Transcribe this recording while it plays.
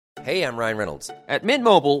Hey, I'm Ryan Reynolds. At Mint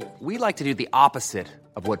Mobile, we like to do the opposite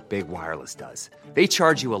of what Big Wireless does. They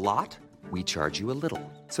charge you a lot, we charge you a little.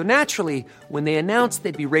 So naturally, when they announced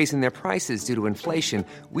they'd be raising their prices due to inflation,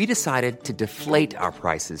 we decided to deflate our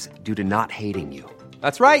prices due to not hating you.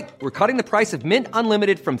 That's right. We're cutting the price of Mint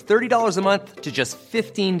Unlimited from $30 a month to just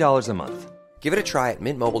 $15 a month. Give it a try at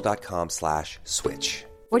mintmobile.com/switch.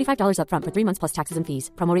 $45 up front for 3 months plus taxes and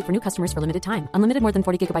fees. Promo rate for new customers for limited time. Unlimited more than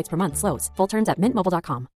 40 gigabytes per month. Slows full terms at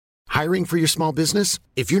mintmobile.com. Hiring for your small business?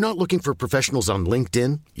 If you're not looking for professionals on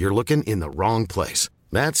LinkedIn, you're looking in the wrong place.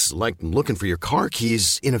 That's like looking for your car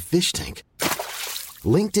keys in a fish tank.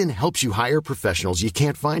 LinkedIn helps you hire professionals you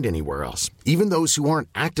can't find anywhere else, even those who aren't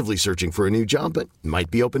actively searching for a new job but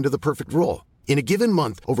might be open to the perfect role. In a given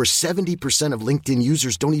month, over 70% of LinkedIn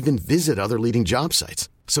users don't even visit other leading job sites.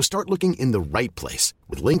 So start looking in the right place.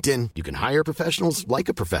 With LinkedIn, you can hire professionals like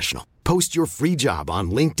a professional. Post your free job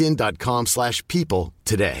on linkedin.com/people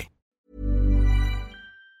today.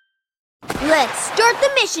 Let's start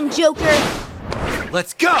the mission, Joker.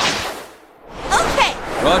 Let's go! Okay,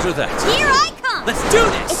 Roger that. here I come. Let's do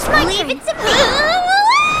this! It's my Leave it to me.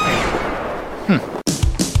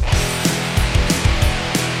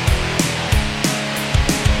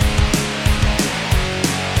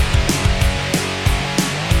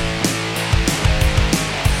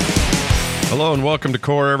 Hello and welcome to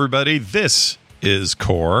Core, everybody. This is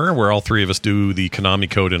Core, where all three of us do the Konami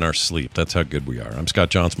code in our sleep. That's how good we are. I'm Scott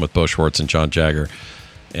Johnson with Bo Schwartz and John Jagger.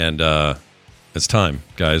 And it's time,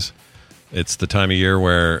 guys. It's the time of year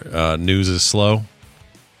where news is slow,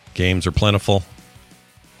 games are plentiful,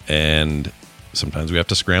 and sometimes we have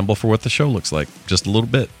to scramble for what the show looks like. Just a little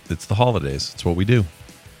bit. It's the holidays. It's what we do.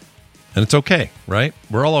 And it's okay, right?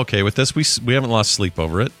 We're all okay with this. We haven't lost sleep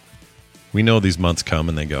over it. We know these months come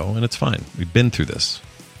and they go, and it's fine. We've been through this.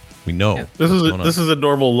 We know. Yeah. This is a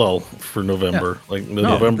normal lull for November, like the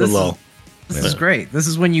November lull. This is great. This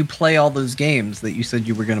is when you play all those games that you said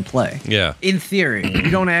you were going to play. Yeah. In theory. You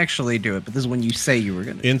don't actually do it, but this is when you say you were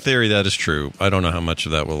going to. In theory, that is true. I don't know how much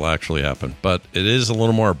of that will actually happen, but it is a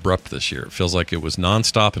little more abrupt this year. It feels like it was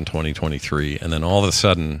nonstop in 2023, and then all of a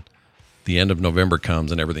sudden, the end of November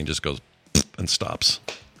comes and everything just goes and stops.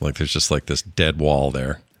 Like there's just like this dead wall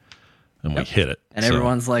there. And we hit it. And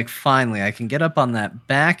everyone's like, finally, I can get up on that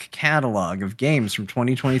back catalog of games from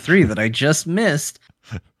 2023 that I just missed.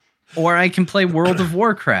 Or I can play World of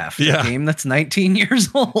Warcraft, a game that's 19 years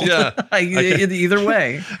old. Yeah. Either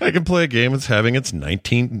way. I can play a game that's having its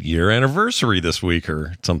 19-year anniversary this week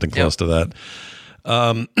or something close to that.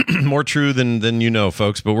 More true than you know,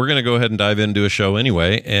 folks. But we're going to go ahead and dive into a show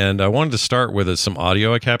anyway. And I wanted to start with some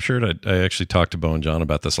audio I captured. I actually talked to Bo and John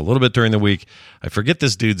about this a little bit during the week. I forget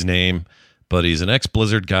this dude's name, but he's an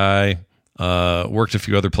ex-Blizzard guy. Worked a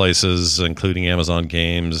few other places, including Amazon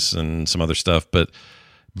Games and some other stuff. But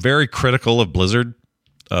very critical of Blizzard.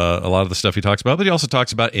 A lot of the stuff he talks about. But he also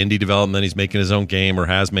talks about indie development. He's making his own game or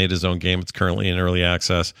has made his own game. It's currently in early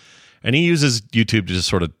access. And he uses YouTube to just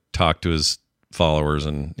sort of talk to his followers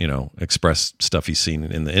and, you know, express stuff he's seen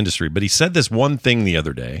in the industry. But he said this one thing the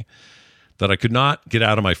other day that I could not get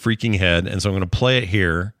out of my freaking head. And so I'm going to play it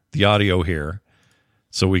here, the audio here,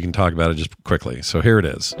 so we can talk about it just quickly. So here it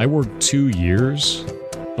is. I worked 2 years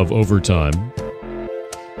of overtime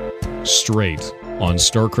straight on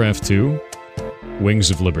StarCraft 2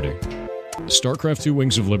 Wings of Liberty. StarCraft 2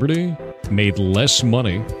 Wings of Liberty made less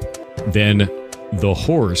money than the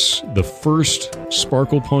horse, the first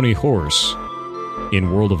Sparkle Pony horse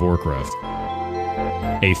in World of Warcraft.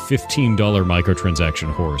 A $15 microtransaction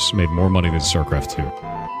horse made more money than StarCraft 2.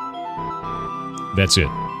 That's it.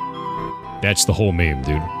 That's the whole meme,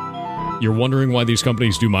 dude. You're wondering why these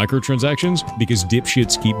companies do microtransactions? Because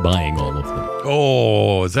dipshits keep buying all of them.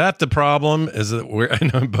 Oh, is that the problem? Is it where I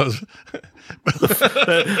know both?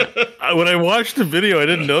 When I watched the video, I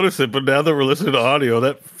didn't notice it, but now that we're listening to audio,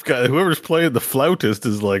 that guy, whoever's playing the flautist,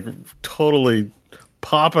 is like totally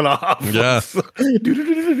popping off. Yeah.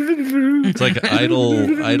 It's like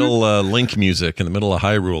idle Link music in the middle of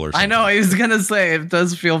Hyrule or something. I know, I was going to say, it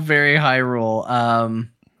does feel very Hyrule.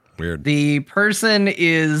 Weird. The person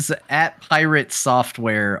is at Pirate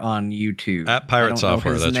Software on YouTube. At Pirate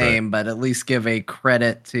Software, that's name, right. But at least give a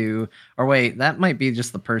credit to. Or wait, that might be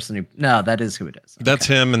just the person who. No, that is who it is. Okay. That's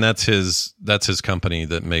him, and that's his company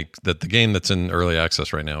that the game that's in early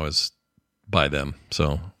access right now is by them.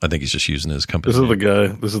 So I think he's just using his company. This is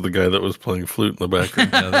the guy that was playing flute in the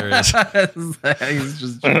background. Yeah, there he is. He's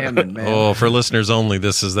just jamming, man. Oh, for listeners only,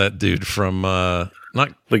 this is that dude from not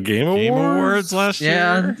the Game Awards last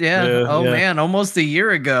year. Yeah. Oh man, almost a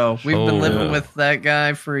year ago. We've been living with that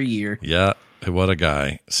guy for a year. Yeah, what a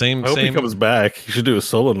guy. I hope he comes back. He should do a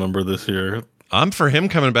solo number this year. I'm for him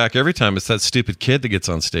coming back every time. It's that stupid kid that gets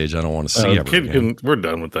on stage. I don't want to see ever again. We're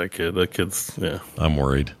done with that kid. That kid's, yeah. I'm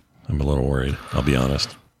worried. I'm a little worried. I'll be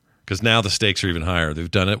honest. Because now the stakes are even higher. They've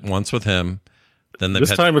done it once with him. Then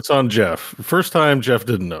this time it's on Jeff. First time, Jeff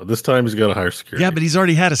didn't know. This time he's got to hire security. Yeah, but he's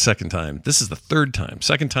already had a second time. This is the third time.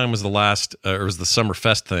 Second time was the last, or was the Summer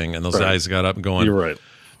Fest thing, and those guys got up and going, You're right.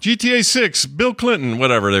 GTA 6, Bill Clinton,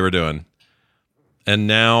 whatever they were doing. And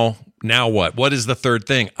now what? What is the third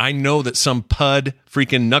thing? I know that some pud,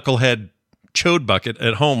 freaking knucklehead chode bucket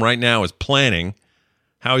at home right now is planning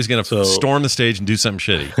how he's going to storm the stage and do something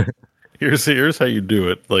shitty. Here's how you do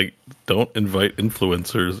it. Like, don't invite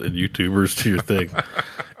influencers and YouTubers to your thing.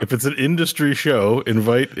 If it's an industry show,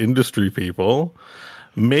 invite industry people.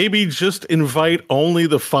 Maybe just invite only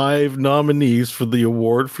the 5 nominees for the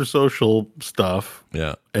award for social stuff.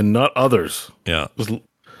 Yeah. And not others. Yeah.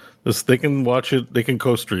 Just they can watch it. They can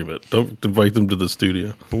co-stream it. Don't invite them to the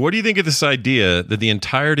studio. But what do you think of this idea that the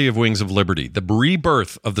entirety of Wings of Liberty, the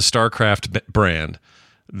rebirth of the StarCraft brand,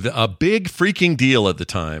 a big freaking deal at the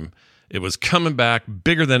time, it was coming back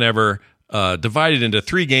bigger than ever, divided into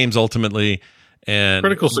 3 games ultimately, and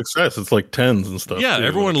critical success. It's like 10s and stuff. Yeah, too,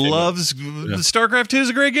 everyone loves StarCraft 2 is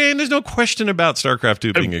a great game. There's no question about StarCraft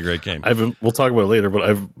 2 being a great game. We'll talk about it later, but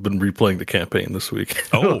I've been replaying the campaign this week.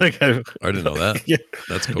 Oh, I didn't know that. Yeah,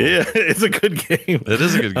 that's cool. Yeah, it's a good game. It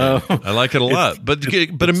is a good game. I like it a lot.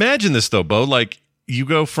 But imagine this though, Bo. Like, you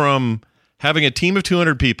go from having a team of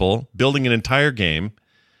 200 people building an entire game.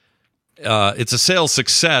 It's a sales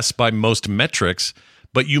success by most metrics,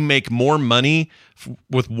 but you make more money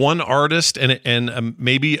with one artist and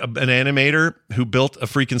maybe an animator who built a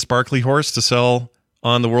freaking sparkly horse to sell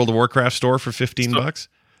on the World of Warcraft store for $15.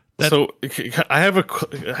 So I have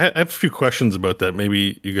a few questions about that.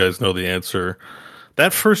 Maybe you guys know the answer.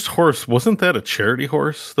 That first horse, wasn't that a charity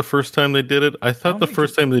horse the first time they did it? I thought the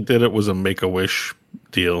first time they did it was a Make-A-Wish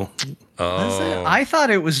deal. Oh. I thought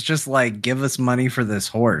it was just like, give us money for this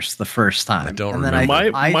horse the first time. I don't remember.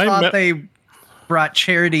 Then I thought they brought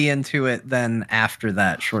charity into it then after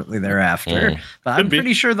that, shortly thereafter. But I'm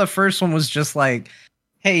pretty sure the first one was just like,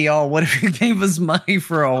 hey, y'all, what if you gave us money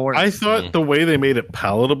for a horse? I thought the way they made it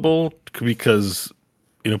palatable, because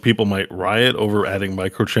people might riot over adding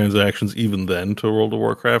microtransactions even then to World of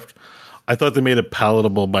Warcraft. I thought they made it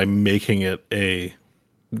palatable by making it a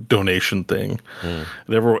donation thing. And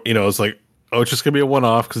everyone, it's like, oh, it's just gonna be a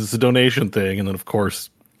one-off because it's a donation thing. And then of course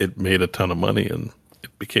it made a ton of money and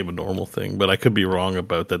it became a normal thing. But I could be wrong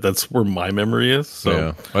about that. That's where my memory is. So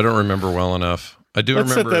yeah, I don't remember well enough. I do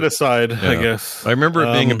remember. Let's set that aside, I guess. I remember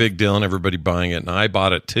it being a big deal and everybody buying it, and I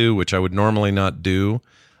bought it too, which I would normally not do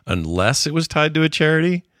unless it was tied to a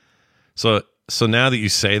charity. So now that you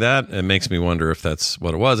say that, it makes me wonder if that's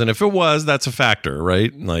what it was. And if it was, that's a factor,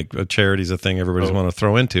 right? Like, a charity's a thing everybody's want to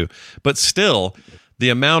throw into. But still, the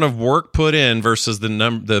amount of work put in versus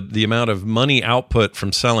the amount of money output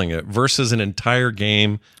from selling it versus an entire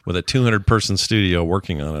game with a 200-person studio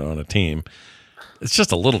working on it on a team, it's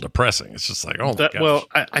just a little depressing. It's just like, oh my gosh. Well,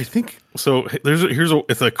 I think so.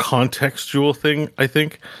 It's a contextual thing, I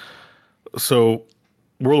think. So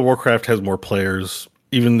World of Warcraft has more players.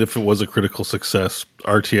 Even if it was a critical success,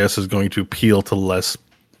 RTS is going to appeal to less.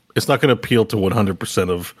 It's not going to appeal to 100%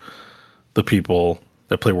 of the people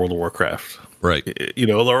that play World of Warcraft. Right.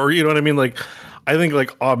 Or you know what I mean? Like, I think,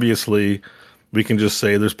 like, obviously we can just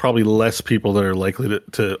say there's probably less people that are likely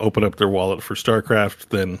to open up their wallet for StarCraft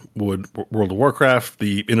than would World of Warcraft,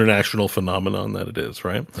 the international phenomenon that it is,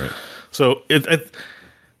 right? Right. So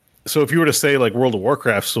so if you were to say, like, World of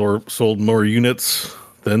Warcraft sold more units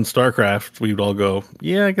than StarCraft, we would all go,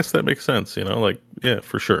 yeah, I guess that makes sense, like, yeah,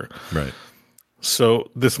 for sure. Right.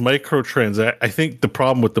 So this I think the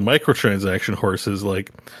problem with the microtransaction horse is,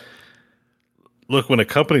 like, look, when a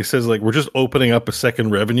company says, like, we're just opening up a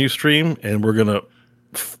second revenue stream and we're going to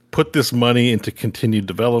put this money into continued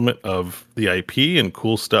development of the IP and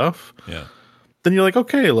cool stuff, yeah, then you're like,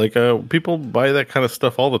 okay, like, people buy that kind of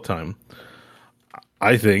stuff all the time.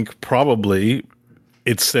 I think probably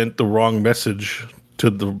it sent the wrong message to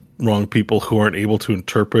the wrong people who aren't able to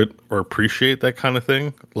interpret or appreciate that kind of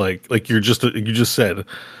thing. Like you just said,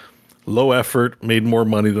 low effort made more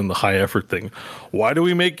money than the high effort thing. Why do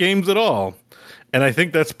we make games at all? And I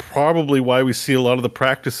think that's probably why we see a lot of the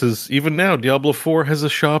practices. Even now, Diablo 4 has a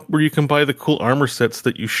shop where you can buy the cool armor sets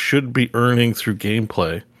that you should be earning through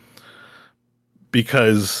gameplay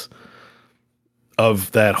because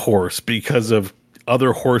of that horse, because of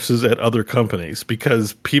other horses at other companies,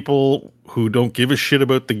 because people who don't give a shit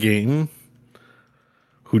about the game,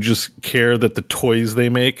 who just care that the toys they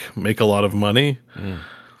make a lot of money,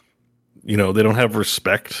 they don't have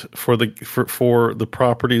respect for the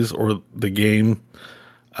properties or the game,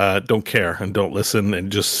 don't care and don't listen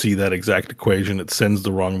and just see that exact equation. It sends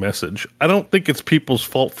the wrong message. I don't think it's people's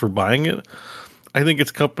fault for buying it. I think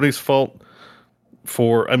it's companies' fault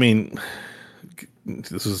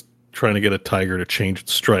this is trying to get a tiger to change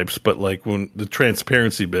its stripes, but like when the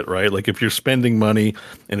transparency bit, right? Like if you're spending money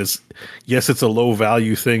and it's a low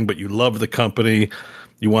value thing, but you love the company,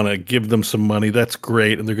 you want to give them some money, that's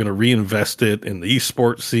great. And they're going to reinvest it in the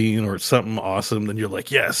esports scene or something awesome. Then you're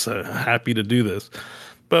like, yes, happy to do this.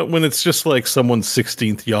 But when it's just like someone's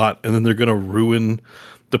 16th yacht and then they're going to ruin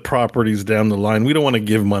the properties down the line, we don't want to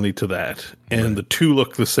give money to that. And the two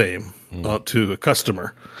look the same to the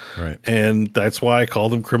customer. Right. And that's why I call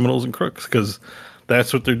them criminals and crooks, because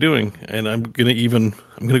that's what they're doing. And I'm going to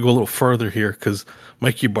go a little further here because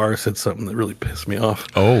Mike Ybarra said something that really pissed me off.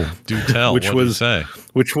 Oh, do tell. What did he say?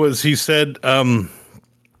 Which was, he said,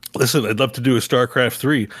 listen, I'd love to do a StarCraft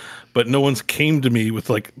 3, but no one's came to me with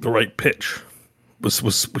like the right pitch.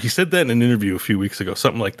 He said that in an interview a few weeks ago,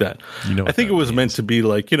 something like that. I think it was meant to be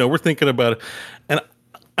like, we're thinking about it. And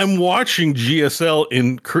I'm watching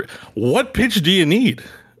GSL what pitch do you need?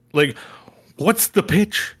 Like, what's the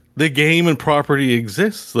pitch? The game and property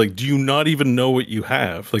exists. Like, do you not even know what you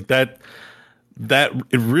have? Like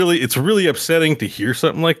it's really upsetting to hear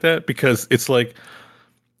something like that, because it's like,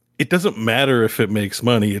 it doesn't matter if it makes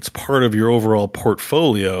money. It's part of your overall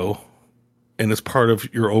portfolio and it's part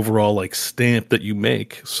of your overall like stamp that you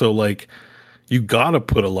make. So like, you got to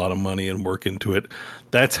put a lot of money and work into it.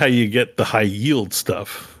 That's how you get the high yield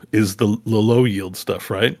stuff, is the low yield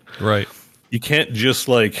stuff, right? Right. You can't just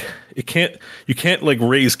like, you can't like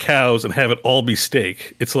raise cows and have it all be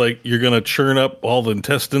steak. It's like you're going to churn up all the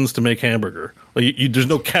intestines to make hamburger. Like there's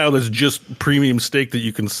no cow that's just premium steak that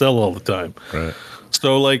you can sell all the time. Right.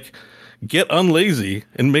 So like, get unlazy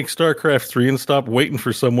and make StarCraft 3 and stop waiting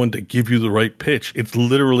for someone to give you the right pitch. It's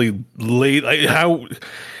literally late. How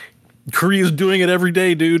Korea's doing it every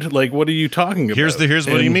day, dude. Like, what are you talking about? Here's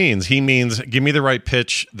what he means. He means, give me the right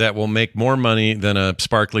pitch that will make more money than a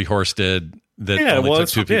sparkly horse did. That only took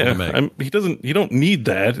two people to make. You don't need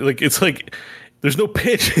that. Like, it's like, there's no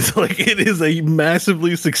pitch. It's like, it is a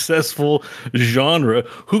massively successful genre.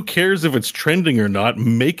 Who cares if it's trending or not?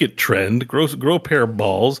 Make it trend. Grow a pair of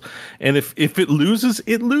balls. And if it loses,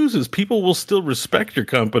 it loses. People will still respect your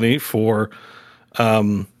company for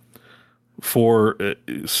upholding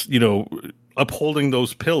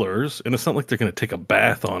those pillars. And it's not like they're going to take a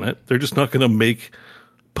bath on it. They're just not going to make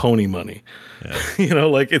pony money.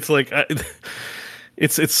 Yeah.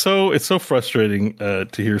 It's so frustrating to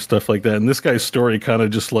hear stuff like that. And this guy's story kind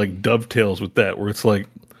of just like dovetails with that, where it's like,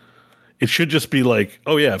 it should just be like,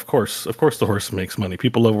 oh yeah, of course the horse makes money.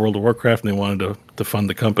 People love World of Warcraft and they wanted to fund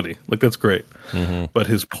the company. Like, that's great. Mm-hmm. But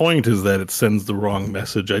his point is that it sends the wrong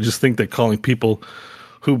message. I just think that calling people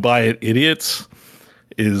who buy it idiots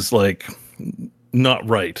is like not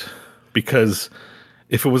right, because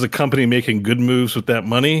if it was a company making good moves with that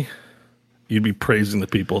money, you'd be praising the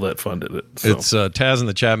people that funded it. So. It's Taz in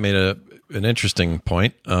the chat made an interesting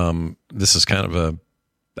point. This is kind of a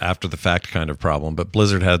after the fact kind of problem, but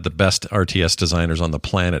Blizzard had the best RTS designers on the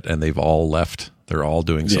planet, and they've all left. They're all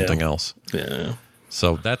doing something else. Yeah.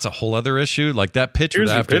 So that's a whole other issue. Like, that pitch would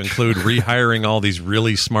have to include rehiring all these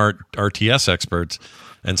really smart RTS experts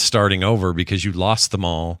and starting over, because you lost them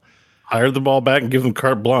all. Hire them all back and give them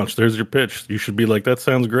carte blanche. There's your pitch. You should be like, that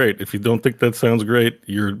sounds great. If you don't think that sounds great,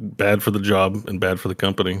 you're bad for the job and bad for the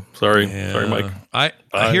company. Sorry, Mike.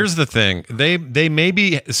 Here's the thing. They may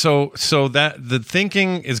be so that the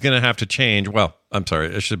thinking is going to have to change. Well, I'm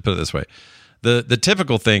sorry, I should put it this way. The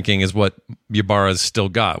typical thinking is what Ybarra's still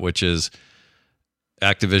got, which is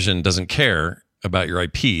Activision doesn't care about your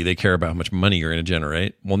IP. They care about how much money you're going to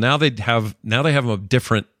generate. Well, now they have a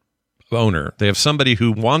different owner. They have somebody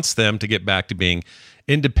who wants them to get back to being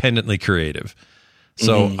independently creative.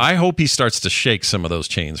 So I hope he starts to shake some of those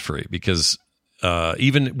chains free, because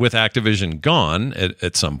even with Activision gone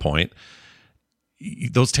at some point,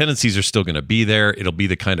 those tendencies are still going to be there. It'll be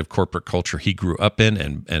the kind of corporate culture he grew up in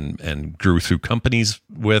and grew through companies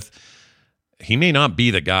with. He may not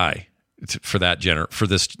be the guy for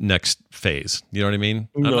this next phase. You know what I mean?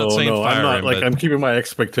 I'm not saying fire him, like, I'm keeping my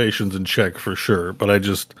expectations in check for sure, but I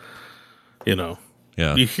just, yeah.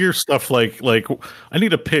 You hear stuff like I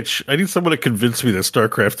need a pitch. I need someone to convince me that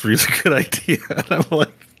StarCraft 3 is a good idea. And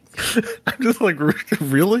I'm just like,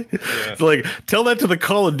 really? Yeah. Like, tell that to the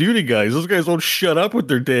Call of Duty guys. Those guys won't shut up with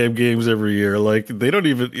their damn games every year. Like, they don't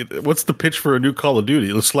even. What's the pitch for a new Call of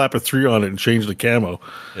Duty? Let's slap a 3 on it and change the camo.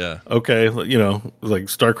 Yeah. Okay. Like,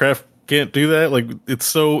 StarCraft can't do that. Like, it's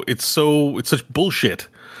such bullshit.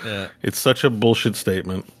 It's such a bullshit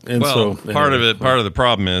statement. And well, so part of the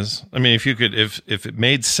problem is, I mean, if it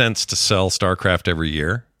made sense to sell StarCraft every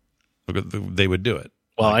year, they would do it.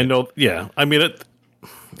 Well, I know. Yeah, I mean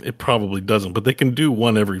it probably doesn't, but they can do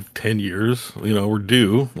one every 10 years. We're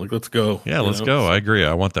due. Like, let's go. Yeah, let's go. I agree.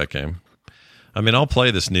 I want that game. I mean, I'll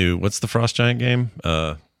play this new. What's the Frost Giant game?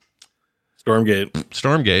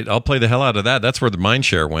 Stormgate. I'll play the hell out of that. That's where the mind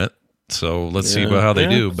share went. So let's see how they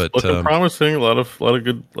do. But looking promising. A lot of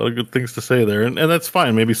good things to say there, and that's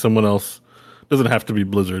fine. Maybe someone else doesn't have to be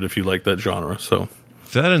Blizzard if you like that genre. So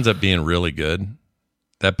if that ends up being really good,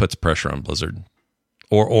 that puts pressure on Blizzard,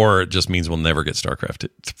 or it just means we'll never get StarCraft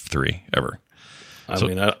 3 ever.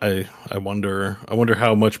 I wonder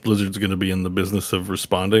how much Blizzard's going to be in the business of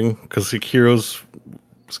responding, because Sekiro's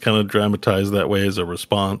kind of dramatized that way as a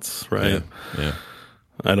response, right? Yeah.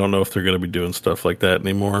 I don't know if they're going to be doing stuff like that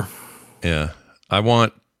anymore. Yeah. I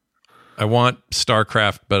want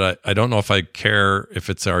StarCraft, but I don't know if I care if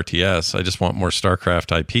it's RTS. I just want more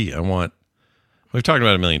StarCraft IP. We've talked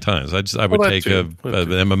about it a million times. I would take an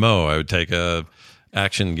MMO. I would take a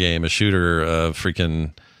action game, a shooter,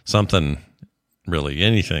 freaking something, really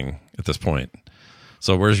anything at this point.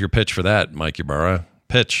 So where's your pitch for that, Mike Ybarra?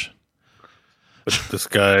 Pitch. But this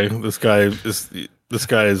guy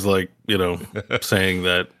is like, saying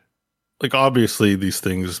that, like, obviously these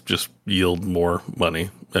things just yield more money.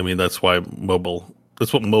 I mean, that's what mobile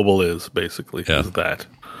is, basically. Yeah. Is that.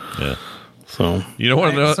 Yeah. So you don't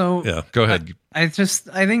want to know. So yeah, go ahead. I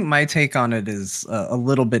think my take on it is a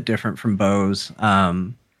little bit different from Bo's.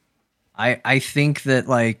 I think that,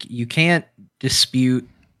 like, you can't dispute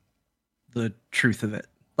the truth of it.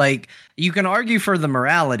 Like, you can argue for the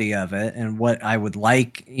morality of it and what I would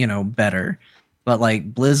like, better. But,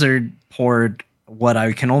 like, Blizzard poured what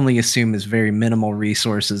I can only assume is very minimal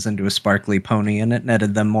resources into a sparkly pony, and it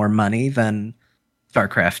netted them more money than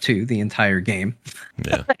StarCraft 2, the entire game.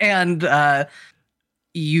 Yeah. And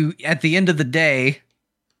you, at the end of the day,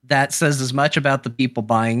 that says as much about the people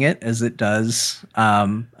buying it as it does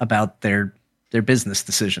about their business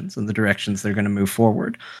decisions and the directions they're going to move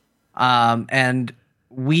forward. And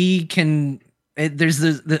we can, there's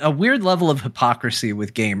a weird level of hypocrisy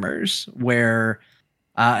with gamers where,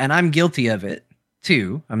 and I'm guilty of it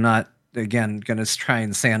too. I'm not, again, going to try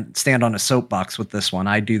and stand on a soapbox with this one.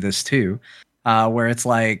 I do this too, where it's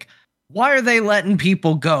like, why are they letting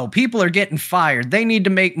people go? People are getting fired. They need to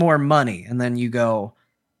make more money. And then you go,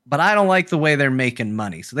 but I don't like the way they're making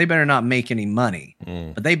money. So they better not make any money.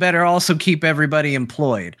 But they better also keep everybody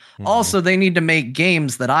employed. Also, they need to make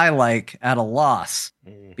games that I like at a loss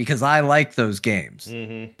because I like those games.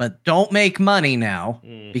 But don't make money now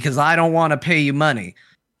because I don't want to pay you money.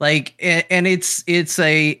 Like, and it's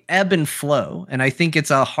a ebb and flow. And I think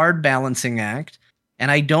it's a hard balancing act.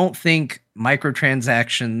 And I don't think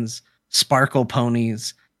microtransactions, sparkle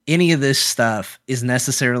ponies, any of this stuff is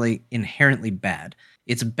necessarily inherently bad.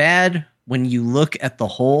 It's bad when you look at the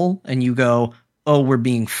whole and you go, oh, we're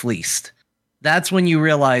being fleeced. That's when you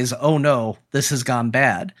realize, oh no, this has gone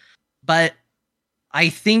bad. But I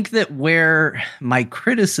think that where my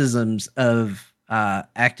criticisms of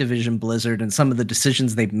Activision Blizzard and some of the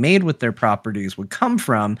decisions they've made with their properties would come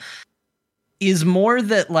from is more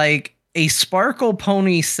that, like, a sparkle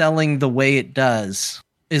pony selling the way it does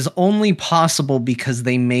is only possible because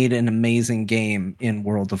they made an amazing game in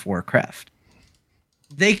World of Warcraft.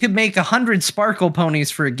 They could make 100 sparkle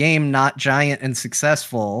ponies for a game not giant and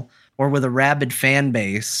successful, or with a rabid fan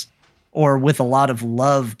base, or with a lot of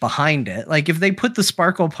love behind it. Like, if they put the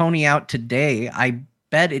sparkle pony out today, I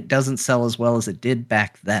bet it doesn't sell as well as it did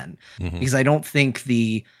back then, because I don't think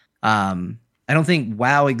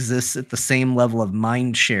WoW exists at the same level of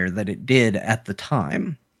mind share that it did at the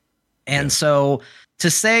time. And so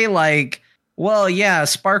to say, like, well, yeah,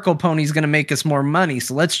 Sparkle Pony's going to make us more money,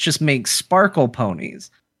 so let's just make Sparkle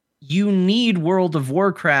Ponies. You need World of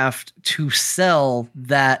Warcraft to sell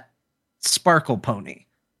that Sparkle Pony.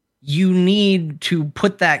 You need to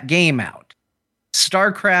put that game out.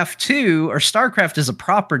 StarCraft 2, or StarCraft as a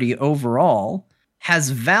property overall, has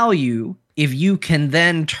value if you can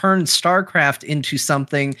then turn StarCraft into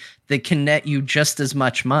something that can net you just as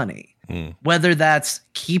much money. Whether that's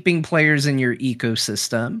keeping players in your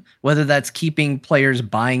ecosystem, whether that's keeping players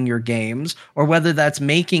buying your games, or whether that's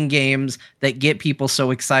making games that get people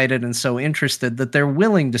so excited and so interested that they're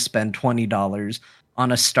willing to spend $20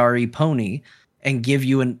 on a starry pony and give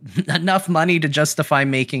you enough money to justify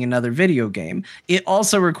making another video game. It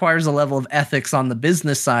also requires a level of ethics on the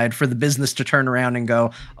business side for the business to turn around and go,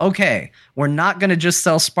 okay, we're not going to just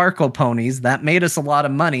sell sparkle ponies. That made us a lot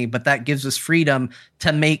of money, but that gives us freedom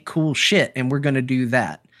to make cool shit, and we're going to do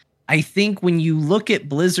that. I think when you look at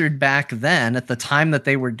Blizzard back then, at the time that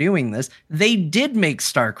they were doing this, they did make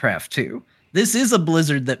StarCraft 2. This is a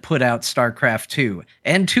Blizzard that put out StarCraft 2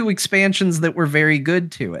 and 2 expansions that were very good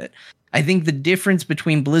to it. I think the difference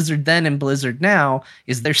between Blizzard then and Blizzard now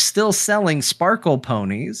is they're still selling Sparkle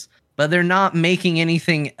ponies, but they're not making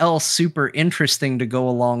anything else super interesting to go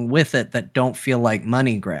along with it that don't feel like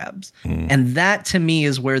money grabs. And that to me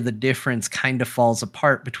is where the difference kind of falls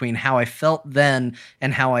apart between how I felt then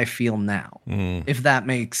and how I feel now. If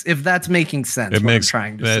that's making sense. It makes, I'm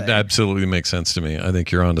trying to that say. absolutely makes sense to me. I think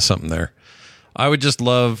you're onto something there. I would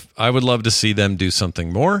love to see them do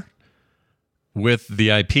something more with the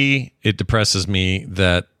IP. It depresses me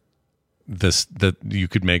that you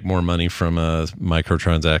could make more money from a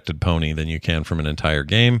microtransacted pony than you can from an entire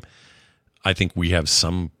game. I think we have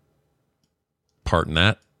some part in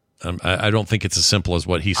that. I don't think it's as simple as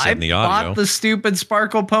what he said in the audio. I bought the stupid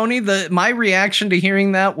Sparkle pony. My reaction to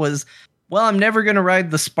hearing that was, well, I'm never going to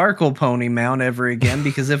ride the Sparkle pony mount ever again,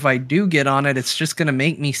 because if I do get on it, it's just going to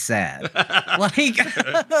make me sad.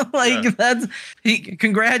 That's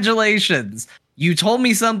congratulations. You told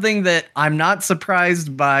me something that I'm not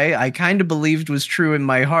surprised by. I kind of believed was true in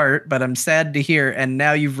my heart, but I'm sad to hear. And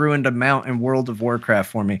now you've ruined a mount in World of Warcraft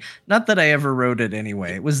for me. Not that I ever wrote it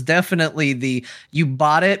anyway. It was definitely you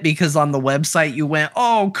bought it because on the website you went,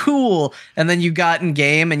 oh, cool. And then you got in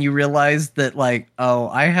game and you realized that like, oh,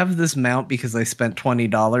 I have this mount because I spent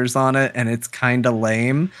 $20 on it and it's kind of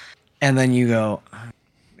lame. And then you go,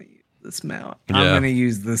 this mount. Yeah. I'm going to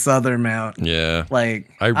use this other mount. Yeah. Like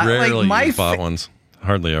I rarely use bought ones.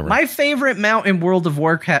 Hardly ever. My favorite mount in World of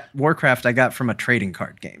Warcraft I got from a trading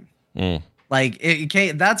card game. Like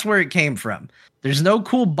that's where it came from. There's no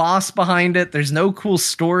cool boss behind it. There's no cool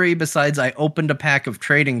story besides I opened a pack of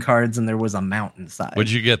trading cards and there was a mount inside. Would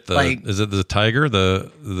you get is it the tiger,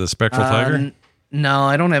 the spectral tiger? No,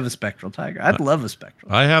 I don't have a spectral tiger. I'd love a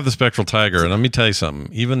spectral. I have the spectral tiger, and let me tell you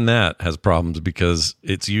something. Even that has problems because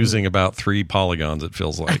it's using about 3 polygons. It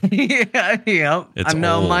feels like. Yeah. It's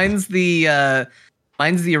no, old. mine's the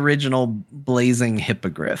original blazing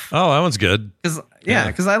hippogriff. Oh, that one's good.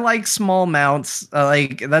 Because I like small mounts.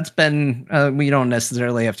 That's been we don't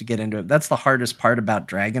necessarily have to get into it. That's the hardest part about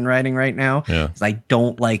dragon riding right now. Yeah. Is I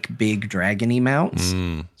don't like big dragony mounts.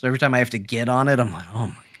 So every time I have to get on it, I'm like, oh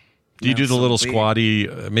my. Do you do the little squatty?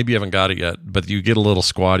 Maybe you haven't got it yet, but you get a little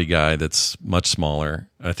squatty guy that's much smaller.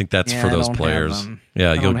 I think that's for those players.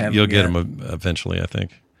 Yeah, you'll get them eventually. I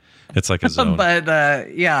think it's like a zone. But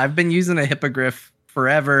I've been using a hippogriff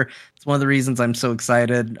forever. It's one of the reasons I'm so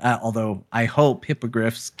excited. Although I hope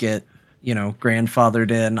hippogriffs get grandfathered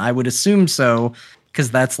in. I would assume so, because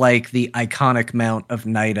that's like the iconic mount of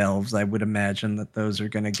night elves. I would imagine that those are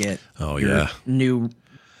going to get new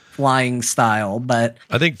flying style. But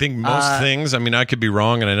I think most things, I mean, I could be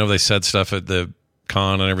wrong, and I know they said stuff at the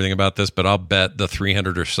con and everything about this, but I'll bet the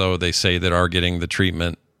 300 or so they say that are getting the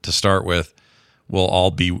treatment to start with will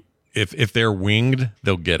all be, if they're winged,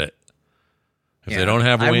 they'll get it. If they don't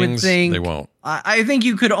have wings, they won't. I think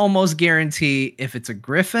you could almost guarantee if it's a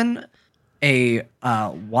griffin, a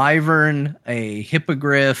wyvern, a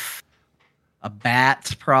hippogriff, a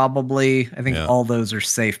bat, probably. I think all those are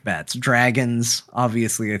safe bets. Dragons,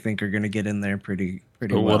 obviously, I think are going to get in there pretty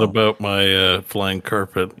well. What about my flying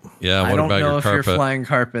carpet? Yeah, what about your carpet? I don't know if carpet? your flying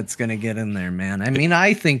carpet's going to get in there, man. I mean,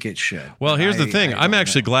 I think it should. Well, here's the thing. I'm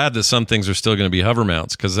actually glad that some things are still going to be hover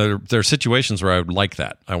mounts, because there are situations where I would like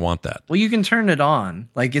that. I want that. Well, you can turn it on.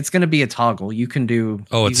 Like, it's going to be a toggle. You can do...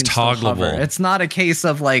 Oh, it's toggleable. It's not a case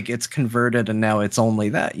of, like, it's converted and now it's only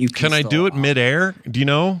that. Can I do it midair? Do you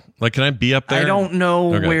know? Like, can I be up there? I don't know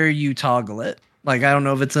where you toggle it. Like, I don't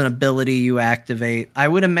know if it's an ability you activate. I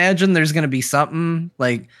would imagine there's going to be something,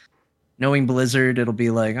 like... Knowing Blizzard, it'll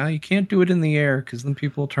be like, you can't do it in the air because then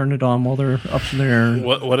people turn it on while they're up there.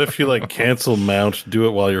 What if you cancel mount, do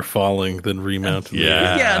it while you're falling, then remount?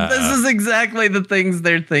 Yeah, this is exactly the things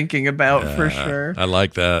they're thinking about for sure. I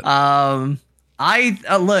like that.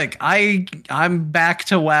 I'm back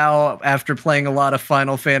to WoW after playing a lot of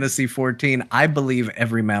Final Fantasy 14. I believe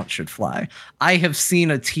every mount should fly. I have seen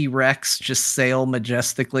a T-Rex just sail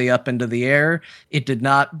majestically up into the air. It did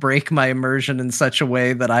not break my immersion in such a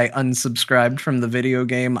way that I unsubscribed from the video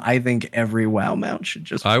game. I think every WoW mount should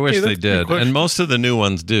just fly. I wish they did. And most of the new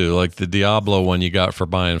ones do. Like the Diablo one you got for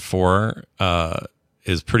buying 4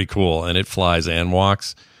 is pretty cool, and it flies and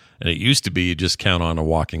walks. And it used to be you just count on a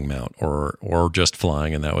walking mount or just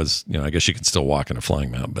flying, and that was, I guess you can still walk in a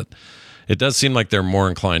flying mount, but it does seem like they're more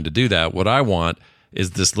inclined to do that. What I want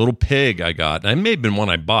is this little pig I got. And it may have been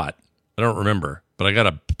one I bought. I don't remember, but I got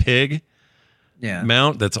a pig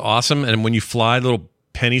mount that's awesome. And when you fly, little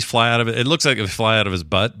pennies fly out of it. It looks like it fly out of his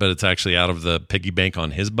butt, but it's actually out of the piggy bank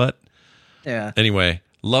on his butt. Yeah. Anyway,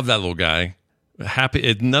 love that little guy.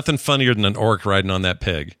 Happy. Nothing funnier than an orc riding on that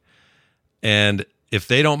pig. And if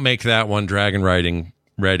they don't make that one dragon riding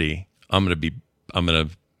ready, I'm gonna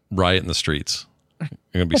riot in the streets. You're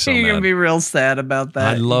gonna be so You're mad. gonna be real sad about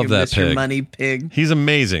that. I love that miss your pig. money pig. He's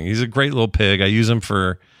amazing. He's a great little pig. I use him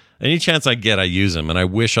for any chance I get. I use him, and I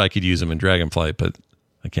wish I could use him in Dragonflight, but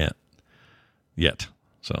I can't yet.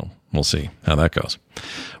 So we'll see how that goes.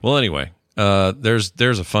 Well, anyway,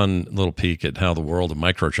 there's a fun little peek at how the world of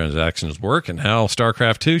microtransactions work and how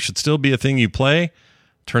StarCraft 2 should still be a thing you play.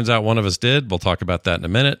 Turns out one of us did. We'll talk about that in a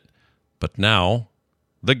minute. But now,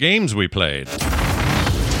 the games we played.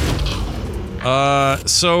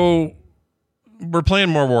 So we're playing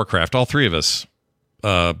more Warcraft. All three of us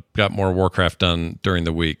got more Warcraft done during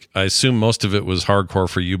the week. I assume most of it was hardcore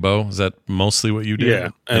for you, Bo. Is that mostly what you did? Yeah,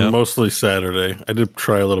 and mostly Saturday. I did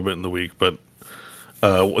try a little bit in the week, but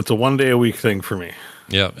it's a 1 day a week thing for me.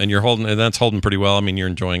 Yeah, and that's holding pretty well. I mean, you're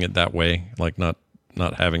enjoying it that way, like not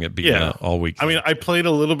having it be all week. I mean, I played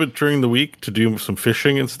a little bit during the week to do some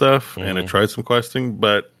fishing and stuff, and I tried some questing,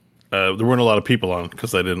 but there weren't a lot of people on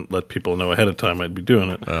because I didn't let people know ahead of time I'd be doing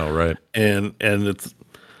it. Oh, right. And it's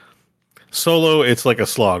solo. It's like a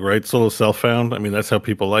slog, right? Solo self-found. I mean, that's how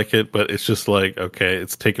people like it, but it's just like, okay,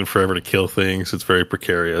 it's taking forever to kill things. It's very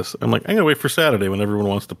precarious. I'm like, I'm gonna wait for Saturday when everyone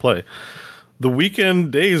wants to play. The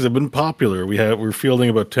weekend days have been popular. We're fielding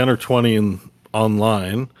about 10 or 20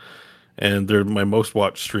 online. And they're my most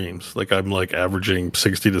watched streams. Like I'm like averaging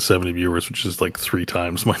 60 to 70 viewers, which is like 3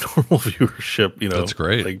 times my normal viewership. You know, that's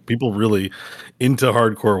great. Like people really into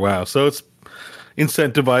hardcore WoW. So it's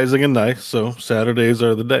incentivizing and nice. So Saturdays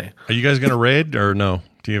are the day. Are you guys going to raid or no?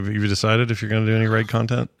 Have you decided if you're going to do any raid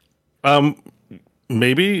content?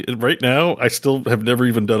 Maybe right now. I still have never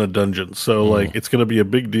even done a dungeon. So like it's going to be a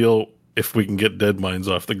big deal if we can get Dead Mines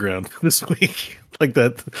off the ground this week. Like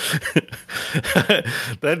that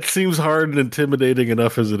that seems hard and intimidating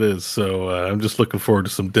enough as it is. So I'm just looking forward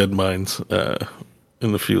to some Dead Mines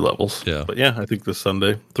in a few levels. Yeah. But yeah, I think this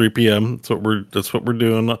Sunday, 3 p.m. That's what we're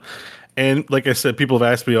doing. And like I said, people have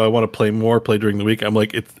asked me, I want to play during the week. I'm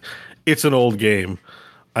like, it's an old game.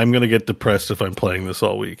 I'm gonna get depressed if I'm playing this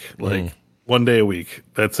all week. Like 1 day a week.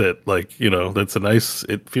 That's it. Like, you know,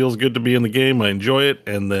 it feels good to be in the game. I enjoy it.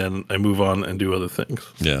 And then I move on and do other things.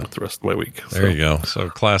 Yeah. The rest of my week. There you go. So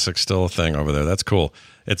Classic's still a thing over there. That's cool.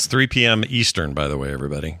 It's 3 p.m. Eastern, by the way,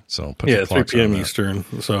 everybody. So put your 3 clocks p.m. on that. Eastern.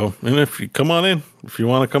 So, and if you come on in, if you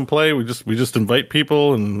want to come play, we just invite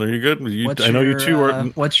people and there you good. I know you two are.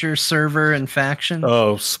 What's your server and faction?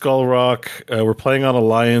 Oh, Skull Rock. We're playing on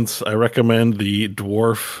Alliance. I recommend the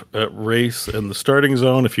Dwarf race and the starting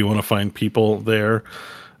zone if you want to find people there.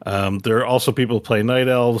 There are also people who play Night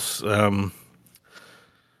Elves. I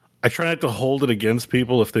try not to hold it against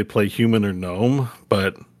people if they play Human or Gnome,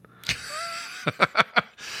 but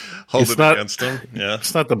Hold it's it not, against them. Yeah.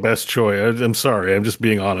 It's not the best choice. I'm sorry. I'm just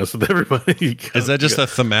being honest with everybody. Is that just a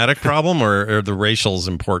thematic problem or are the racials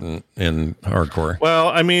important in hardcore? Well,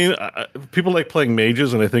 I mean, people like playing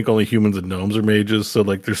mages, and I think only humans and gnomes are mages. So,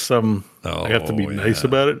 like, there's some. I have to be nice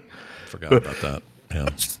about it. Forgot about that. Yeah.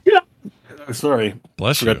 Yeah. Sorry.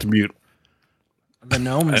 Bless you. Forgot to mute. The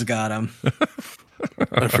gnomes got him.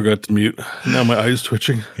 I forgot to mute. Now my eye's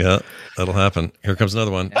twitching. Yeah, that'll happen. Here comes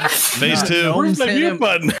another one. Phase 2. Where's my mute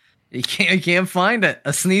button? You can't find it.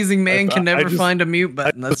 A sneezing man can never find a mute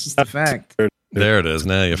button. That's just a fact. There it is.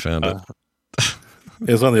 Now you found it.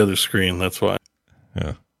 It's on the other screen. That's why.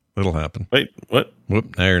 Yeah, it'll happen. Wait, what?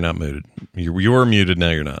 Whoop! Now you're not muted. You were muted.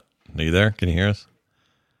 Now you're not. Are you there? Can you hear us?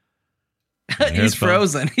 He's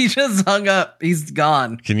frozen. He just hung up. He's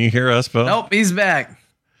gone. Can you hear us, Bo? Nope, he's back.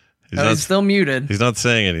 He's still muted. He's not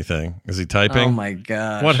saying anything. Is he typing? Oh my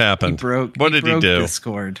god! What happened? What did he do?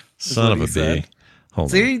 Discord. Son of a bee.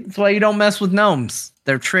 See, that's why you don't mess with gnomes.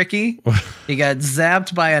 They're tricky. He got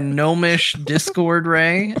zapped by a gnomish Discord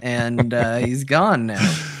ray, and he's gone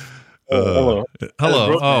now. Hello.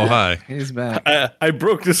 Oh, hi. He's back. I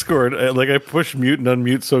broke Discord. I pushed mute and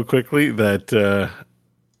unmute so quickly that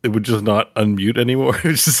it would just not unmute anymore. It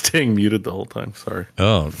was just staying muted the whole time. Sorry.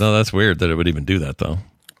 Oh, no, that's weird that it would even do that, though.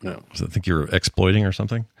 No. I think you were exploiting or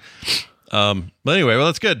something. But anyway, well,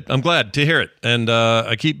 that's good. I'm glad to hear it. And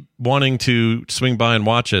I keep wanting to swing by and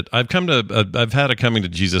watch it. I've had a coming to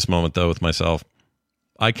Jesus moment, though, with myself.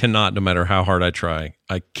 I cannot, no matter how hard I try,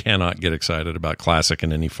 I cannot get excited about Classic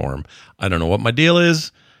in any form. I don't know what my deal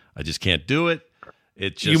is. I just can't do it.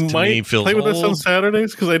 It just, to me, feels play with old. us on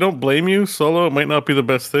Saturdays because I don't blame you. Solo, it might not be the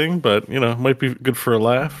best thing, but, it might be good for a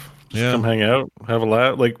laugh. Just come hang out, have a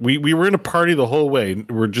laugh. Like we were in a party the whole way.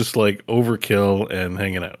 We're just like overkill and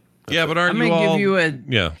hanging out. Yeah, but aren't I'm you gonna all? give you a.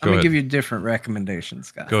 Yeah, I'm gonna give you different recommendations,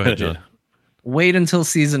 Scott. Go ahead, John. Wait until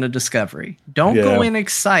Season of Discovery. Don't go in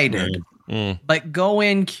excited, but go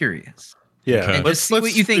in curious. Yeah, and just see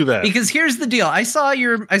what you think. Because here's the deal: I saw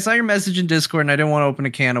your message in Discord, and I didn't want to open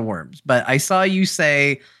a can of worms, but I saw you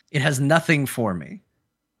say it has nothing for me.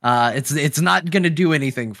 It's not going to do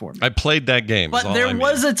anything for me. I played that game, but there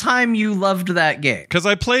was a time you loved that game because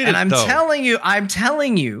I played it. And I'm telling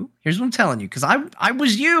you. Here's what I'm telling you, because I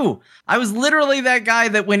was you. I was literally that guy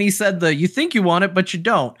that when he said "you think you want it, but you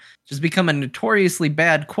don't," just become a notoriously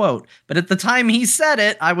bad quote. But at the time he said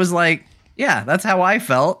it, I was like, yeah, that's how I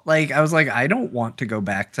felt. Like I was like, I don't want to go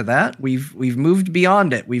back to that. We've moved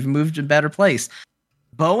beyond it. We've moved to a better place.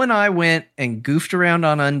 Bo and I went and goofed around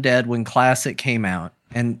on Undead when Classic came out.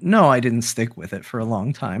 And no, I didn't stick with it for a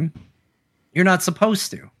long time. You're not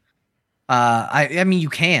supposed to. I mean, you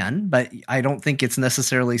can, but I don't think it's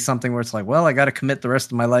necessarily something where it's like, well, I got to commit the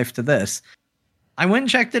rest of my life to this. I went and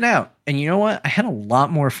checked it out. And you know what? I had a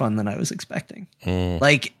lot more fun than I was expecting.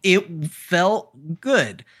 Like, it felt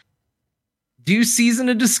good. Do Season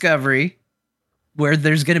of Discovery, where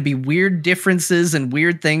there's going to be weird differences and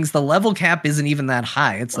weird things. The level cap isn't even that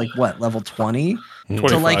high. It's like, what, level 20? 25.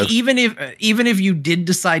 So like even if you did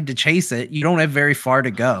decide to chase it, you don't have very far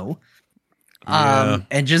to go.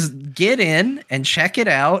 And just get in and check it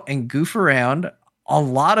out and goof around. A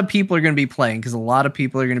lot of people are going to be playing because a lot of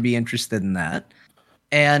people are going to be interested in that.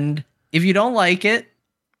 And if you don't like it,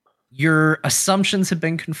 your assumptions have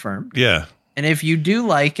been confirmed. Yeah. And if you do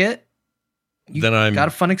like it, then I got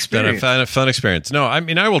a fun experience. Then I found a fun experience. No, I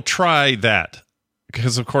mean, I will try that.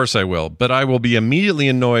 Because of course I will, but I will be immediately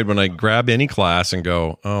annoyed when I grab any class and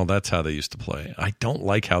go, oh, that's how they used to play. I don't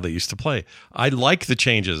like how they used to play. I like the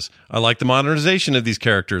changes. I like the modernization of these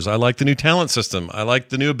characters. I like the new talent system. I like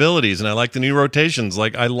the new abilities, and I like the new rotations.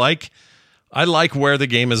 Like I like where the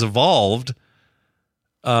game has evolved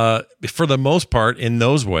for the most part in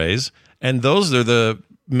those ways. And those are the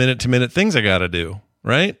minute-to-minute things I got to do,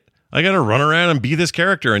 right? I got to run around and be this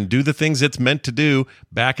character and do the things it's meant to do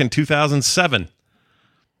back in 2007.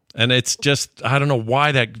 And it's just, I don't know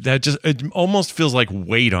why that just, it almost feels like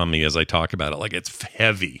weight on me as I talk about it. Like it's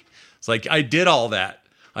heavy. It's like, I did all that.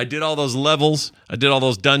 I did all those levels. I did all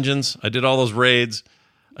those dungeons. I did all those raids.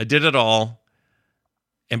 I did it all.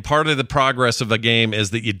 And part of the progress of the game is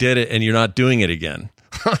that you did it and you're not doing it again.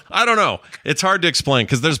 I don't know. It's hard to explain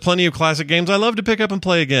because there's plenty of classic games I love to pick up and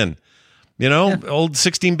play again. You know, old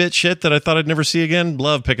 16-bit shit that I thought I'd never see again.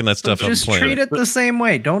 Love picking that stuff up and playing it. Just treat it the same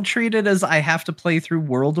way. Don't treat it as I have to play through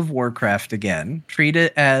World of Warcraft again. Treat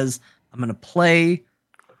it as I'm going to play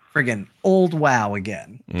friggin' old WoW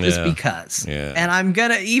again. Just because. Yeah. And I'm going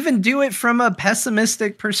to even do it from a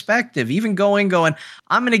pessimistic perspective. Even going,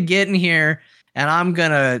 I'm going to get in here and I'm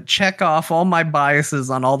going to check off all my biases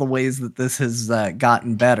on all the ways that this has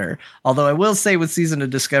gotten better. Although I will say with Season of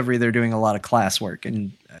Discovery, they're doing a lot of class work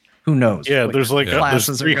and who knows? Yeah, there's like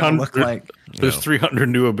classes there's 300, look like. There's 300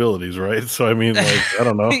 new abilities, right? So I mean, like I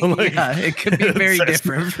don't know. Like, yeah, it could be very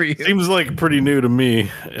different for you. Seems like pretty new to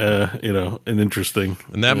me, you know, and interesting.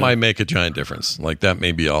 And that might make a giant difference. Like that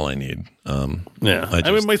may be all I need. I mean,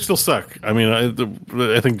 it might still suck. I mean,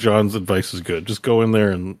 I think John's advice is good. Just go in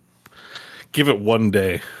there and give it one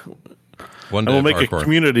day. One day and we'll make hardcore. a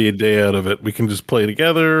community a day out of it. We can just play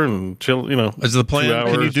together and chill, you know. Is the plan,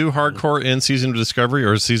 can you do hardcore in Season of Discovery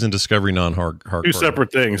or is Season of Discovery non-hardcore? Two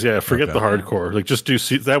separate things, yeah. Forget the hardcore. Like, just do,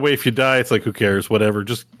 that way if you die, it's like, who cares, whatever.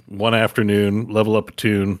 Just one afternoon, level up a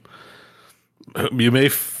tune. You may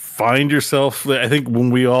find yourself, I think when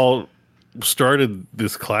we all started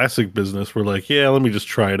this classic business, we're like, yeah, let me just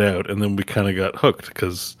try it out. And then we kind of got hooked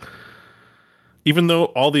because even though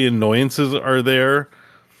all the annoyances are there,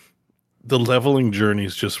 the leveling journey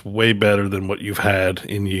is just way better than what you've had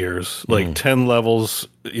in years. Like 10 levels,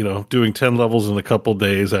 you know, doing 10 levels in a couple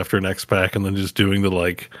days after an X pack and then just doing the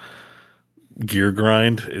like gear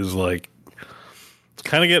grind is like, it's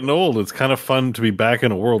kind of getting old. It's kind of fun to be back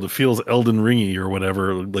in a world. It feels Elden Ringy or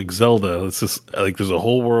whatever, like Zelda. It's just like there's a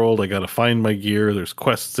whole world. I got to find my gear. There's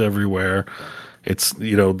quests everywhere. It's,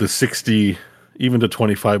 you know, the 60, even to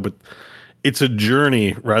 25, but it's a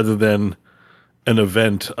journey rather than an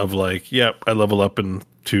event of like, yep, I level up in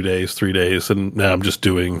 2 days, 3 days, and now I'm just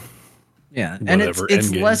doing and it's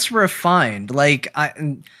less refined. Like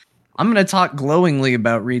I'm going to talk glowingly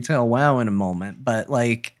about retail WoW in a moment, but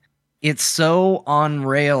like it's so on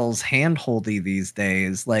rails, handholdy these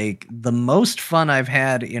days. Like the most fun I've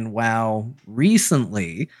had in WoW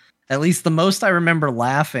recently at least the most I remember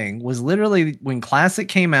laughing was literally when Classic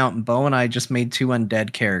came out and Bo and I just made 2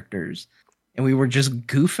 undead characters. And we were just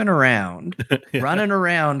goofing around, running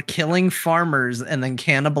around, killing farmers and then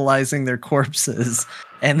cannibalizing their corpses.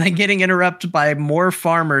 And then getting interrupted by more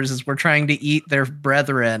farmers as we're trying to eat their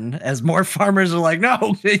brethren. As more farmers are like,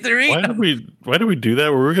 no, they're eating. Why did we do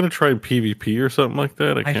that? Were we going to try PvP or something like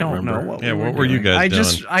that? I can't remember. What were you guys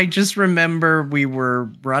doing? I just remember we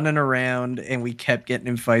were running around and we kept getting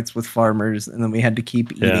in fights with farmers, and then we had to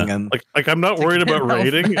keep eating them. Like I'm not worried about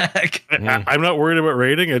raiding. I'm not worried about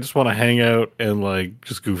raiding. I just want to hang out and like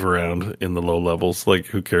just goof around in the low levels. Like,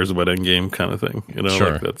 who cares about endgame kind of thing? You know,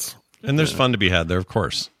 sure. Like that's. And there's fun to be had there, of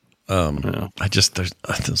course. There's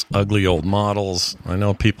those ugly old models. I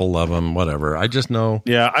know people love them. Whatever. I just know.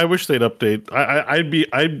 Yeah, I wish they'd update.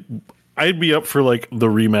 I'd be up for like the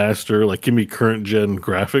remaster. Like, give me current gen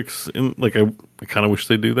graphics. I kind of wish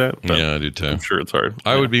they do that. Yeah, I do too. I'm sure it's hard.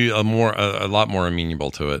 I would be a lot more amenable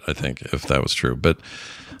to it, I think, if that was true. But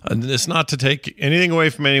it's not to take anything away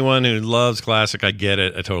from anyone who loves Classic. I get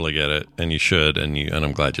it. I totally get it, and you should, and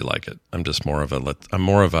I'm glad you like it. I'm just more of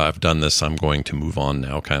a I've done this, I'm going to move on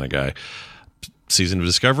now kind of guy. Season of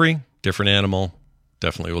Discovery, different animal.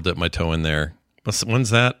 Definitely will dip my toe in there. When's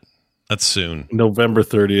that? That's soon. November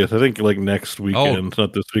 30th. I think like next weekend.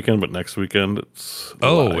 Not this weekend, but next weekend. It's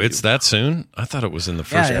that soon? I thought it was in the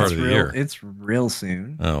first part of the year. It's real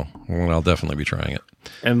soon. Oh, well, I'll definitely be trying it.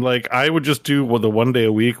 And like, I would just do the 1 day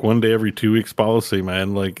a week, 1 day every 2 weeks policy,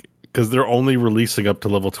 man. Like, because they're only releasing up to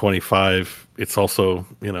level 25. It's also,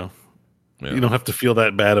 you don't have to feel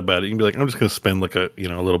that bad about it. You can be like, I'm just going to spend like a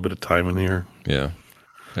little bit of time in here. Yeah.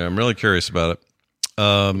 I'm really curious about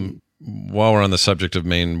it. While we're on the subject of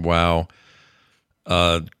main WoW,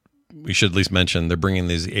 we should at least mention they're bringing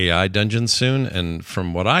these AI dungeons soon, and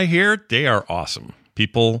from what I hear, they are awesome.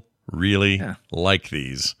 People really like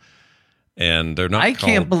these, and they're not. I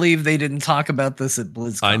can't believe they didn't talk about this at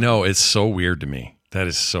BlizzCon. I know, it's so weird to me. That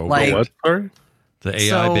is so like, what? Sorry? The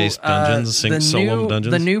AI-based dungeons, sync solo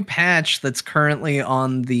dungeons. The new patch that's currently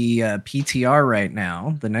on the PTR right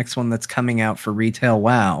now, the next one that's coming out for retail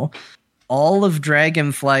WoW. All of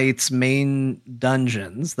Dragonflight's main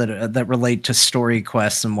dungeons that relate to story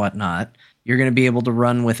quests and whatnot, you're going to be able to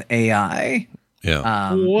run with AI.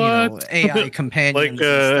 Yeah. What? AI companions. Like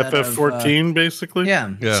FF14, basically?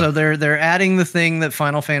 Yeah. So they're adding the thing that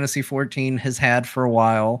Final Fantasy 14 has had for a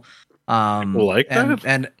while. People like that?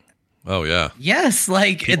 And oh yeah. Yes,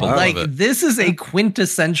 this is a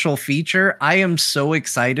quintessential feature. I am so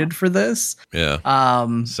excited for this. Yeah.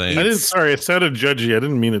 Same. Sorry, it sounded judgy. I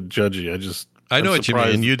didn't mean it judgy. I know what you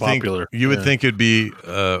mean. You would think it'd be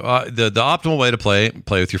the optimal way to play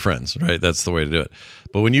with your friends, right? That's the way to do it.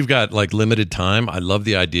 But when you've got like limited time, I love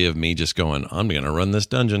the idea of me just going, I'm going to run this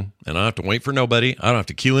dungeon and I don't have to wait for nobody. I don't have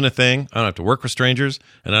to queue in a thing. I don't have to work with strangers,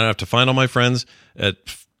 and I don't have to find all my friends at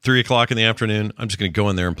 3:00 in the afternoon. I'm just going to go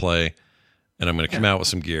in there and play, and I'm going to come out with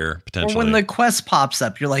some gear potentially. Or when the quest pops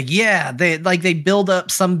up, you're like, yeah, they build up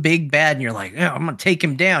some big bad, and you're like, yeah, I'm going to take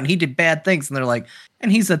him down. He did bad things, and they're like,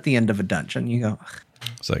 and he's at the end of a dungeon. You go,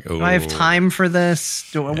 it's like, oh, do I have time for this?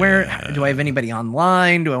 Do I have anybody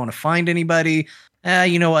online? Do I want to find anybody?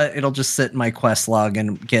 You know what? It'll just sit in my quest log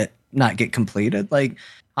and not get completed. Like,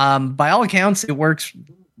 by all accounts, it works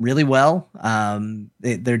really well.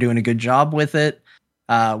 They're doing a good job with it.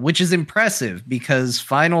 Which is impressive because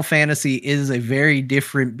Final Fantasy is a very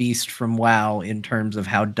different beast from WoW in terms of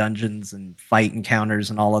how dungeons and fight encounters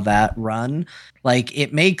and all of that run. Like,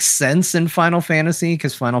 it makes sense in Final Fantasy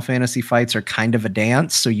because Final Fantasy fights are kind of a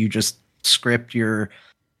dance. So you just script your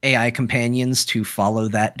AI companions to follow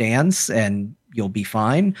that dance and you'll be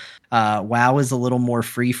fine. WoW is a little more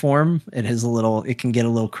freeform. It can get a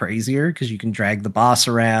little crazier because you can drag the boss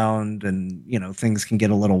around and, things can get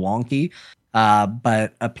a little wonky.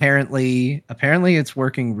 But apparently it's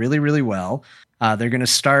working really, really well. They're going to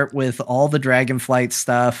start with all the Dragonflight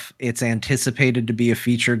stuff. It's anticipated to be a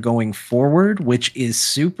feature going forward, which is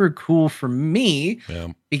super cool for me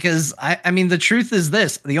because I mean, the truth is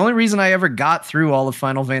this, the only reason I ever got through all of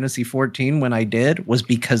Final Fantasy 14 when I did was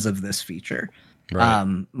because of this feature.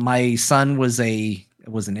 Right. My son was an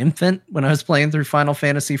infant when I was playing through Final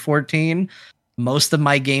Fantasy 14. Most of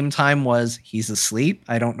my game time was he's asleep.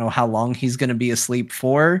 I don't know how long he's going to be asleep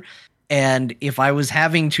for. And if I was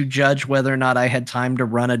having to judge whether or not I had time to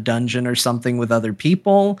run a dungeon or something with other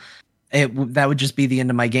people, that would just be the end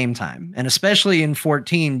of my game time. And especially in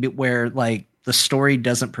 14, where like the story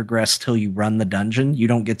doesn't progress till you run the dungeon. You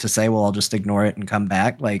don't get to say, well, I'll just ignore it and come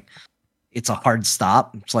back. Like, it's a hard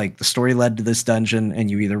stop. It's like the story led to this dungeon, and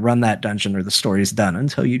you either run that dungeon or the story's done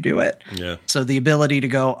until you do it. Yeah. So the ability to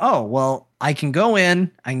go, oh, well, I can go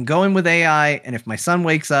in with AI, and if my son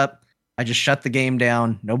wakes up, I just shut the game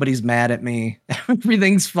down. Nobody's mad at me.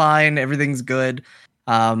 Everything's fine. Everything's good.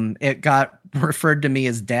 It got referred to me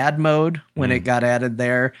as dad mode when it got added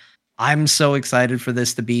there. I'm so excited for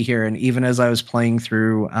this to be here. And even as I was playing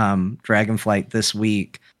through Dragonflight this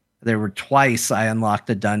week, there were twice I unlocked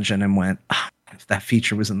a dungeon and went, if that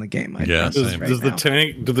feature was in the game, I'd Yeah, does the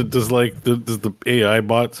tank does the AI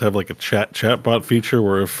bots have like a chat bot feature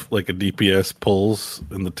where if like a DPS pulls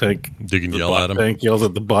and the tank, You can yell at him. tank yells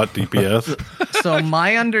at the bot DPS. So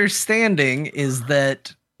my understanding is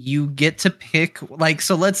that you get to pick, like,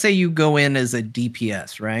 so let's say you go in as a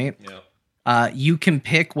DPS, right? Yeah. You can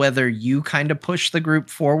pick whether you kind of push the group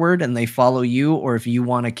forward and they follow you, or if you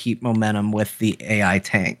want to keep momentum with the AI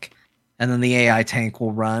tank. And then the AI tank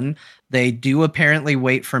will run. They do apparently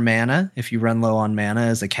wait for mana. If you run low on mana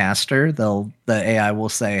as a caster, the AI will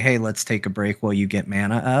say, hey, let's take a break while you get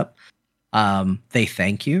mana up. They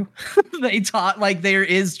thank you. They taught, like, there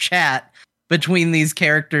is chat between these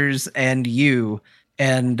characters and you,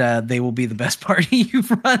 and they will be the best party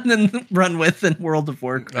you've run with in World of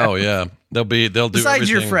Warcraft. Oh yeah, they'll do besides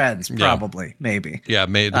your everything. friends, Yeah. probably, maybe. Yeah,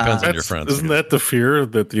 it depends on your friends. Isn't that the fear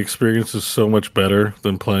that the experience is so much better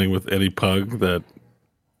than playing with any pug that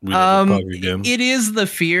we never pug again? It is the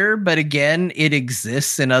fear, but again, it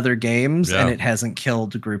exists in other games, Yeah. and it hasn't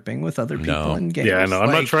killed grouping with other people No. in games. Yeah, I know. I'm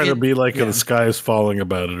not trying to be like yeah. the sky is falling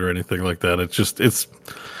about it or anything like that.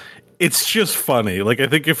 It's just funny. Like, I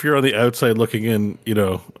think if you're on the outside looking in,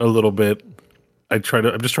 a little bit, I'm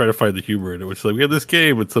just trying to find the humor in it. Which is like, we have this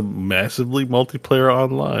game. It's a massively multiplayer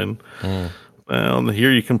online. Well,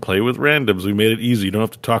 here you can play with randoms. We made it easy. You don't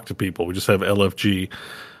have to talk to people. We just have LFG.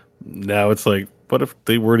 Now it's like, what if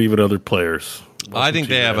they weren't even other players? I think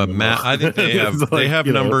they have I think they have It's like, they have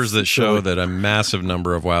numbers that it's show silly. that a massive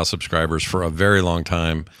number of WoW subscribers for a very long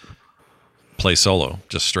time play solo,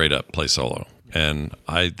 just straight up play solo. And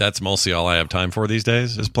that's mostly all I have time for these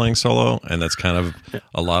days is playing solo, and that's kind of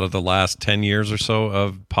a lot of the last 10 years or so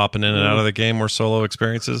of popping in and out of the game were solo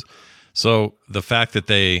experiences. So the fact that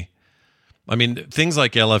things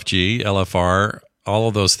like LFG, LFR, all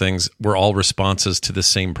of those things were all responses to the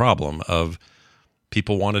same problem of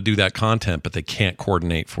people want to do that content, but they can't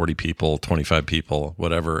coordinate 40 people, 25 people,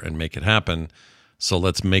 whatever, and make it happen. So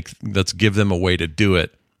let's give them a way to do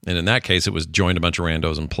it. And in that case, it was join a bunch of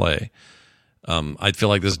randos and play. I feel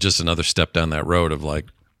like this is just another step down that road of like,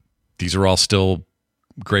 these are all still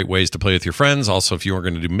great ways to play with your friends. Also, if you are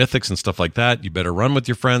going to do mythics and stuff like that, you better run with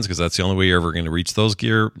your friends because that's the only way you're ever going to reach those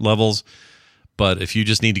gear levels. But if you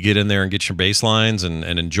just need to get in there and get your baselines and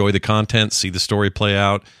enjoy the content, see the story play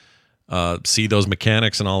out, see those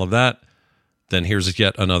mechanics and all of that, then here's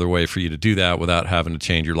yet another way for you to do that without having to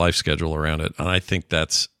change your life schedule around it. And I think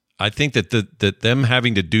that them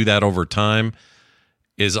having to do that over time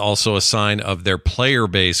is also a sign of their player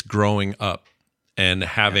base growing up and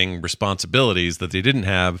having responsibilities that they didn't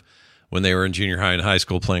have when they were in junior high and high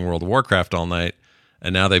school playing World of Warcraft all night.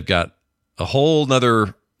 And now they've got a whole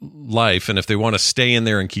nother life. And if they want to stay in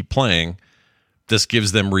there and keep playing, this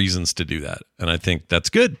gives them reasons to do that. And I think that's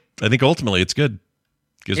good. I think ultimately it's good.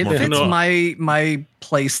 Gives It more fits people. my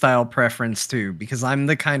play style preference too, because I'm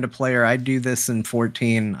the kind of player, I do this in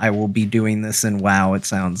 14. I will be doing this in WoW. It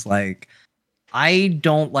sounds like I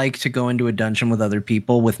don't like to go into a dungeon with other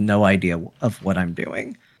people with no idea of what I'm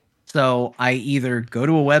doing. So I either go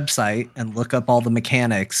to a website and look up all the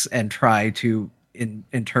mechanics and try to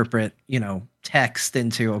interpret, text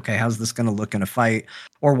into, okay, how's this going to look in a fight,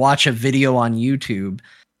 or watch a video on YouTube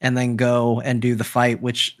and then go and do the fight,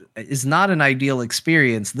 which is not an ideal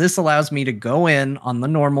experience. This allows me to go in on the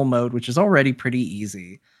normal mode, which is already pretty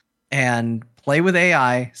easy, and play with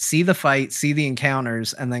AI, see the fight, see the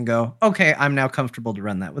encounters, and then go, okay, I'm now comfortable to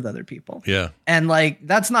run that with other people. Yeah. And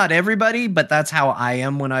that's not everybody, but that's how I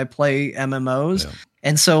am when I play MMOs. Yeah.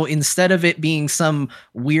 And so instead of it being some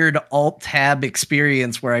weird alt tab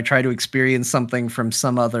experience where I try to experience something from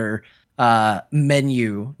some other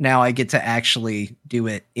menu, now I get to actually do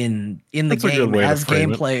it in the That's a good game way to as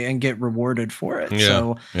frame it. gameplay and get rewarded for it. Yeah.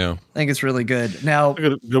 So Yeah. I think it's really good. Now,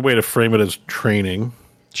 A good way to frame it as training.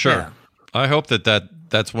 Sure. Yeah. I hope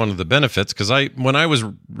that's one of the benefits, because when I was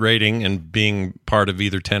raiding and being part of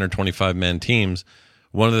either 10 or 25 man teams,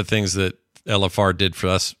 one of the things that LFR did for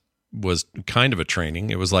us was kind of a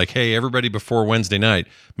training. It was like, hey, everybody, before Wednesday night,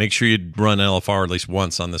 make sure you run LFR at least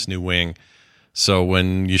once on this new wing. So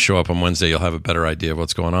when you show up on Wednesday, you'll have a better idea of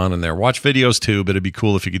what's going on in there. Watch videos too, but it'd be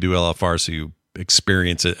cool if you could do LFR so you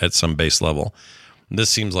experience it at some base level. This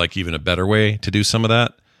seems like even a better way to do some of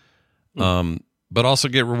that. But also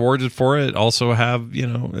get rewarded for it. Also have,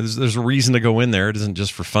 there's a reason to go in there. It isn't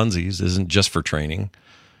just for funsies. It isn't just for training.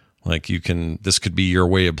 Like this could be your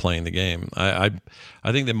way of playing the game. I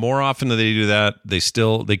think that more often that they do that,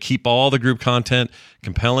 they keep all the group content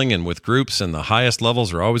compelling and with groups, and the highest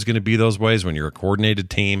levels are always going to be those ways when you're a coordinated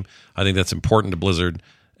team. I think that's important to Blizzard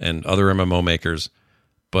and other MMO makers.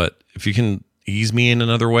 But if you can ease me in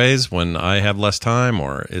other ways when I have less time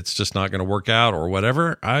or it's just not going to work out or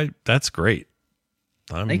whatever, that's great.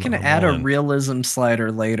 They can add a realism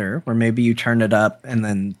slider later where maybe you turn it up and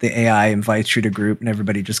then the AI invites you to group and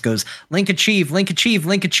everybody just goes, link achieve, link achieve,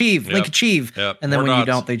 link achieve, link achieve. Yep. And then More when you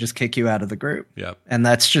dots. don't, they just kick you out of the group. Yep. And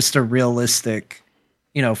that's just a realistic,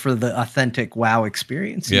 for the authentic WoW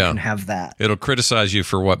experience. You can have that. It'll criticize you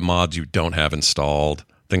for what mods you don't have installed,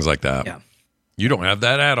 things like that. Yeah. You don't have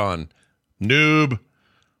that add-on, noob.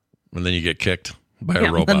 And then you get kicked by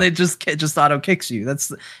a robot. And they just auto kicks you.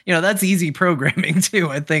 That's easy programming too.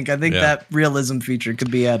 I think that realism feature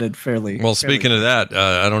could be added fairly. Well, speaking of that,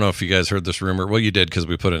 I don't know if you guys heard this rumor. Well, you did because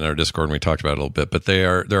we put it in our Discord and we talked about it a little bit. But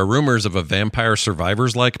there are rumors of a Vampire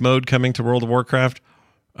Survivors like mode coming to World of Warcraft.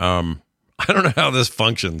 I don't know how this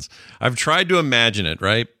functions. I've tried to imagine it.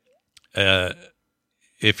 Right?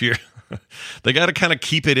 If you're, they got to kind of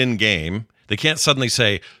keep it in game. They can't suddenly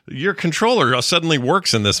say your controller suddenly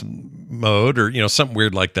works in this mode or, something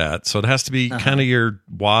weird like that. So it has to be kind of your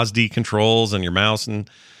WASD controls and your mouse and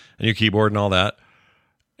your keyboard and all that.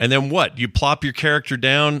 And then what? You plop your character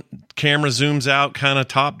down, camera zooms out kind of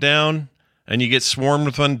top down, and you get swarmed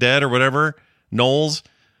with undead or whatever, gnolls,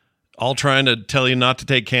 all trying to tell you not to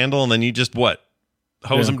take candle. And then you just what?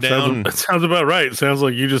 Hose them down. That sounds about right. It sounds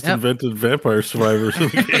like you just invented Vampire Survivors.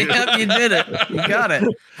 Yep, you did it. You got it.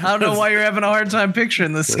 I don't know why you're having a hard time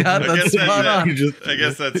picturing this, Scott. That's spot on. I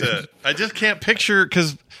guess that's it. I just can't picture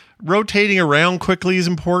because rotating around quickly is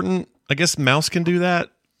important. I guess mouse can do that.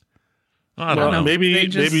 I don't know. Maybe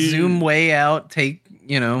zoom way out, take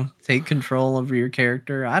control over your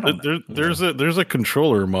character. I don't know. There's a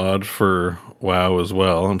controller mod for WoW as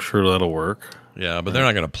well. I'm sure that'll work. Yeah, but they're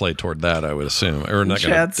not going to play toward that, I would assume. Or not going to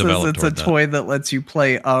Chat develop says it's a toward toy that lets you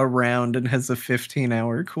play a round and has a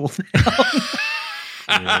 15-hour cooldown.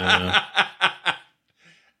 Yeah.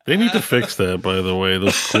 They need to fix that, by the way.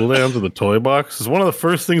 Those cooldowns of the toy box. One of the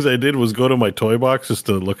first things I did was go to my toy box just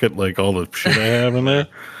to look at like all the shit I have in there.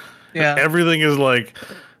 Yeah, everything is like,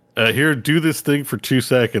 here, do this thing for 2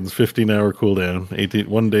 seconds, 15-hour cooldown,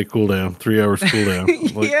 1 day cooldown, 3 hours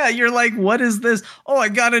cooldown. Like, yeah, you're like, what is this? Oh, I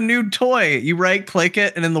got a new toy. You right click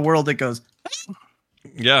it, and in the world it goes.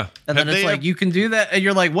 Yeah, and then it's like you can do that, and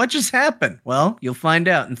you're like, what just happened? Well, you'll find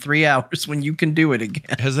out in 3 hours when you can do it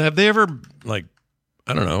again. Have they ever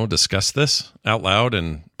discussed this out loud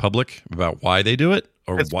in public about why they do it?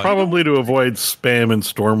 Or it's why? Probably to avoid spam in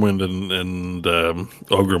Stormwind and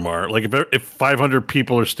Orgrimmar. Like if 500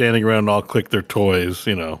 people are standing around and all click their toys,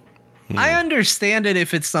 I understand it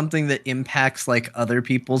if it's something that impacts like other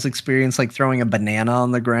people's experience, like throwing a banana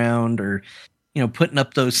on the ground or, putting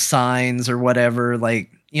up those signs or whatever.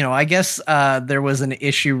 Like, I guess there was an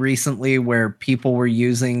issue recently where people were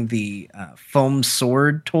using the foam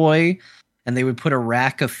sword toy. And they would put a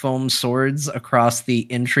rack of foam swords across the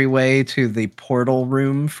entryway to the portal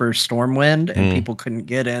room for Stormwind, and people couldn't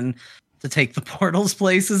get in to take the portals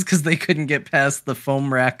places because they couldn't get past the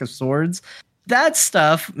foam rack of swords. That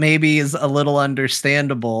stuff maybe is a little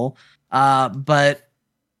understandable, but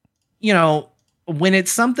when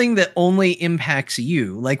it's something that only impacts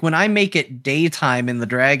you, like when I make it daytime in the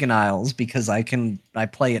Dragon Isles because I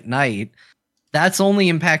play at night. That's only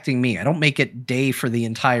impacting me. I don't make it day for the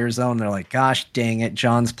entire zone. They're like, gosh, dang it,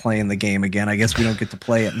 John's playing the game again. I guess we don't get to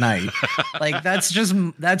play at night. Like that's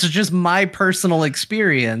just my personal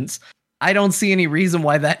experience. I don't see any reason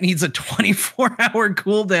why that needs a 24-hour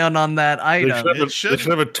cooldown on that item. They should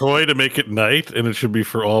have a toy to make it night, and it should be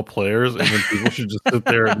for all players, and then people should just sit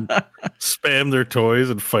there and spam their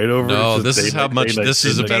toys and fight over it. No, this is how much. This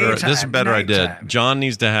is a better idea. Nighttime. John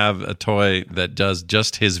needs to have a toy that does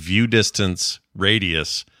just his view distance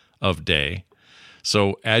radius of day.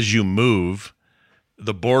 So as you move,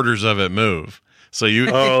 the borders of it move. So you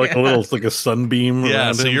like a sunbeam.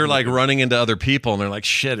 Yeah, so you're like running into other people, and they're like,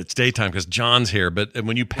 "Shit, it's daytime because John's here." But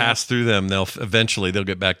when you pass through them, they'll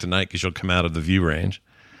get back to night because you'll come out of the view range,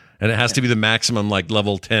 and it has to be the maximum like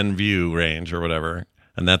level 10 view range or whatever,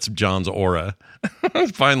 and that's John's aura.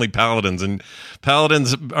 Finally, paladins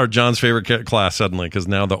are John's favorite class suddenly because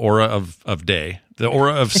now the aura of day, the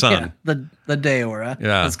aura of sun, the day aura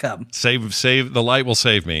has come. Save the light will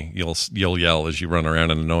save me. You'll yell as you run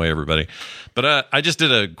around and annoy everybody. But I just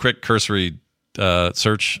did a quick cursory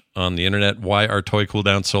search on the internet, why are toy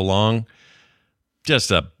cooldowns so long?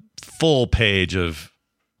 Just a full page of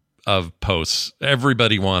posts.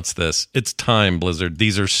 Everybody wants this. It's time, Blizzard.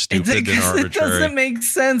 These are stupid and arbitrary. It doesn't make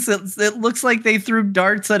sense. It looks like they threw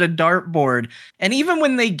darts at a dartboard. And even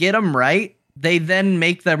when they get them right, they then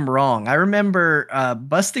make them wrong. I remember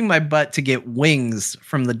busting my butt to get wings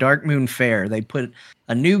from the Dark Moon Fair. They put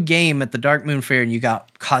a new game at the Dark Moon Fair, and you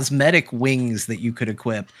got cosmetic wings that you could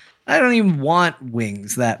equip. I don't even want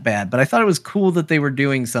wings that bad, but I thought it was cool that they were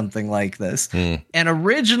doing something like this. And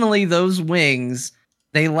originally, those wings...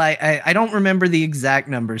 I don't remember the exact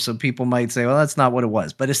number, so people might say, well, that's not what it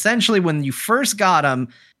was. But essentially, when you first got them,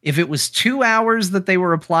 if it was 2 hours that they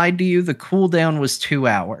were applied to you, the cooldown was 2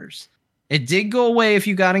 hours. It did go away if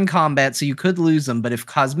you got in combat, so you could lose them. But if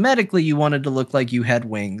cosmetically you wanted to look like you had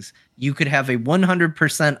wings, you could have a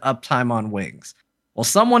 100% uptime on wings. Well,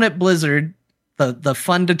 someone at Blizzard, the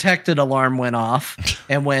fun detected alarm went off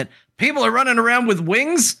and went, people are running around with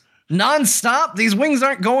wings? Non-stop, these wings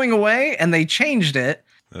aren't going away, and they changed it,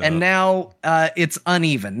 and now it's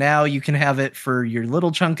uneven. Now you can have it for your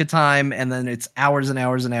little chunk of time, and then it's hours and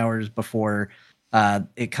hours and hours before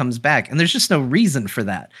it comes back, and there's just no reason for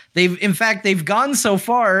that. They've gone so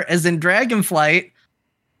far as in Dragonflight,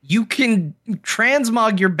 you can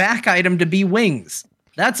transmog your back item to be wings.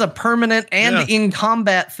 That's a permanent and in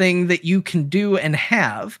combat thing that you can do and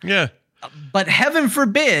have. Yeah. But heaven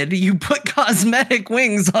forbid you put cosmetic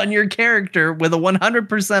wings on your character with a 100%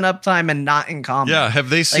 uptime and not in combat. Yeah, have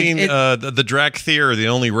they seen the Drakthir, the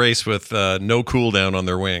only race with no cooldown on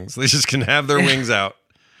their wings? They just can have their wings out.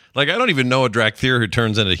 Like, I don't even know a Drakthir who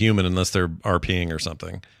turns into human unless they're RPing or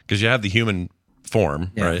something. Because you have the human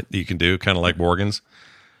form, right, that you can do, kind of like Worgans.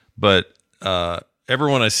 But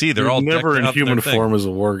everyone I see, they're all never in human form form as a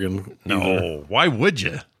Worgen. No, either. Why would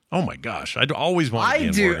you? Oh my gosh, I'd always want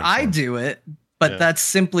to be in I do it, but that's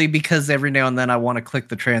simply because every now and then I want to click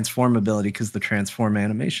the transform ability because the transform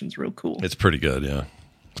animation's real cool. It's pretty good, yeah.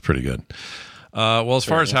 It's pretty good. Well, as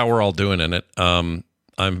far as how we're all doing in it, I'm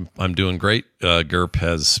doing great. GURP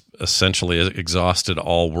has essentially exhausted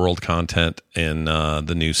all world content in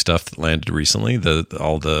the new stuff that landed recently,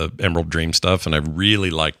 all the Emerald Dream stuff, and I really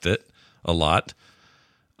liked it a lot.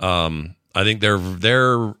 I think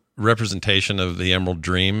their representation of the Emerald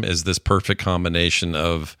Dream is this perfect combination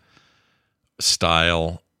of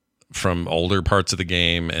style from older parts of the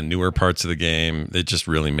game and newer parts of the game. It just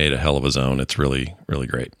really made a hell of a zone. It's really, really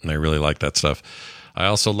great, and I really like that stuff. I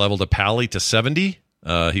also leveled a Pally to 70.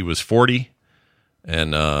 He was 40,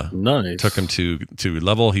 and nice. Took him to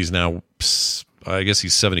level. He's now, I guess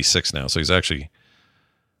he's 76 now, so he's actually...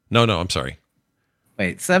 No, I'm sorry.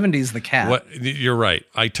 Wait, 70 is the cap. What? You're right.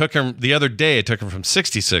 I took him the other day. I took him from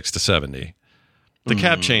 66 to 70. The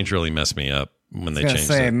cap change really messed me up when they changed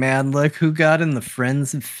it. Man, look who got in the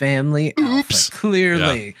friends and family. Oops. Alpha.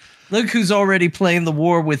 Clearly, look who's already playing the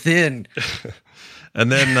war within.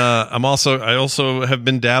 And then I also have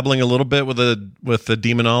been dabbling a little bit with the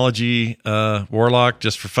demonology warlock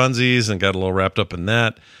just for funsies, and got a little wrapped up in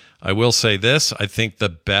that. I will say this: I think the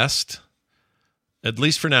best. At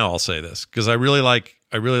least for now, I'll say this, because I really like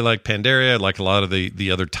Pandaria. I like a lot of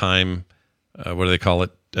the other time, what do they call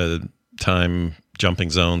it? Time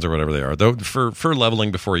jumping zones or whatever they are. Though for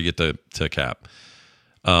leveling before you get to cap.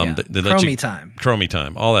 Chromie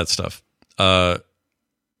time, all that stuff. My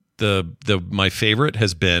favorite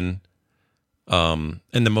has been, and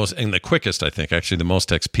the quickest, I think, actually the most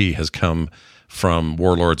XP has come from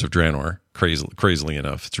Warlords of Draenor. Crazily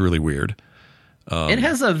enough, it's really weird. It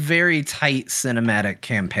has a very tight cinematic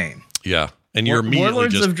campaign. Yeah. And you're immediately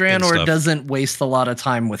Warlords just of Draenor doesn't waste a lot of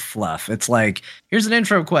time with fluff. It's like, here's an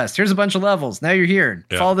intro quest. Here's a bunch of levels. Now you're here.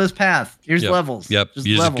 Yep. Follow this path. Here's levels. Yep.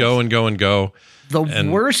 You just go and go and go. The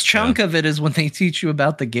worst chunk of it is when they teach you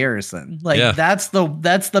about the garrison. Like that's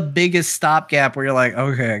the biggest stopgap where you're like,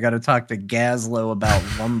 okay, I got to talk to Gazlo about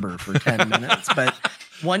lumber for 10 minutes. But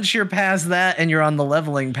once you're past that and you're on the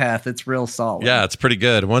leveling path, it's real solid. Yeah, it's pretty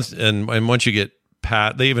good. Once you get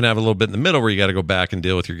past, they even have a little bit in the middle where you got to go back and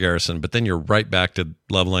deal with your garrison, but then you're right back to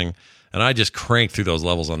leveling. And I just cranked through those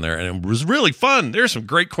levels on there, and it was really fun. There's some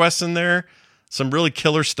great quests in there, some really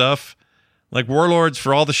killer stuff. Like Warlords,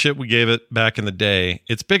 for all the shit we gave it back in the day,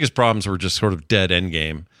 its biggest problems were just sort of dead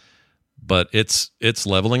endgame. But its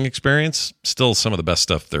leveling experience, still some of the best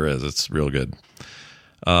stuff there is. It's real good.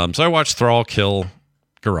 So I watched Thrall kill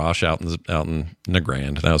Garrosh out in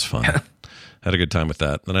Nagrand. That was fun. Had a good time with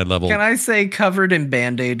that. Then I leveled. Can I say covered in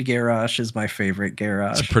Band-Aid Garrosh is my favorite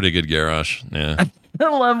Garrosh? It's a pretty good Garrosh. Yeah. I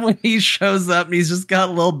love when he shows up and he's just got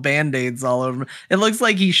little band-aids all over him. It looks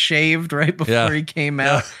like he shaved right before he came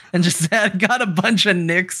out and just got a bunch of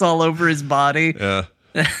nicks all over his body. Yeah.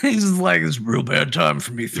 He's just like, it's a real bad time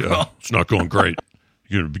for me, Thrall. Yeah, it's not going great.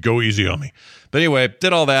 You're going to go easy on me. But anyway,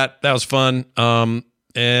 did all that. That was fun.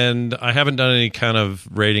 And I haven't done any kind of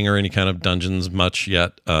raiding or any kind of dungeons much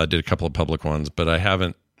yet. Did a couple of public ones, but I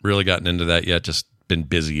haven't really gotten into that yet. Just been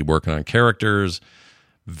busy working on characters.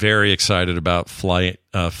 Very excited about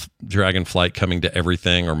Dragonflight coming to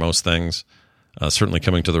everything or most things. Certainly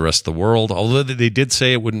coming to the rest of the world. Although they did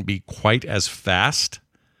say it wouldn't be quite as fast.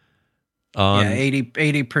 80%.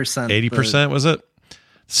 80% was it?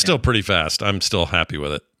 Still pretty fast. I'm still happy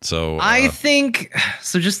with it. So I think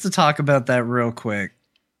so. Just to talk about that real quick,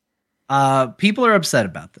 people are upset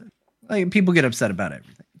about that. Like, people get upset about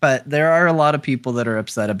everything, but there are a lot of people that are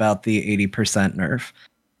upset about the 80% nerf,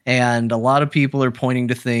 and a lot of people are pointing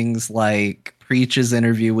to things like Preach's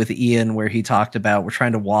interview with Ian, where he talked about we're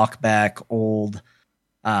trying to walk back old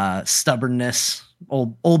stubbornness,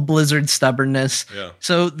 old Blizzard stubbornness. Yeah.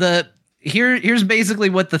 So here's basically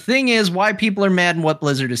what the thing is, why people are mad and what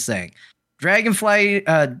Blizzard is saying. Dragon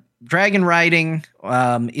riding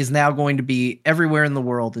is now going to be everywhere in the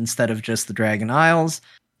world instead of just the Dragon Isles.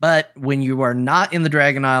 But when you are not in the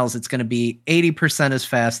Dragon Isles, it's going to be 80% as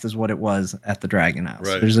fast as what it was at the Dragon Isles.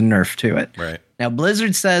 Right. There's a nerf to it. Right. Now,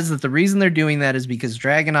 Blizzard says that the reason they're doing that is because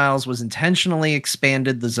Dragon Isles was intentionally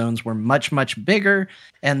expanded. The zones were much, much bigger,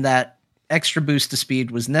 and that extra boost to speed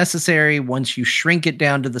was necessary. Once you shrink it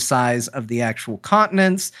down to the size of the actual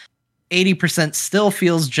continents, 80% still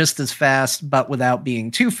feels just as fast, but without being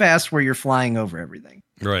too fast where you're flying over everything.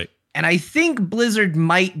 Right. And I think Blizzard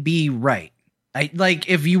might be right.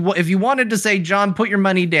 If you wanted to say, John, put your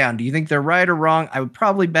money down, do you think they're right or wrong? I would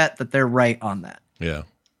probably bet that they're right on that. Yeah.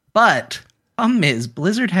 But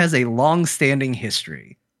Blizzard has a long-standing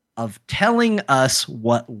history of telling us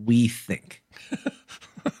what we think.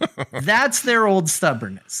 That's their old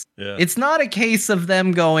stubbornness. Yeah. It's not a case of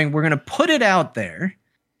them going, we're going to put it out there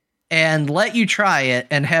and let you try it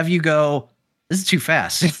and have you go, this is too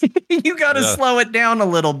fast. You got to slow it down a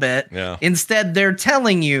little bit. Yeah. Instead, they're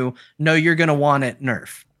telling you, no, you're going to want it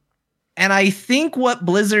nerf. And I think what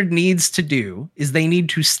Blizzard needs to do is they need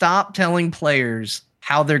to stop telling players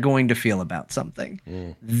how they're going to feel about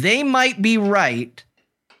something. They might be right,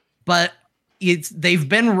 but they've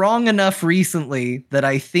been wrong enough recently that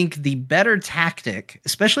I think the better tactic,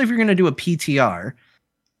 especially if you're going to do a PTR,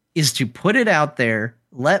 is to put it out there,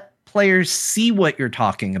 let players see what you're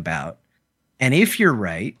talking about. And if you're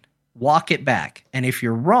right, walk it back. And if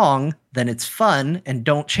you're wrong, then it's fun and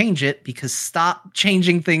don't change it, because stop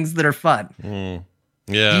changing things that are fun.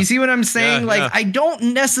 Yeah. Do you see what I'm saying? Yeah. I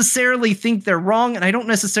don't necessarily think they're wrong, and I don't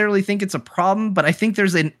necessarily think it's a problem, but I think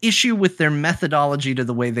there's an issue with their methodology to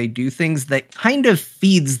the way they do things that kind of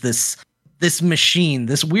feeds this machine,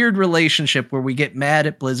 this weird relationship where we get mad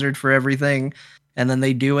at Blizzard for everything and then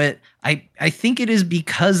they do it. I think it is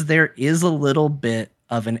because there is a little bit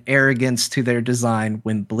of an arrogance to their design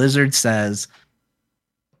when Blizzard says,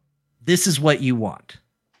 this is what you want.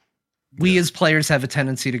 We as players have a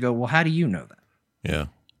tendency to go, well, how do you know that? Yeah.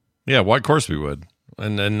 Yeah, well, of course we would.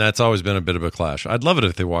 And that's always been a bit of a clash. I'd love it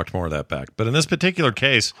if they walked more of that back. But in this particular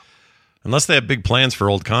case, unless they have big plans for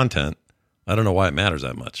old content, I don't know why it matters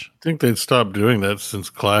that much. I think they'd stopped doing that since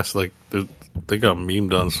Classic. They got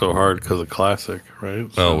memed on so hard because of Classic,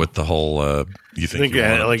 right? So, with the whole you think you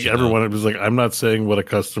want it, everyone was like, I'm not saying what a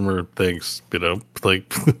customer thinks,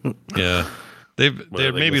 like yeah.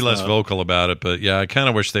 They're maybe less vocal about it, but yeah, I kind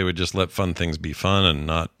of wish they would just let fun things be fun and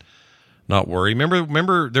not worry.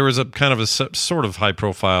 Remember there was a kind of a sort of high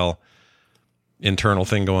profile internal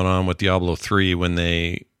thing going on with Diablo 3 when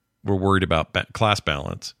they were worried about class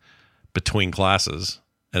balance between classes.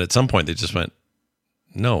 And at some point they just went,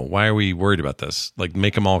 no, why are we worried about this? Like,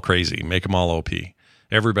 make them all crazy, make them all OP.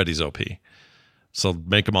 Everybody's OP. So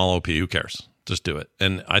make them all OP. Who cares? Just do it.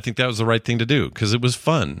 And I think that was the right thing to do because it was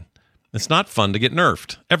fun. It's not fun to get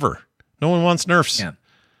nerfed ever. No one wants nerfs. Yeah.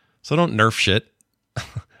 So don't nerf shit.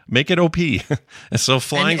 Make it OP. And so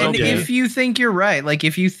flying's and okay. If you think you're right, like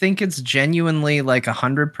if you think it's genuinely like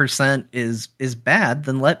 100% is bad,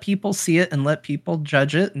 then let people see it and let people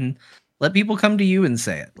judge it and let people come to you and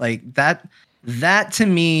say it. Like that to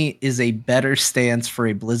me is a better stance for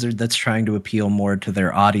a Blizzard that's trying to appeal more to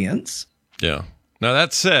their audience. Yeah. Now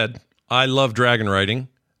that said, I love dragon riding.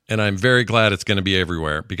 And I'm very glad it's going to be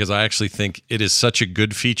everywhere because I actually think it is such a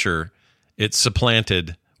good feature. It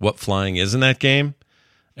supplanted what flying is in that game.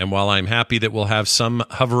 And while I'm happy that we'll have some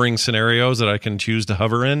hovering scenarios that I can choose to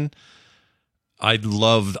hover in, I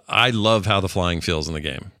love how the flying feels in the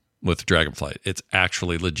game. with Dragonflight. It's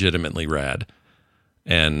actually legitimately rad.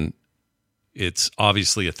 And it's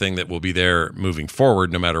obviously a thing that will be there moving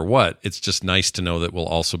forward no matter what. It's just nice to know that will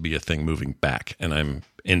also be a thing moving back, and I'm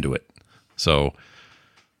into it. So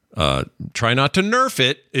try not to nerf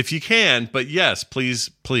it if you can, but yes,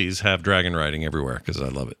 please have dragon riding everywhere because I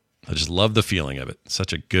love it. I just love the feeling of it.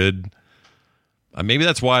 Such a good... maybe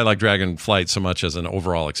that's why I like Dragonflight so much as an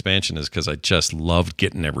overall expansion, is because I just loved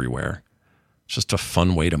getting everywhere. It's just a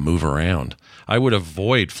fun way to move around. I would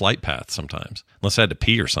avoid flight paths sometimes, unless I had to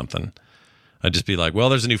pee or something. I'd just be like, well,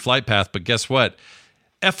 there's a new flight path, but guess what?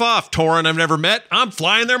 F off, Tauren I've never met. I'm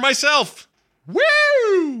flying there myself.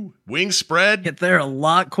 Woo! Wings spread. Get there a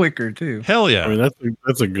lot quicker, too. Hell yeah. I mean,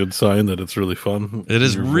 that's a good sign that it's really fun. It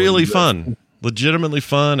is really fun. Legitimately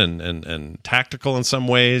fun and tactical in some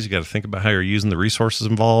ways. You got to think about how you're using the resources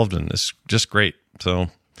involved, and it's just great. So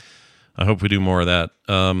I hope we do more of that.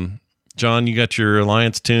 John, you got your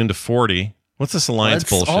alliance tuned to 40. What's this alliance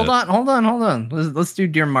bullshit? Hold on. Let's do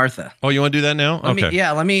Dear Martha. Oh, you want to do that now?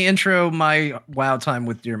 Let me intro my WoW time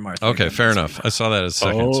with Dear Martha. Okay, fair enough. I saw that as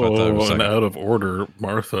second. So I thought it was second. Out of order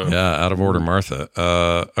Martha. Yeah, out of order Martha.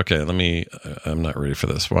 Okay, I'm not ready for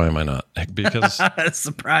this. Why am I not? Because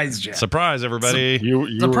surprise, Jeff. Surprise, everybody.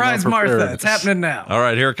 You surprise, Martha. It's happening now. All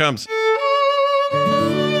right, here it comes.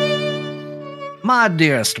 My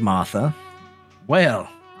dearest Martha, well,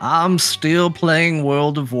 I'm still playing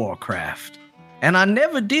World of Warcraft. And I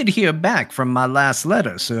never did hear back from my last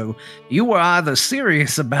letter, so you were either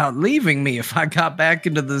serious about leaving me if I got back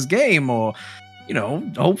into this game, or,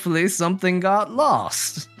 hopefully something got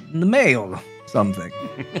lost in the mail, something.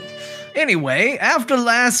 Anyway, after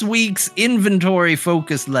last week's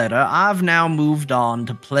inventory-focused letter, I've now moved on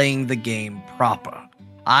to playing the game proper.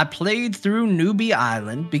 I played through Newbie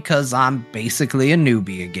Island because I'm basically a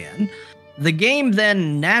newbie again. The game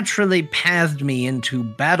then naturally pathed me into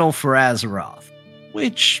Battle for Azeroth,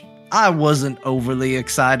 which I wasn't overly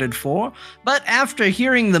excited for, but after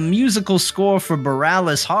hearing the musical score for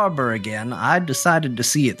Borealis Harbor again, I decided to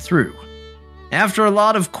see it through. After a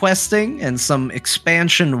lot of questing and some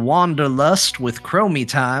expansion wanderlust with Chromie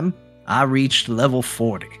time, I reached level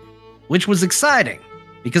 40, which was exciting,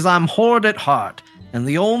 because I'm Horde at heart, and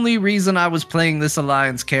the only reason I was playing this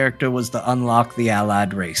Alliance character was to unlock the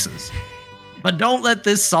allied races. But don't let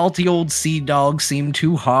this salty old sea dog seem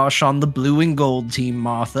too harsh on the blue and gold team,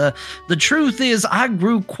 Martha. The truth is, I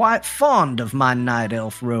grew quite fond of my night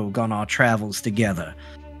elf rogue on our travels together.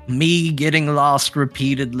 Me getting lost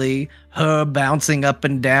repeatedly, her bouncing up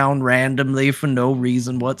and down randomly for no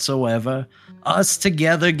reason whatsoever, us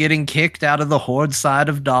together getting kicked out of the Horde side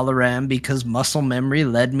of Dalaran because muscle memory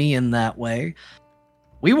led me in that way.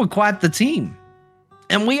 We were quite the team.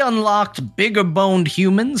 And we unlocked bigger-boned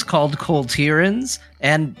humans called Koltirans,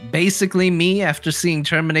 and basically me after seeing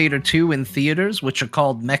Terminator 2 in theaters, which are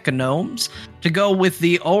called Mechanomes, to go with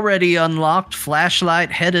the already unlocked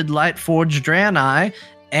flashlight-headed Lightforged Draenei,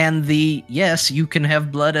 and the, yes, you can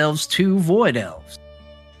have Blood Elves 2 Void Elves.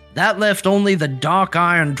 That left only the Dark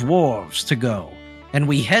Iron Dwarves to go, and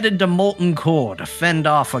we headed to Molten Core to fend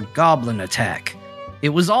off a goblin attack. It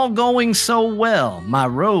was all going so well, my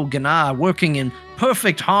rogue and I working in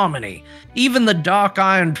perfect harmony. Even the Dark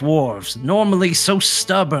Iron Dwarves, normally so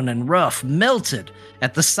stubborn and rough, melted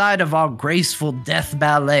at the sight of our graceful death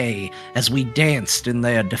ballet as we danced in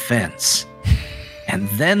their defense. And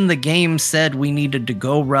then the game said we needed to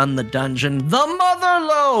go run the dungeon, the Mother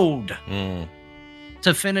Lode,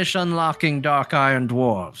 to finish unlocking Dark Iron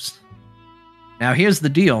Dwarves. Now here's the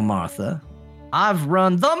deal, Martha. I've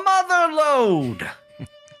run the Mother Lode.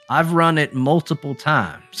 I've run it multiple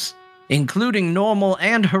times, including normal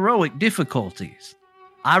and heroic difficulties.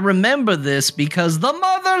 I remember this because the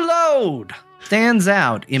Mother Lode stands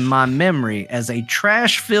out in my memory as a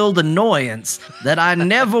trash-filled annoyance that I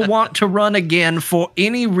never want to run again for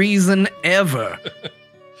any reason ever.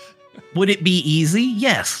 Would it be easy?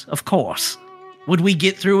 Yes, of course. Would we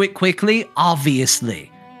get through it quickly?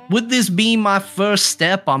 Obviously. Would this be my first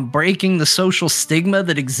step on breaking the social stigma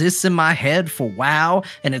that exists in my head for WoW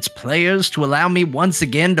and its players to allow me once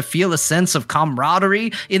again to feel a sense of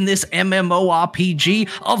camaraderie in this MMORPG?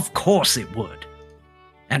 Of course it would.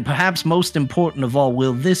 And perhaps most important of all,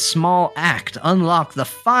 will this small act unlock the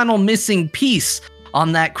final missing piece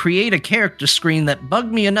on that create a character screen that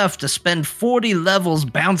bugged me enough to spend 40 levels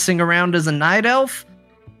bouncing around as a night elf?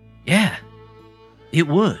 Yeah, it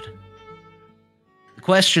would.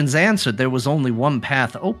 Questions answered, there was only one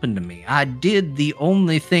path open to me. I did the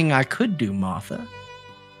only thing I could do, Martha.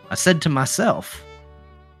 I said to myself,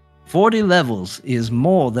 40 levels is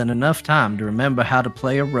more than enough time to remember how to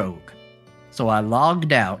play a rogue. So I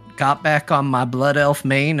logged out, got back on my Blood Elf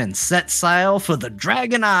main, and set sail for the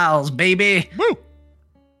Dragon Isles, baby. Woo!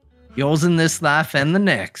 Yours in this life and the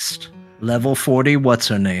next. Level 40, what's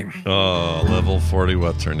her name? Oh, level 40,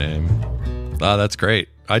 what's her name? Ah, that's great.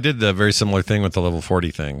 I did a very similar thing with the level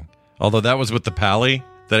 40 thing. Although that was with the Pally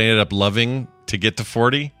that I ended up loving to get to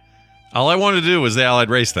 40. All I wanted to do was the Allied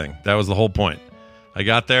race thing. That was the whole point. I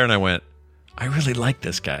got there and I went, I really like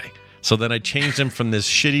this guy. So then I changed him from this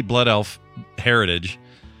shitty Blood Elf heritage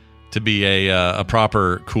to be a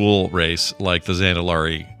proper cool race like the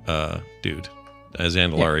Zandalari dude.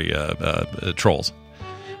 Zandalari trolls.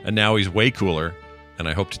 And now he's way cooler, and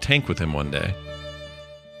I hope to tank with him one day.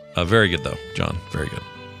 Very good, though, John. Very good.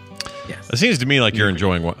 Yes. It seems to me like you're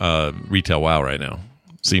enjoying retail WoW right now.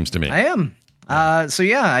 Seems to me. I am. So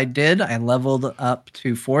yeah, I did. I leveled up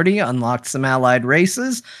to 40, unlocked some allied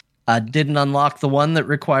races. Didn't unlock the one that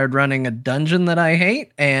required running a dungeon that I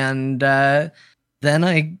hate. And then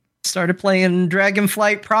I started playing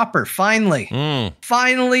Dragonflight proper. Finally.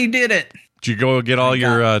 Finally did it. Did you go get all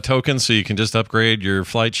your tokens so you can just upgrade your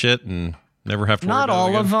flight shit and never have to worry Not about it all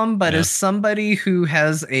again? of them, but Yeah. as somebody who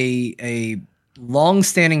has a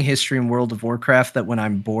long-standing history in World of Warcraft that when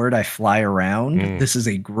I'm bored I fly around, this is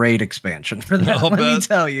a great expansion for that. Let me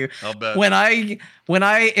tell you. I'll bet. When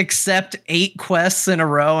I accept 8 quests in a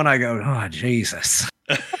row and I go, oh Jesus.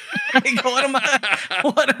 Like, what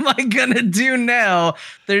am I gonna do now?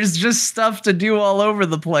 There's just stuff to do all over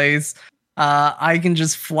the place. I can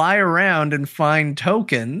just fly around and find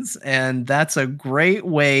tokens, and that's a great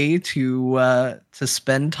way to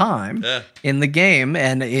spend time in the game.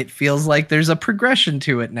 And it feels like there's a progression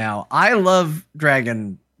to it now. I love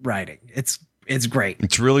dragon riding. It's great.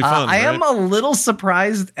 It's really fun. I right? am a little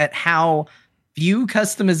surprised at how few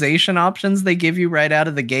customization options they give you right out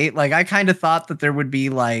of the gate. Like, I kind of thought that there would be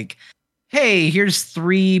like, hey, here's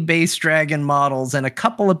 3 base dragon models and a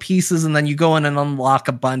couple of pieces, and then you go in and unlock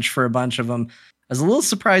a bunch for a bunch of them. I was a little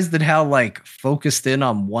surprised at how like focused in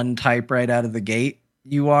on one type right out of the gate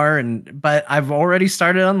you are. But I've already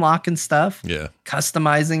started unlocking stuff,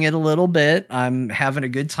 customizing it a little bit. I'm having a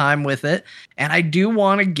good time with it. And I do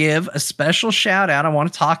want to give a special shout out. I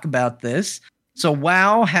want to talk about this. So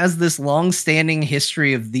WoW has this long-standing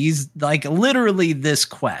history of these, like literally this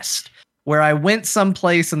quest, where I went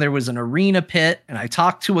someplace and there was an arena pit and I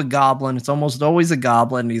talked to a goblin. It's almost always a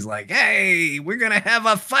goblin. And he's like, hey, we're going to have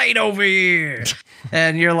a fight over here.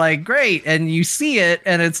 And you're like, great. And you see it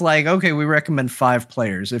and it's like, okay, we recommend 5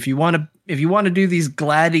 players. If you want to do these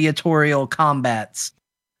gladiatorial combats,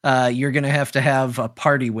 you're going to have a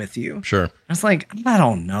party with you. Sure. I was like, I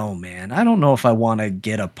don't know, man. I don't know if I want to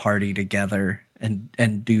get a party together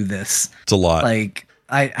and do this. It's a lot. Like,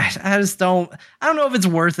 I just don't know if it's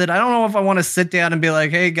worth it. I don't know if I want to sit down and be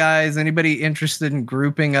like, hey guys, anybody interested in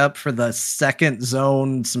grouping up for the second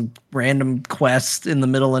zone, some random quest in the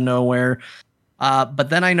middle of nowhere. But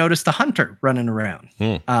then I noticed a hunter running around.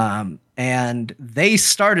 And they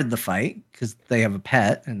started the fight because they have a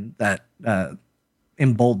pet and that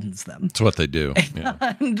emboldens them. It's what they do.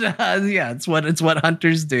 Yeah. And it's what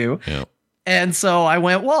hunters do. Yeah. And so I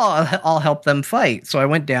went, well, I'll help them fight. So I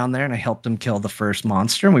went down there and I helped them kill the first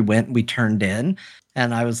monster. And we turned in.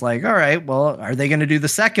 And I was like, all right, well, are they going to do the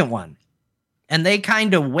second one? And they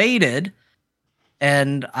kind of waited.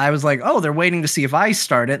 And I was like, oh, they're waiting to see if I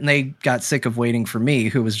start it. And they got sick of waiting for me,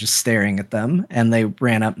 who was just staring at them. And they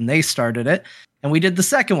ran up and they started it. And we did the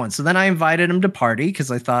second one. So then I invited them to party because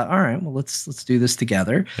I thought, all right, well, let's do this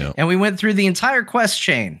together. Yep. And we went through the entire quest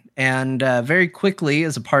chain. And very quickly,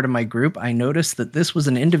 as a part of my group, I noticed that this was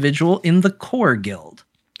an individual in the Core Guild.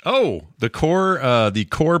 Oh, the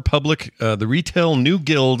Core public, the retail new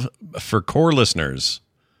guild for Core listeners.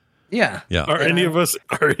 Yeah. Yeah. Are any of us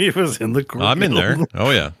in the Core I'm in Guild? there. Oh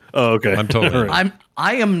yeah. Oh, okay. I'm totally. All right.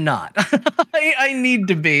 I am not. I need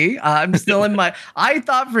to be. I'm still in my. I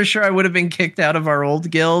thought for sure I would have been kicked out of our old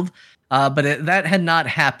guild, but that had not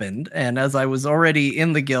happened. And as I was already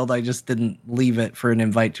in the guild, I just didn't leave it for an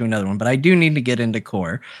invite to another one. But I do need to get into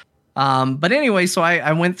Core. But anyway, so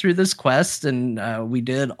I went through this quest and we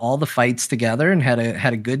did all the fights together and had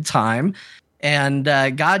a good time. And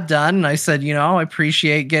got done. And I said, I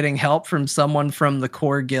appreciate getting help from someone from the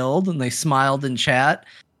Core Guild. And they smiled in chat.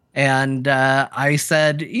 And I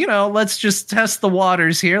said, let's just test the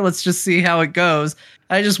waters here. Let's just see how it goes.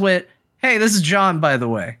 I just went, hey, this is John, by the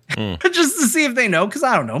way, just to see if they know. Because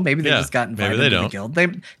I don't know. Maybe they just got invited to the guild.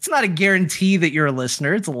 It's not a guarantee that you're a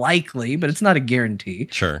listener. It's likely, but it's not a guarantee.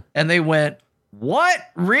 Sure. And they went,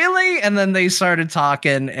 what? Really? And then they started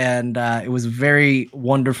talking, and it was a very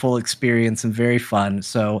wonderful experience and very fun.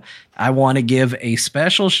 So I want to give a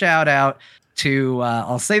special shout out to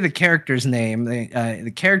I'll say the character's name.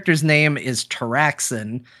 The character's name is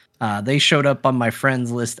Taraxin. They showed up on my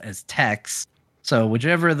friends list as Tex. So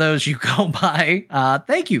whichever of those you go by,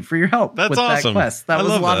 thank you for your help with awesome. that quest. That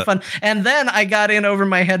was a lot of fun. And then I got in over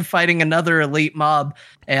my head fighting another elite mob,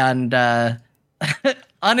 and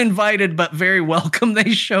uninvited but very welcome,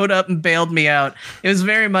 they showed up and bailed me out. It was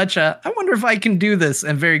very much I wonder if I can do this,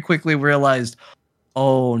 and very quickly realized,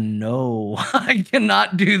 oh no, I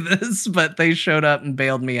cannot do this. But they showed up and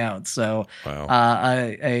bailed me out. So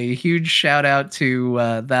a huge shout out to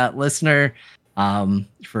that listener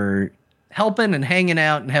for helping and hanging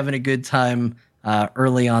out and having a good time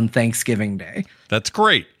early on Thanksgiving Day. That's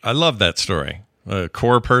great. I love that story. A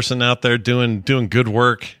core person out there doing good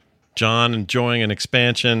work. John enjoying an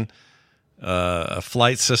expansion, a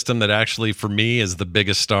flight system that actually, for me, is the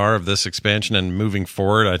biggest star of this expansion. And moving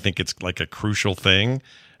forward, I think it's like a crucial thing.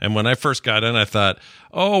 And when I first got in, I thought,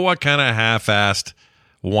 oh, what kind of half-assed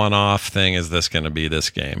one-off thing is this going to be this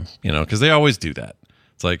game? You know, because they always do that.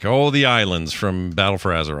 It's like, oh, the islands from Battle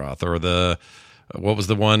for Azeroth, or what was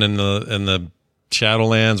the one in the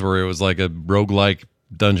Shadowlands where it was like a roguelike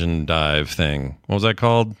dungeon dive thing. What was that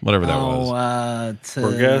called? Whatever that was.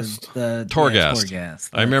 Torghast.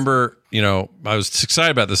 I remember, I was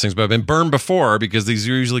excited about these things, but I've been burned before because these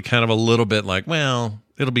are usually kind of a little bit like, well,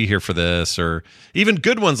 it'll be here for this, or even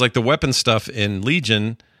good ones like the weapon stuff in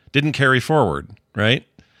Legion didn't carry forward, right?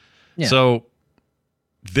 Yeah. So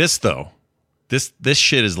this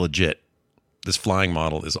shit is legit. This flying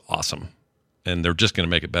model is awesome. And they're just going to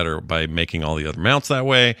make it better by making all the other mounts that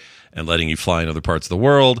way and letting you fly in other parts of the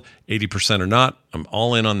world. 80% or not, I'm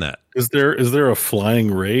all in on that. Is there a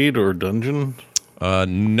flying raid or dungeon?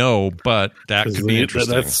 No, but that could be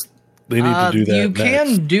interesting. They need to do that. You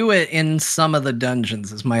can do it in some of the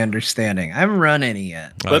dungeons, is my understanding. I haven't run any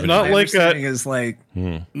yet, but not like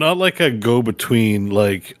not like a go between,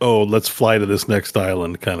 like, oh, let's fly to this next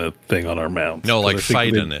island kind of thing on our mount. No, like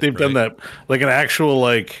fight in it. They've done that, like an actual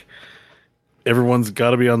like. Everyone's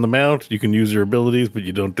got to be on the mount. You can use your abilities, but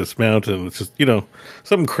you don't dismount, and it's just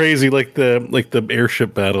something crazy like the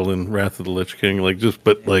airship battle in Wrath of the Lich King,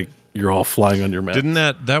 but you're all flying on your mount. Didn't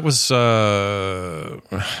that was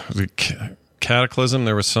Cataclysm?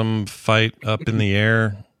 There was some fight up in the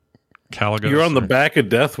air. Caligos. You're on the back of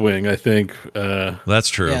Deathwing, I think. That's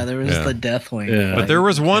true. Yeah, there was the Deathwing. Yeah. But there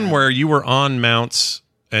was one where you were on mounts.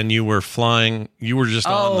 And you were flying. You were just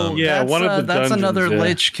on them. Yeah, one of the that's dungeons, another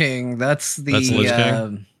Lich King. That's Lich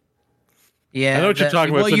King? Yeah, I know what you're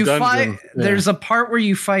talking about. It's a dungeon. There's a part where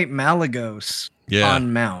you fight Malagos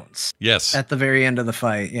on mounts. Yes, at the very end of the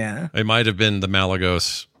fight. Yeah, it might have been the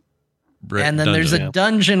Malagos. And then there's a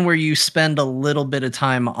dungeon where you spend a little bit of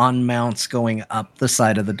time on mounts going up the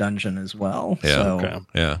side of the dungeon as well. Yeah,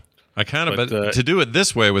 yeah. I kind of, but to do it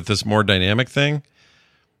this way with this more dynamic thing.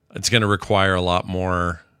 It's going to require a lot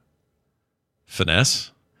more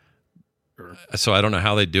finesse. Sure. So I don't know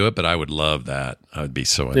how they do it, but I would love that. I would be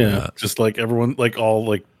so into that. Just like everyone, like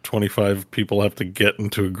all 25 people have to get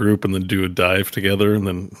into a group and then do a dive together, and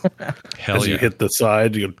then you hit the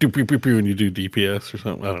side, you go and you do DPS or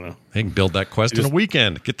something. I don't know. They can build that quest in a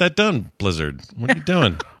weekend. Get that done, Blizzard. What are you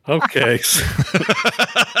doing? Okay.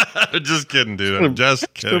 Just kidding, dude. I'm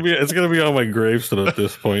just kidding. It's going to be on my gravestone at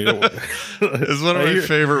this point. It's one of my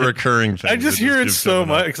favorite recurring things. I just hear it so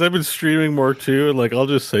much because I've been streaming more too, and I'll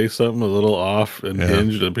just say something a little off and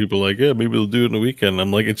hinged, and people are like, yeah, maybe we'll do it in a weekend.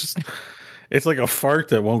 I'm like, it's like a fart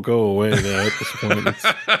that won't go away now at this point.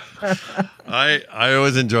 I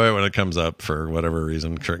always enjoy it when it comes up for whatever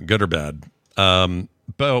reason, good or bad. Bo,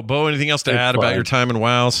 anything else to add about your time in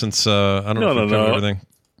WoW? Since I don't know if we've covered everything.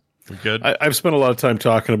 We're good. I've spent a lot of time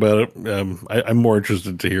talking about it. I'm more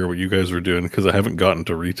interested to hear what you guys are doing because I haven't gotten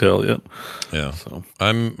to retail yet. Yeah, so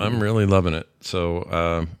I'm really loving it.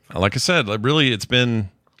 So like I said, it's been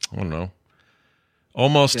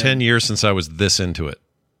almost 10 years since I was this into it.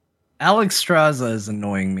 Alex Straza is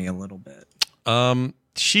annoying me a little bit.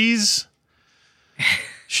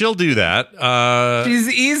 She'll do that. She's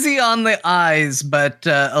easy on the eyes, but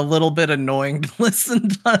a little bit annoying to listen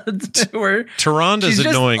to her. Tyranda's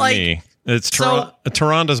annoying me.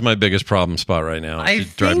 Tyranda's my biggest problem spot right now.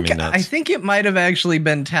 She's driving me nuts. I think it might have actually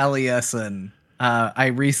been Taliesin. I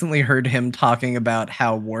recently heard him talking about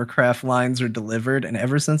how Warcraft lines are delivered, and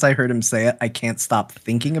ever since I heard him say it, I can't stop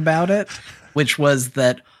thinking about it, which was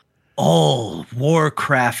that all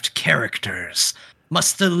Warcraft characters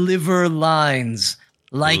must deliver lines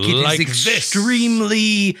like it is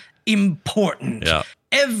extremely important. Yeah.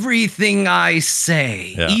 Everything I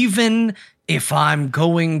say, even if I'm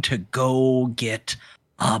going to go get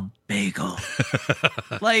a bagel.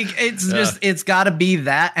 Like, it's got to be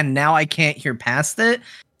that. And now I can't hear past it.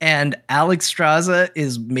 And Alex Straza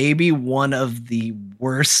is maybe one of the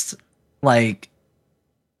worst, like,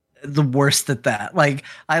 the worst at that. Like,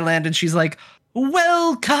 I land and she's like,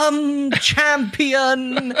 welcome,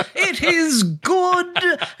 champion. It is good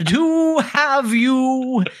to have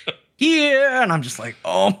you here. And I'm just like,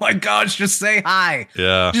 oh my gosh, just say hi.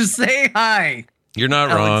 Yeah. Just say hi. You're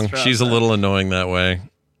not wrong. She's a little annoying that way.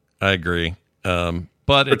 I agree. But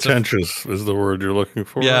pretentious is the word you're looking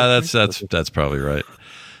for. Yeah, that's probably right.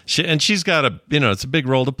 She's got it's a big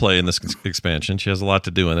role to play in this expansion. She has a lot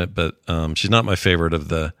to do in it, but she's not my favorite of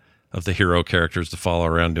the hero characters to follow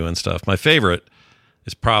around doing stuff. My favorite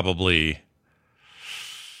is probably,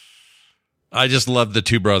 I just love the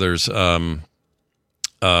two brothers. Who's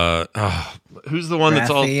the one that's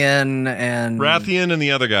all Rathian and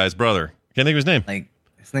the other guy's brother? Can't think of his name. Like,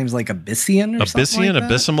 his name's like Abyssian or something like that?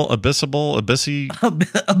 Abyssi.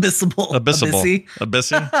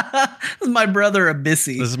 This is my brother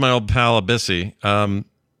Abyssi. This is my old pal Abyssi.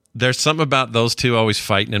 There's something about those two always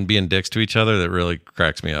fighting and being dicks to each other that really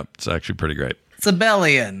cracks me up. It's actually pretty great.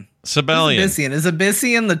 Sibelian. Is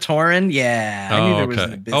Abyssian the Tauren? Yeah. I knew there was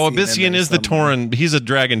an Abyssian. Abyssian is the Tauren. He's a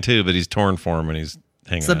dragon too, but he's Tauren form and he's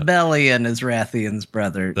hanging out. Sibelian is Rathian's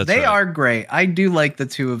brother. They are great. I do like the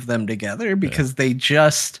two of them together because they're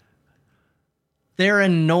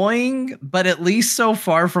annoying, but at least so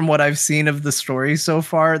far from what I've seen of the story so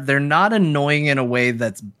far, they're not annoying in a way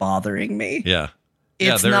that's bothering me. Yeah.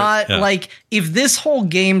 It's not like if this whole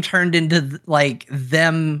game turned into like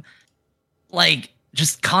them like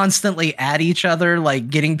just constantly at each other, like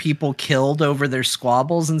getting people killed over their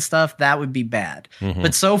squabbles and stuff, that would be bad. Mm-hmm.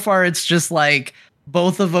 But so far it's just like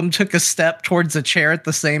both of them took a step towards a chair at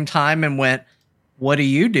the same time and went, "What are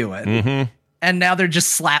you doing?" Mm-hmm. And now they're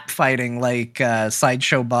just slap fighting like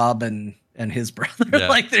Sideshow Bob and his brother. Yeah.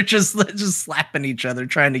 Like they're just slapping each other,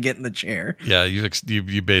 trying to get in the chair. Yeah,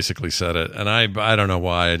 you basically said it. And I don't know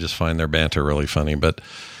why. I just find their banter really funny. But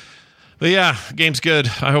yeah, game's good.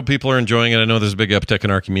 I hope people are enjoying it. I know there's a big uptick in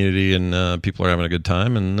our community and people are having a good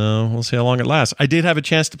time. And we'll see how long it lasts. I did have a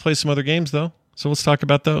chance to play some other games, though. So let's talk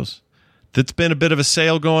about those. It's been a bit of a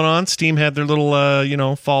sale going on. Steam had their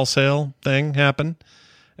little, fall sale thing happen.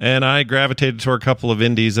 And I gravitated toward a couple of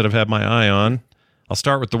indies that I've had my eye on. I'll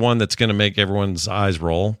start with the one that's going to make everyone's eyes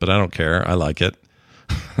roll, but I don't care. I like it.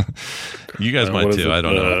 You guys might too. I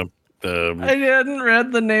don't know. I hadn't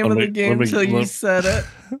read the name of the game until you said it.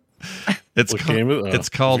 It's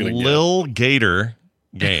called Lil Gator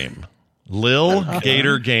Game. Lil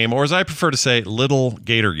Gator Game, or as I prefer to say, Little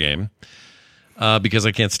Gator Game, because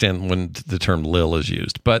I can't stand when the term Lil is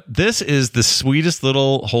used. But this is the sweetest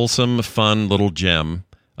little wholesome, fun little gem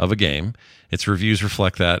of a game. Its reviews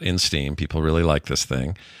reflect that in Steam. People really like this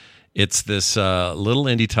thing. It's this little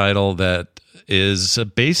indie title that is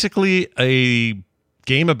basically a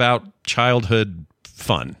game about childhood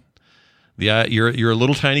fun. You're a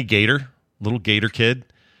little tiny gator kid,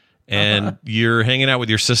 and you're hanging out with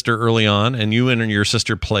your sister early on, and you and your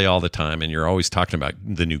sister play all the time, and you're always talking about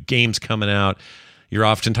the new games coming out. You're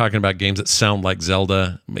often talking about games that sound like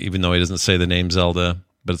Zelda, even though he doesn't say the name Zelda,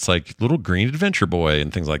 but it's like Little Green Adventure Boy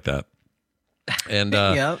and things like that. And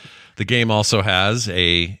yep. The game also has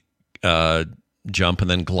a jump and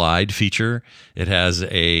then glide feature. It has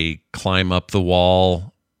a climb up the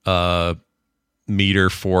wall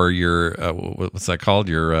meter for your what's that called?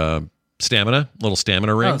 Your stamina, little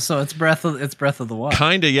stamina ring. Oh, so it's Breath of the Wild.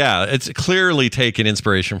 Kinda, yeah. It's clearly taken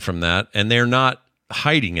inspiration from that, and they're not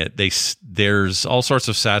hiding it. There's all sorts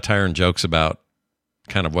of satire and jokes about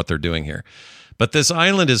kind of what they're doing here. But this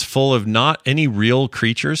island is full of not any real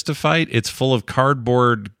creatures to fight. It's full of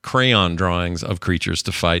cardboard crayon drawings of creatures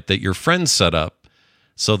to fight that your friends set up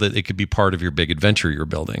so that it could be part of your big adventure you're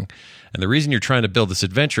building. And the reason you're trying to build this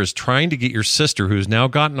adventure is trying to get your sister, who's now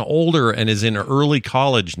gotten older and is in early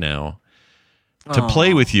college now, to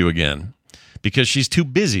play with you again, because she's too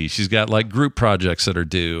busy. She's got like group projects that are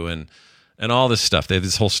due and all this stuff. They have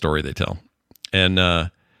this whole story they tell. And I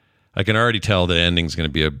can already tell the ending's going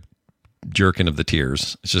to be a jerking of the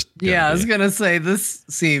tears. It's just I was gonna say this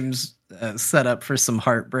seems set up for some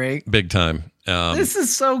heartbreak, big time. This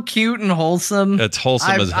is so cute and wholesome. It's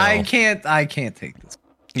wholesome as hell. I can't take this.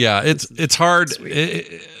 Yeah, it's hard.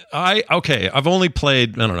 I've only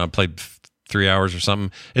played, I played 3 hours or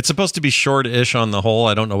something. It's supposed to be short-ish on the whole.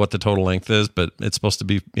 I don't know what the total length is, but it's supposed to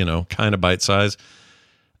be kind of bite size.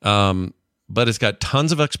 But it's got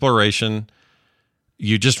tons of exploration.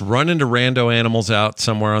 You just run into rando animals out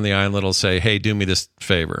somewhere on the island that'll say, "Hey, do me this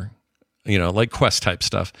favor," like quest type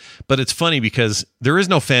stuff. But it's funny because there is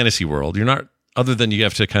no fantasy world. You're not other than you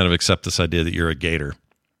have to kind of accept this idea that you're a gator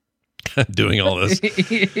doing all this.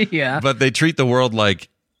 Yeah. But they treat the world like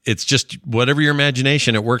it's just whatever your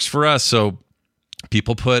imagination, it works for us. So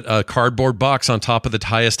people put a cardboard box on top of the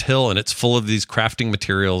highest hill, and it's full of these crafting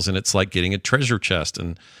materials, and it's like getting a treasure chest,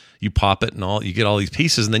 and you pop it and you get all these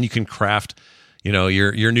pieces, and then you can craft,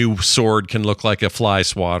 your new sword can look like a fly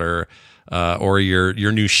swatter, or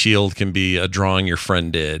your new shield can be a drawing your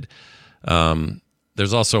friend did.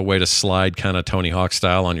 There's also a way to slide kind of Tony Hawk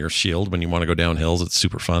style on your shield when you want to go down hills. It's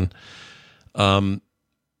super fun. When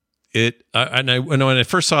I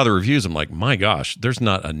first saw the reviews, I'm like, my gosh, there's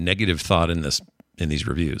not a negative thought in these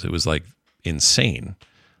reviews. It was like insane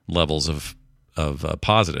levels of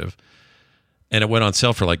positive. And it went on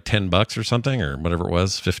sale for like $10 or something, or whatever it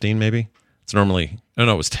was, 15 maybe. It's normally,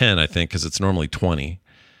 it was 10, I think, because it's normally 20.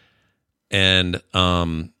 And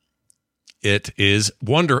it is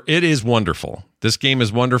wonderful. This game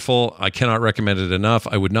is wonderful. I cannot recommend it enough.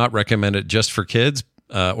 I would not recommend it just for kids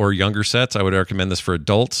or younger sets. I would recommend this for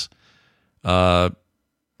adults. If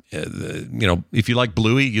you like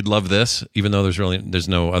Bluey, you'd love this, even though there's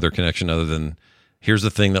no other connection other than here's the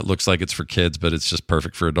thing that looks like it's for kids, but it's just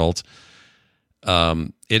perfect for adults.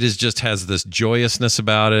 It has this joyousness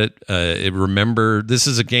about it. This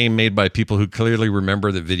is a game made by people who clearly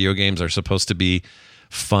remember that video games are supposed to be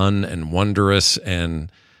fun and wondrous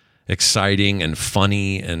and exciting and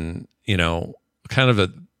funny, and kind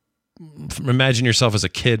of imagine yourself as a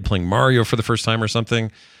kid playing Mario for the first time or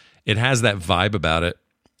something. It has that vibe about it,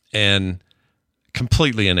 and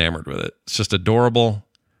completely enamored with it. It's just adorable,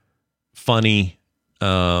 funny.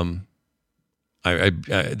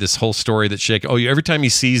 This whole story that every time he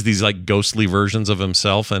sees these like ghostly versions of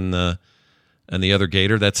himself and the other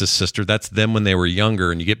gator, that's his sister. That's them when they were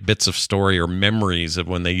younger, and you get bits of story or memories of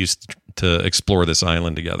when they used to explore this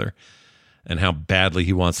island together, and how badly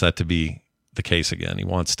he wants that to be the case again. He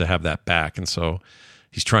wants to have that back, and so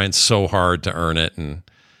he's trying so hard to earn it and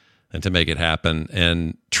to make it happen.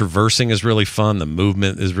 And traversing is really fun. The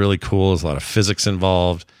movement is really cool. There's a lot of physics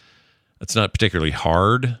involved. It's not particularly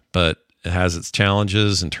hard, but it has its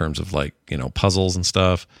challenges in terms of like, puzzles and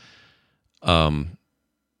stuff.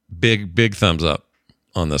 Big thumbs up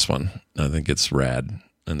on this one. I think it's rad.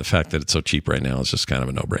 And the fact that it's so cheap right now is just kind of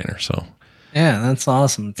a no-brainer. So yeah, that's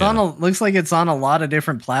awesome. It's looks like it's on a lot of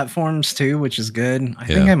different platforms too, which is good. I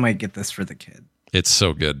think I might get this for the kid. It's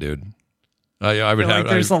so good, dude. I would have.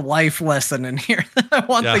 There's a life lesson in here that I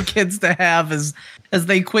want the kids to have as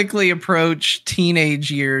they quickly approach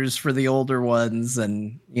teenage years for the older ones,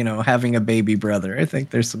 and having a baby brother. I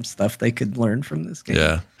think there's some stuff they could learn from this game.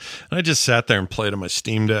 Yeah, and I just sat there and played on my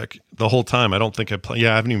Steam Deck the whole time. I don't think I play.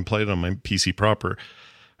 Yeah, I haven't even played it on my PC proper.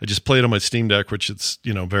 I just played on my Steam Deck, which it's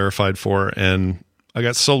verified for, and I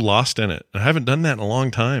got so lost in it. I haven't done that in a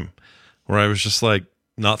long time, where I was just like,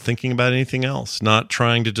 not thinking about anything else, not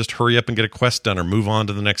trying to just hurry up and get a quest done or move on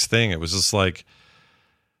to the next thing. It was just like,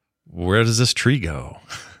 where does this tree go?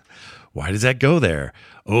 Why does that go there?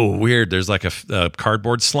 Oh, weird. There's like a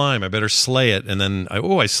cardboard slime. I better slay it. And then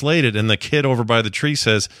I slayed it. And the kid over by the tree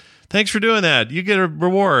says, thanks for doing that. You get a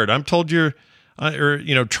reward. I'm told you're,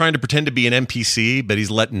 trying to pretend to be an NPC, but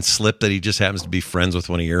he's letting slip that he just happens to be friends with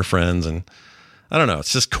one of your friends. And I don't know.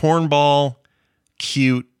 It's just cornball,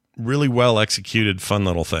 cute, really well executed, fun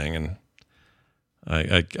little thing, and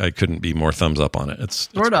I couldn't be more thumbs up on it. It's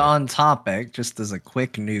sort of on topic, just as a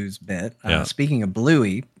quick news bit. Speaking of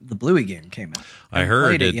Bluey, the Bluey game came out. I heard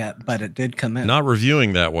played it yet, but it did come out. Not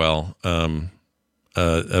reviewing that well.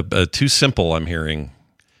 Too simple. I'm hearing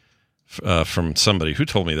from somebody who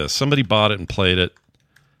told me this. Somebody bought it and played it.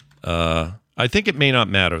 I think it may not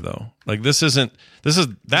matter though. Like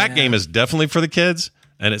game is definitely for the kids.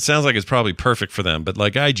 And it sounds like it's probably perfect for them. But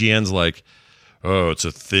like IGN's like, oh, it's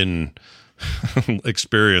a thin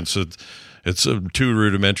experience. It's too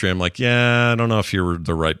rudimentary. I'm like, yeah, I don't know if you're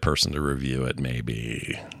the right person to review it,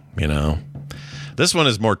 maybe. This one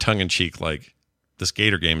is more tongue-in-cheek. Like, this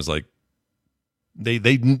Gator game is like,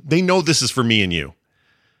 they know this is for me and you,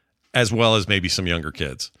 as well as maybe some younger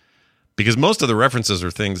kids. Because most of the references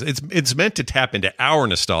are things, it's meant to tap into our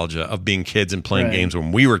nostalgia of being kids and playing games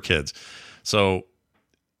when we were kids. So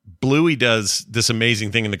Bluey does this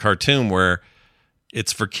amazing thing in the cartoon where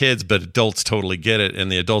it's for kids, but adults totally get it,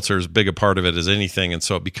 and the adults are as big a part of it as anything, and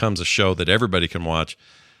so it becomes a show that everybody can watch.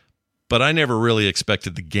 But I never really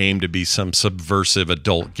expected the game to be some subversive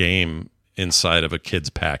adult game inside of a kid's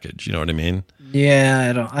package. You know what I mean?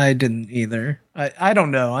 Yeah, I didn't either. I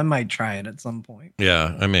don't know. I might try it at some point.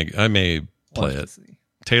 Yeah, I may play it.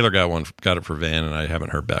 Taylor got it for Van, and I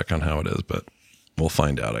haven't heard back on how it is, but we'll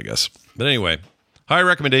find out, I guess. But anyway, high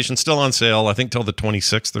recommendation, still on sale, I think till the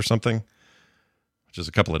 26th or something. which is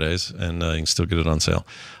a couple of days, and you can still get it on sale.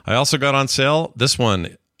 I also got on sale this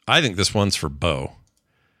one. I think this one's for Bo.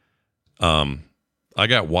 I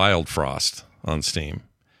got Wild Frost on Steam.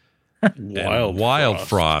 Wild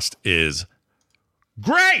Frost is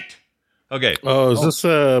great. Okay. Oh, is this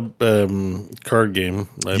a card game?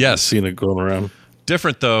 I've seen it going around.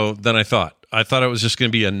 Different though than I thought. I thought it was just going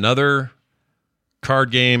to be another card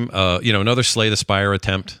game, another Slay the Spire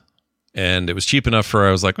attempt. And it was cheap enough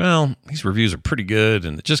I was like, well, these reviews are pretty good.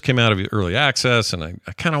 And it just came out of early access. And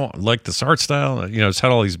I kind of like this art style. It's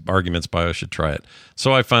had all these arguments by I should try it.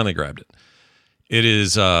 So I finally grabbed it. It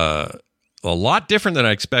is a lot different than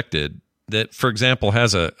I expected. That, for example,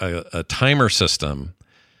 has a timer system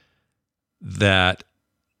that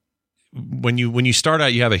when you start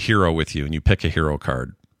out, you have a hero with you and you pick a hero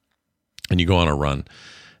card and you go on a run.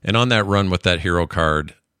 And on that run with that hero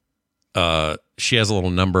card, she has a little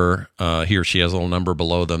number, he or she has a little number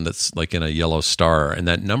below them that's like in a yellow star. And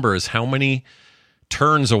that number is how many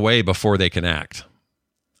turns away before they can act.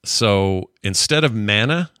 So instead of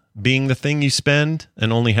mana being the thing you spend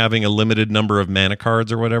and only having a limited number of mana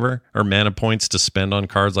cards or whatever, or mana points to spend on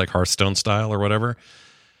cards like Hearthstone style or whatever,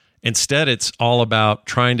 instead it's all about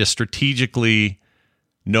trying to strategically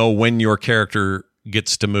know when your character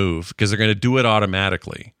gets to move, because they're going to do it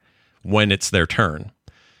automatically when it's their turn.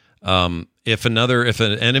 If an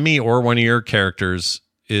enemy or one of your characters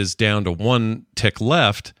is down to one tick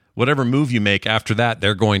left, whatever move you make after that,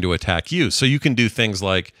 they're going to attack you. So you can do things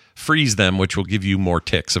like freeze them, which will give you more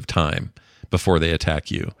ticks of time before they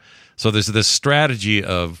attack you. So there's this strategy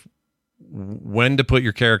of when to put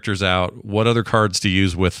your characters out, what other cards to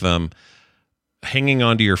use with them, hanging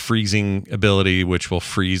onto your freezing ability, which will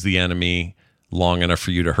freeze the enemy long enough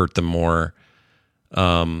for you to hurt them more.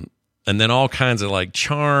 And then all kinds of like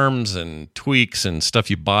charms and tweaks and stuff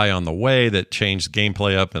you buy on the way that change the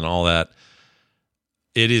gameplay up and all that.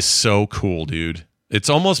 It is so cool, dude. It's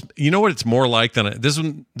almost, what it's more like than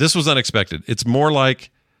this was unexpected. It's more like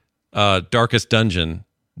Darkest Dungeon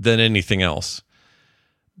than anything else,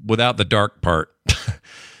 without the dark part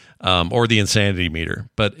or the insanity meter.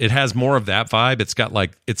 But it has more of that vibe. It's got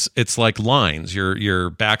like it's like lines. Your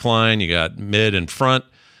back line, you got mid and front.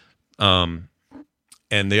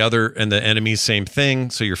 And the enemies, same thing.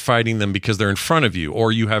 So you're fighting them because they're in front of you,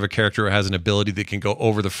 or you have a character who has an ability that can go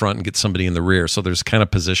over the front and get somebody in the rear. So there's kind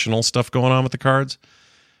of positional stuff going on with the cards,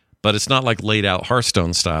 but it's not like laid out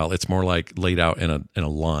Hearthstone style. It's more like laid out in a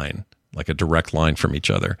line, like a direct line from each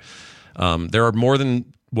other. There are more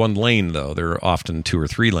than one lane though. There are often 2 or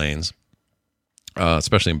 3 lanes,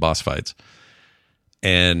 especially in boss fights.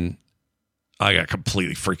 And I got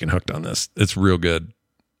completely freaking hooked on this. It's real good.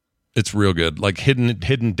 It's real good, like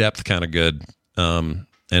hidden depth kind of good, and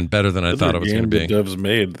better than I thought it was going to be. The devs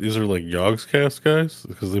made these are like Yogscast guys,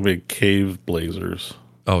 because they made Cave Blazers.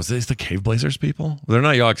 Oh, is this the Cave Blazers people? They're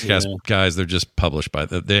not Yogscast guys. They're just published by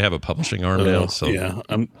they have a publishing arm now. So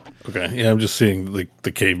I'm just seeing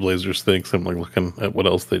the Cave Blazers thing. So I'm like looking at what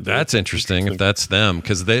else they did. That's interesting if that's them,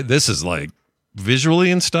 because this is like visually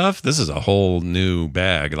and stuff. This is a whole new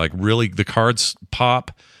bag. Like really, the cards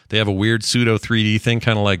pop. They have a weird pseudo 3D thing,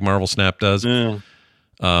 kind of like Marvel Snap does. Yeah.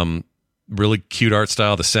 Really cute art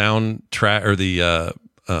style. The soundtrack or the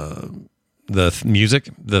music,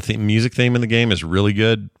 music theme in the game is really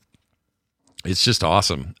good. It's just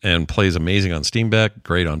awesome and plays amazing on Steam Deck.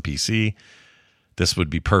 Great on PC. This would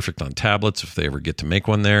be perfect on tablets if they ever get to make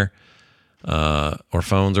one there, or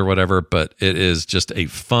phones or whatever. But it is just a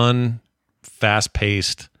fun,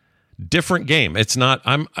 fast-paced, different game. It's not.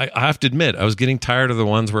 I have to admit, I was getting tired of the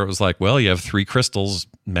ones where it was like, well, you have 3 crystals,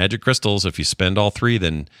 magic crystals. If you spend all 3,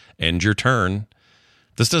 then end your turn.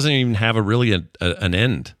 This doesn't even have an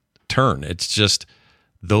end turn. It's just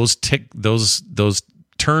those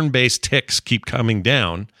turn-based ticks keep coming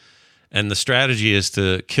down, and the strategy is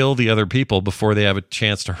to kill the other people before they have a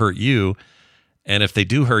chance to hurt you. And if they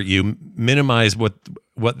do hurt you, minimize what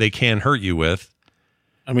they can hurt you with.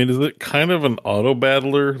 I mean, is it kind of an auto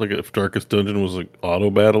battler? Like if Darkest Dungeon was an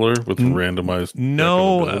auto battler with randomized?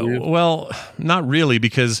 No, well, not really,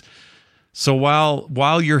 because so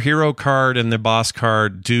while your hero card and the boss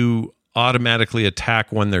card do automatically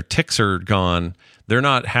attack when their ticks are gone, they're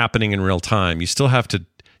not happening in real time. You still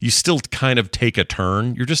kind of take a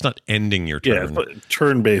turn. You're just not ending your turn. Yeah,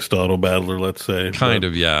 turn-based auto battler, let's say. Kind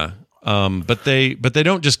of, yeah. But they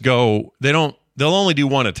don't just go. They'll only do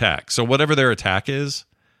one attack. So whatever their attack is,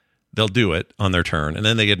 they'll do it on their turn, and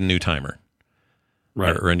then they get a new timer,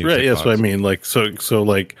 right? Or a new right. Yes, yeah, so I mean, like so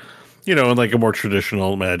like, in like a more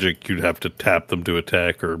traditional Magic, you'd have to tap them to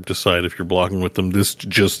attack or decide if you're blocking with them. This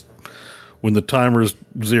just when the timer's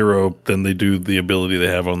 0, then they do the ability they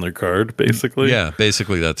have on their card, basically. Yeah,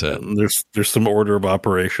 basically that's it. And there's some order of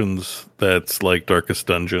operations that's like Darkest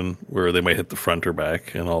Dungeon, where they might hit the front or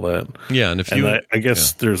back and all that. Yeah, and I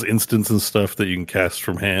guess there's instants and stuff that you can cast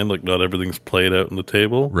from hand, like not everything's played out on the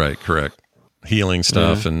table. Right, correct. Healing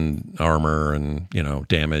stuff and armor and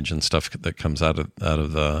damage and stuff that comes out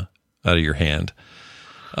of your hand.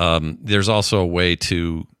 There's also a way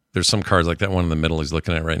to. There's some cards like that one in the middle he's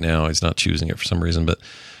looking at right now. He's not choosing it for some reason, but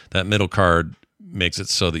that middle card makes it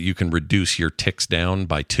so that you can reduce your ticks down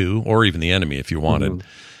by 2, or even the enemy if you wanted.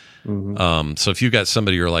 Mm-hmm. So if you got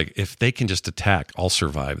somebody you're like, if they can just attack, I'll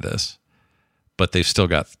survive this, but they've still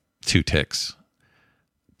got 2 ticks.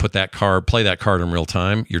 Play that card in real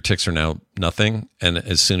time. Your ticks are now nothing, and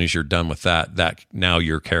as soon as you're done with that now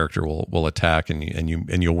your character will attack and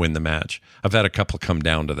you'll win the match. I've had a couple come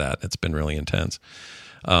down to that. It's been really intense.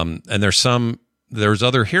 And there's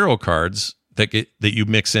other hero cards that you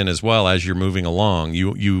mix in as well as you're moving along.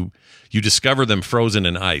 You discover them frozen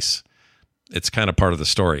in ice. It's kind of part of the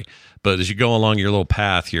story. But as you go along your little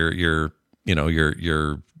path, your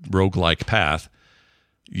roguelike path,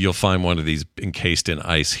 you'll find one of these encased in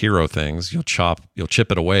ice hero things. You'll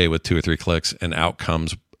chip it away with 2 or 3 clicks, and out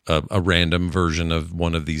comes a random version of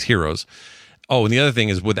one of these heroes. Oh, and the other thing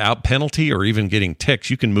is, without penalty or even getting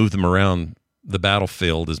ticks, you can move them around the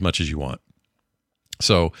battlefield as much as you want.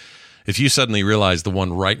 So if you suddenly realize the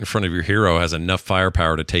one right in front of your hero has enough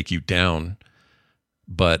firepower to take you down,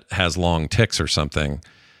 but has long ticks or something,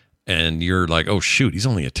 and you're like, oh shoot, he's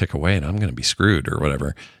only a tick away and I'm going to be screwed or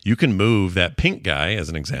whatever, you can move that pink guy, as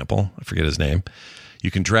an example, I forget his name,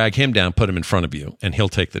 you can drag him down, put him in front of you, and he'll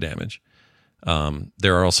take the damage.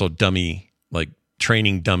 There are also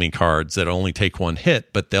training dummy cards that only take 1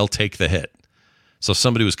 hit, but they'll take the hit. So if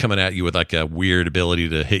somebody was coming at you with like a weird ability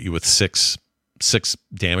to hit you with six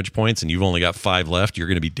damage points and you've only got 5 left, you're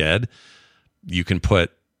going to be dead. You can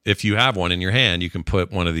put, if you have one in your hand, you can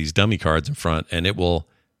put one of these dummy cards in front, and it will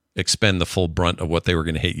expend the full brunt of what they were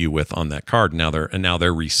going to hit you with on that card. Now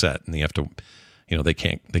they're reset, and you have to, they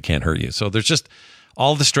can't hurt you. So there's just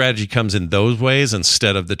all the strategy comes in those ways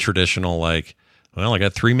instead of the traditional like, well, I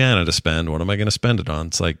got 3 mana to spend. What am I going to spend it on?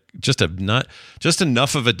 It's like just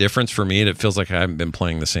enough of a difference for me. It feels like I haven't been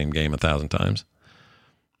playing the same game 1,000 times.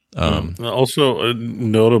 Also,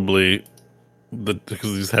 notably,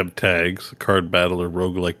 because these have tags, card battle or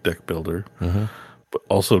roguelike deck builder, but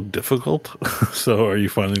also difficult. So are you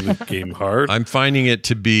finding the game hard? I'm finding it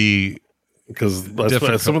to be, because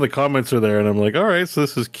some of the comments are there, and I'm like, all right, so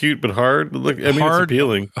this is cute but hard. Look, I mean, it's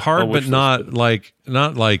appealing. Hard, but not like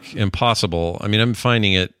impossible. I mean, I'm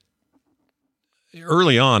finding it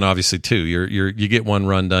early on, obviously too. You get one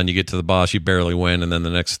run done, you get to the boss, you barely win, and then the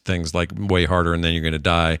next thing's like way harder, and then you're going to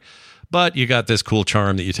die. But you got this cool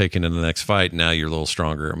charm that you take into the next fight, and now you're a little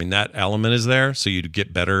stronger. I mean, that element is there, so you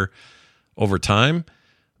get better over time.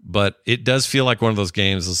 But it does feel like one of those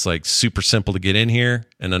games that's like super simple to get in here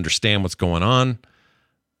and understand what's going on.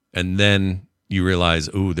 And then you realize,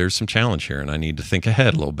 ooh, there's some challenge here, and I need to think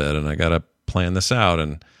ahead a little bit, and I got to plan this out.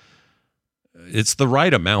 And it's the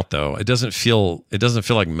right amount, though. It doesn't feel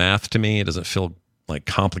like math to me. It doesn't feel like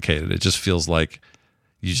complicated. It just feels like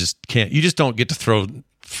you just don't get to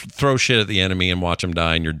throw shit at the enemy and watch them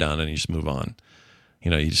die, and you're done, and you just move on.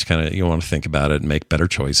 You just you want to think about it and make better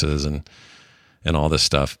choices and all this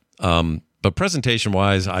stuff. But presentation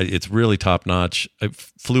wise, it's really top notch. It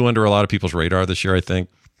flew under a lot of people's radar this year, I think.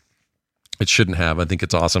 It shouldn't have. I think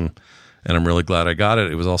it's awesome, and I'm really glad I got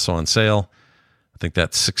it. It was also on sale. I think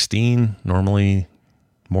that's $16, normally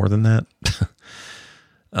more than that.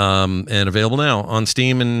 And available now on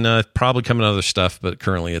Steam, and probably coming other stuff, but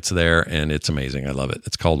currently it's there, and it's amazing. I love it.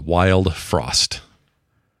 It's called Wild Frost.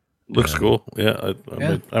 Looks cool. Yeah,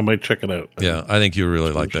 I might check it out. Yeah, I think you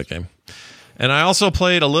really like that game. And I also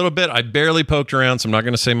played a little bit. I barely poked around, so I'm not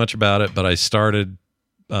going to say much about it, but I started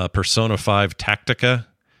Persona 5 Tactica,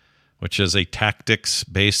 which is a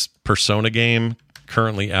tactics-based Persona game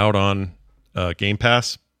currently out on Game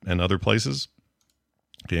Pass and other places.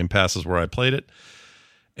 Game Pass is where I played it.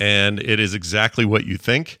 And it is exactly what you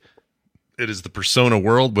think. It is the Persona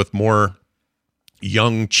world with more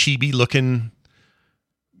young, chibi-looking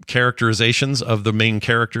characterizations of the main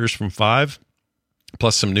characters from 5,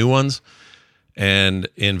 plus some new ones. And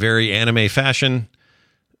in very anime fashion,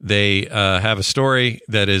 they have a story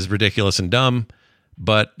that is ridiculous and dumb,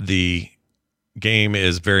 but the game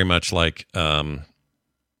is very much like, I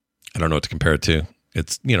don't know what to compare it to.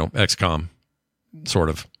 It's, XCOM, sort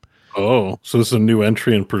of. Oh, so this is a new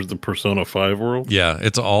entry in the Persona 5 world? Yeah,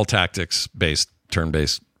 it's all tactics-based,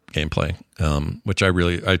 turn-based gameplay. which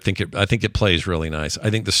I think it plays really nice. I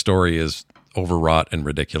think the story is overwrought and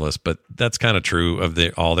ridiculous, but that's kind of true of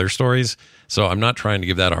all their stories. So I'm not trying to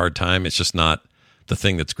give that a hard time. It's just not the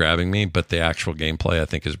thing that's grabbing me, but the actual gameplay I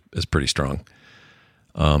think is pretty strong.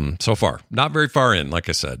 So far, not very far in. Like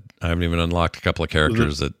I said, I haven't even unlocked a couple of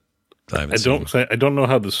characters that I haven't seen. I don't know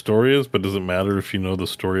how the story is, but does it matter if you know the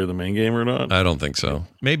story of the main game or not? I don't think so.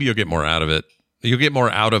 Maybe you'll get more out of it. You'll get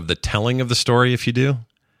more out of the telling of the story if you do,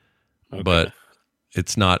 but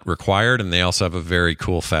it's not required. And they also have a very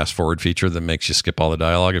cool fast forward feature that makes you skip all the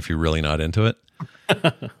dialogue if you're really not into it.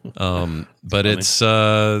 But it's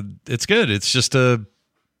good. It's just I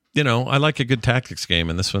like a good tactics game,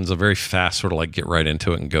 and this one's a very fast sort of like get right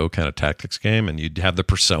into it and go kind of tactics game. And you'd have the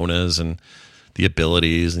personas and the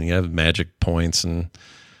abilities, and you have magic points, and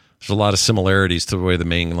there's a lot of similarities to the way the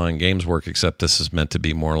mainline games work, except this is meant to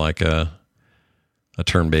be more like a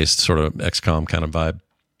turn-based sort of XCOM kind of vibe.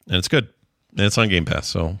 And it's good. And it's on Game Pass,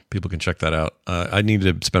 so people can check that out. I need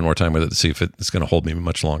to spend more time with it to see if it's going to hold me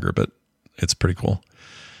much longer, but it's pretty cool.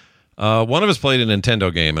 One of us played a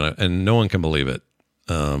Nintendo game, and no one can believe it.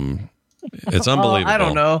 It's unbelievable. I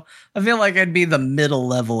don't know. I feel like I'd be the middle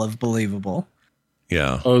level of believable.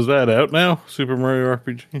 Yeah. Oh, is that out now? Super Mario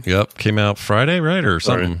RPG? Yep. Came out Friday, right? Or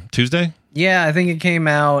something. Right. Tuesday? Yeah, I think it came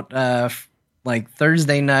out like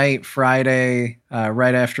Thursday night, Friday,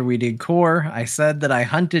 right after we did Core. I said that I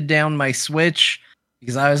hunted down my Switch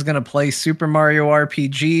because I was going to play Super Mario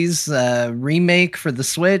RPG's remake for the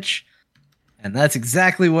Switch. And that's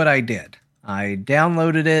exactly what I did. I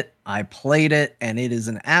downloaded it, I played it, and it is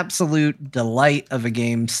an absolute delight of a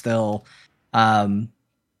game still.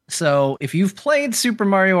 So if you've played Super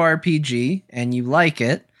Mario RPG and you like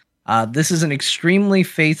it, this is an extremely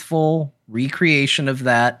faithful recreation of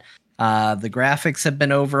that. The graphics have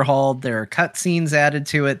been overhauled. There are cutscenes added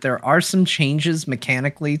to it. There are some changes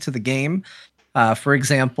mechanically to the game. For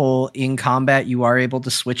example, in combat, you are able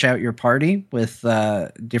to switch out your party with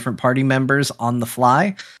different party members on the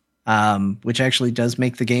fly, which actually does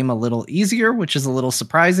make the game a little easier, which is a little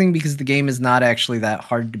surprising because the game is not actually that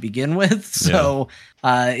hard to begin with. So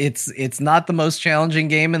it's not the most challenging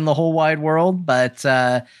game in the whole wide world, but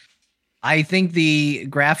I think the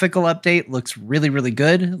graphical update looks really, really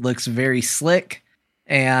good. It looks very slick.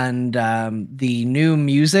 And the new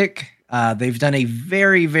music, they've done a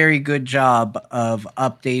very, very good job of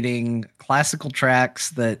updating classical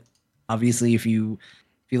tracks that obviously if you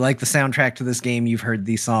like the soundtrack to this game, you've heard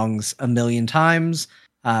these songs a million times.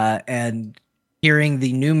 And hearing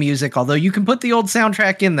the new music, although you can put the old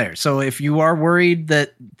soundtrack in there. So if you are worried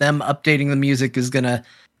that them updating the music is going to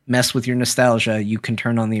mess with your nostalgia, you can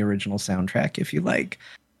turn on the original soundtrack if you like.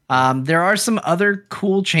 There are some other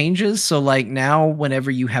cool changes. So like now, whenever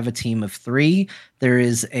you have a team of 3, there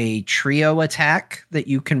is a trio attack that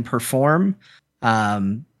you can perform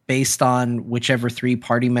based on whichever 3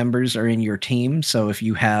 party members are in your team. So if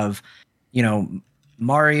you have,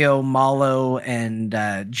 Mario, Malo, and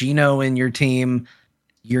Gino in your team,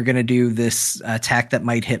 you're going to do this attack that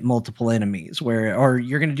might hit multiple enemies or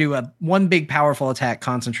you're going to do one big powerful attack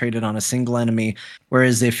concentrated on a single enemy.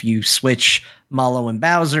 Whereas if you switch Malo and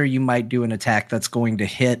Bowser, you might do an attack that's going to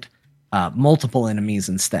hit multiple enemies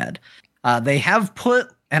instead. They have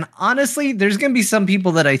put, and honestly, there's going to be some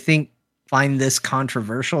people that I think find this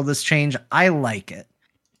controversial, this change. I like it.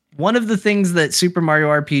 One of the things that Super Mario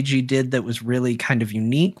RPG did that was really kind of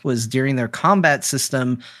unique was during their combat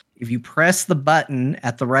system, if you press the button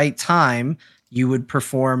at the right time, you would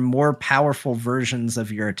perform more powerful versions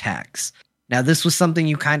of your attacks. Now, this was something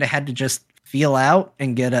you kind of had to just feel out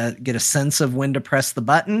and get a sense of when to press the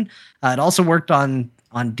button. It also worked on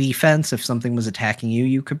defense. If something was attacking you,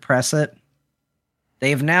 you could press it. They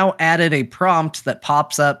have now added a prompt that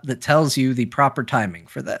pops up that tells you the proper timing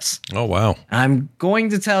for this. Oh, wow. I'm going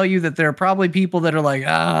to tell you that there are probably people that are like,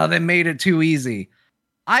 they made it too easy.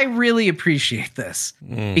 I really appreciate this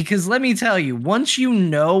because let me tell you, once you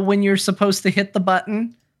know when you're supposed to hit the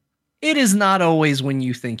button, it is not always when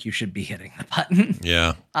you think you should be hitting the button.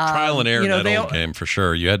 Yeah. Trial and error in that old game for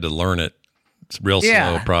sure. You had to learn it. It's a real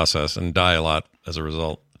slow process and die a lot as a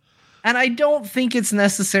result. And I don't think it's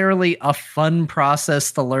necessarily a fun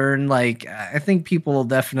process to learn. Like, I think people will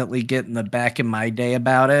definitely get in the back in my day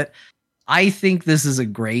about it. I think this is a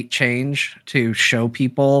great change to show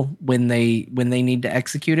people when they need to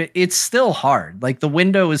execute it. It's still hard. Like the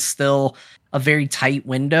window is still a very tight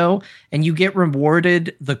window and you get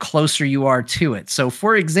rewarded the closer you are to it. So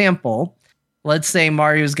for example, let's say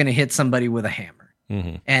Mario's going to hit somebody with a hammer.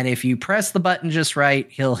 Mm-hmm. And if you press the button just right,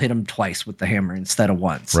 he'll hit him twice with the hammer instead of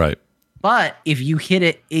once. Right. But if you hit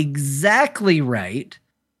it exactly right,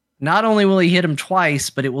 not only will he hit him twice,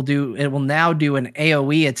 but it will now do an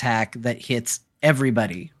AoE attack that hits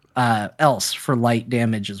everybody else for light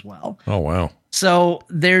damage as well. Oh, wow. So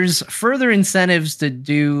there's further incentives to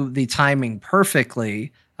do the timing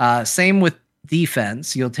perfectly. Same with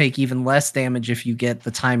defense. You'll take even less damage if you get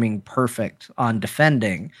the timing perfect on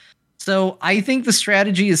defending. So I think the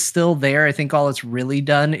strategy is still there. I think all it's really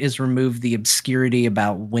done is remove the obscurity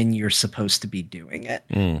about when you're supposed to be doing it.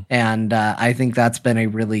 And I think that's been a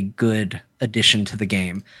really good addition to the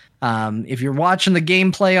game. If you're watching the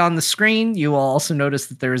gameplay on the screen, you will also notice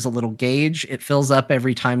that there is a little gauge. It fills up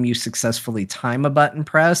every time you successfully time a button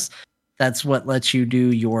press. That's what lets you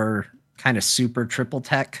do your kind of super triple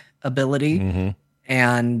tech ability.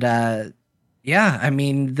 And yeah, I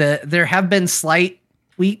mean, there have been slight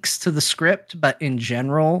tweaks to the script, but in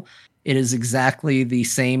general, it is exactly the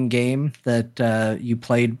same game that you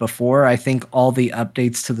played before. I think all the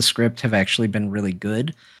updates to the script have actually been really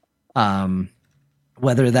good.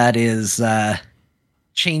 Whether that is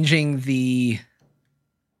changing the...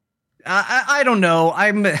 I don't know.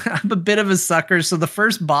 I'm a bit of a sucker. So the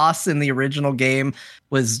first boss in the original game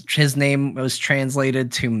his name was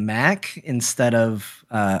translated to Mac instead of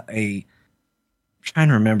I'm trying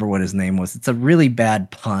to remember what his name was. It's a really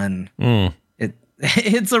bad pun.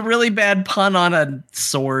 It's a really bad pun on a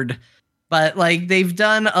sword, but like they've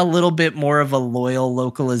done a little bit more of a loyal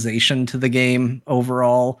localization to the game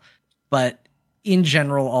overall. But in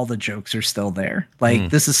general, all the jokes are still there. Like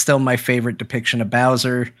this is still my favorite depiction of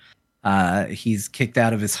Bowser. He's kicked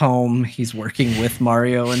out of his home. He's working with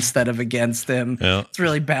Mario instead of against him. Yeah. It's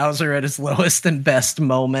really Bowser at his lowest and best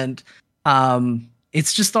moment.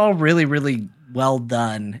 It's just all really, really well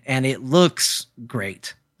done, and it looks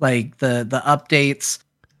great. Like the updates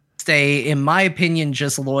stay, in my opinion,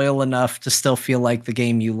 just loyal enough to still feel like the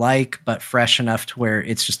game you like, but fresh enough to where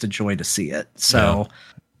it's just a joy to see it. So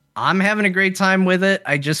I'm having a great time with it.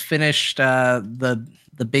 I just finished the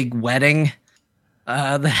big wedding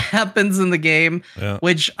that happens in the game,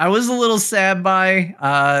 which I was a little sad by.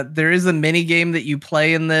 There is a mini game that you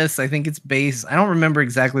play in this. I think it's based, I don't remember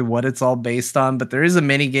exactly what it's all based on, but there is a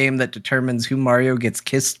mini game that determines who Mario gets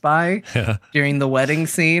kissed by during the wedding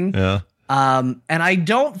scene. And I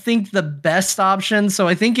don't think the best option. So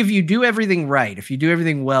I think if you do everything right, if you do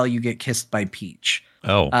everything well, you get kissed by Peach.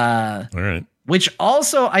 All right. Which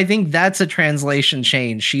also, I think that's a translation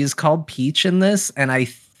change. She is called Peach in this, and I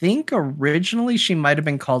think originally she might have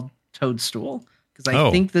been called Toadstool, because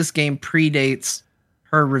I think this game predates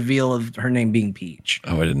her reveal of her name being Peach.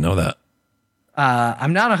 Oh, I didn't know that.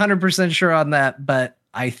 I'm not 100% sure on that, but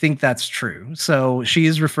I think that's true. So she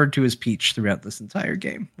is referred to as Peach throughout this entire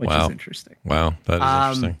game, which is interesting. Wow, that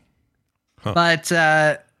is interesting. But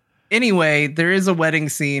anyway, there is a wedding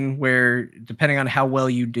scene where, depending on how well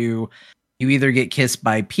you do, you either get kissed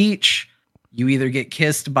by Peach, you either get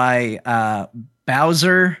kissed by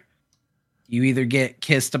Bowser, you either get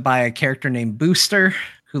kissed by a character named Booster,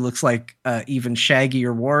 who looks like even Shaggy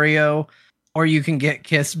or Wario, or you can get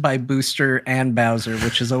kissed by Booster and Bowser,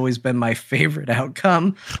 which has always been my favorite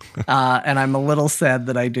outcome. And I'm a little sad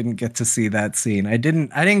that I didn't get to see that scene. I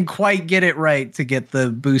didn't quite get it right to get the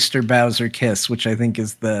Booster Bowser kiss, which I think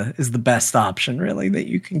is the best option really that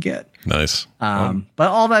you can get. Nice. But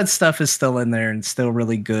all that stuff is still in there and still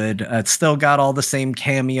really good. It's still got all the same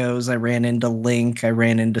cameos. I ran into Link. I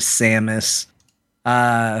ran into Samus.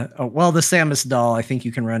 The Samus doll, I think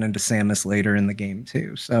you can run into Samus later in the game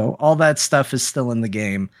too. So all that stuff is still in the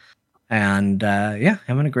game. And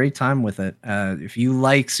having a great time with it. If you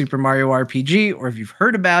like Super Mario RPG, or if you've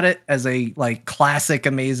heard about it as a like classic,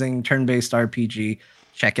 amazing turn-based RPG,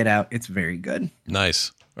 check it out. It's very good.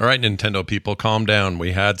 Nice. All right, Nintendo people, calm down.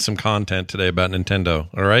 We had some content today about Nintendo.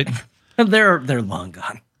 All right. They're long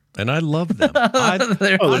gone. And I love them.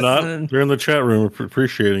 They're not. They're in the chat room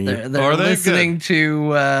appreciating it. They're listening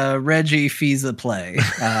to Reggie Fiza Play,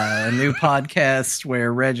 a new podcast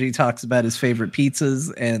where Reggie talks about his favorite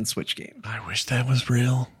pizzas and Switch games. I wish that was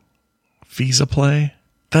real. Fiza Play?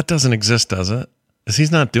 That doesn't exist, does it? Because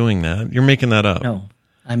he's not doing that. You're making that up. No,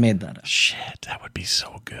 I made that up. Shit, that would be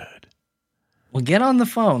so good. Well, get on the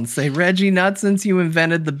phone. Say, Reggie, not since you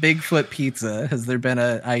invented the Bigfoot pizza has there been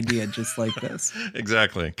an idea just like this.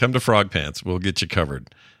 Exactly. Come to Frog Pants. We'll get you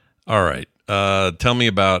covered. All right. Tell me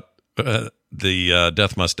about the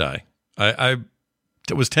Death Must Die. I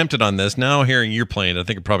was tempted on this. Now hearing you're playing, I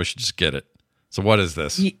think I probably should just get it. So what is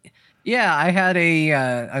this? Yeah, I had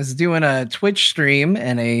I was doing a Twitch stream,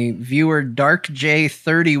 and a viewer,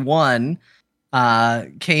 DarkJ31,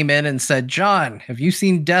 came in and said, "John, have you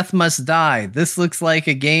seen Death Must Die? This looks like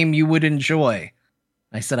a game you would enjoy."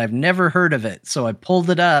 I said, "I've never heard of it." So I pulled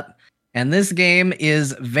it up, And this game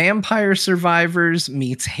is Vampire Survivors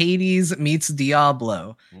meets Hades meets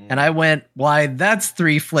Diablo. And I went, why, that's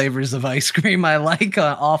 3 flavors of ice cream I like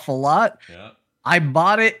an awful lot. Yeah. I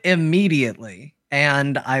bought it immediately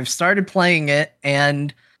and I've started playing it,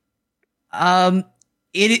 and it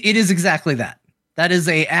is exactly that. That is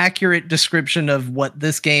a accurate description of what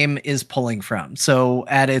this game is pulling from. So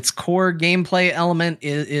at its core gameplay element,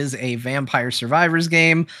 it is a Vampire Survivors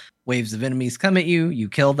game. Waves of enemies come at you, you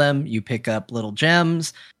kill them, you pick up little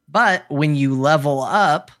gems. But when you level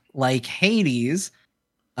up, like Hades,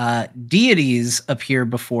 deities appear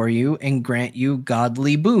before you and grant you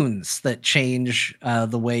godly boons that change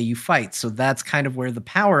the way you fight. So that's kind of where the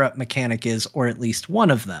power-up mechanic is, or at least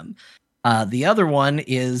one of them. The other one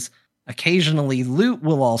is occasionally loot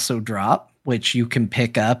will also drop, which you can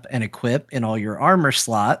pick up and equip in all your armor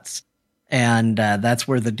slots. And that's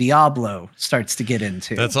where the Diablo starts to get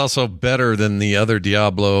into. That's also better than the other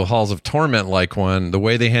Diablo Halls of Torment like one. The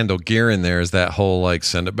way they handle gear in there is that whole like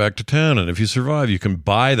send it back to town, and if you survive, you can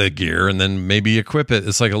buy the gear and then maybe equip it.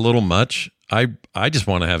 It's like a little much. I just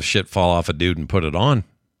want to have shit fall off a dude and put it on.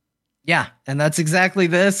 Yeah, and that's exactly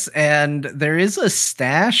this. And there is a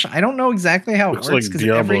stash. I don't know exactly how it works because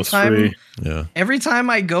every time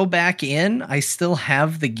I go back in, I still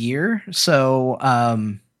have the gear. So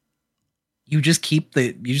you just keep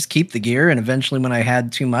the gear, and eventually when I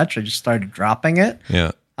had too much, I just started dropping it.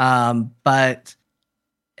 Yeah. But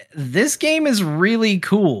this game is really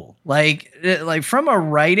cool. Like from a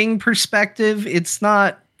writing perspective, it's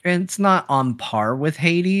not on par with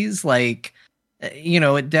Hades. Like, you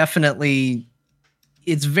know, it's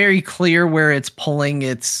very clear where it's pulling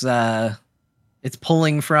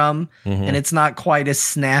from, and it's not quite as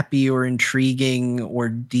snappy or intriguing or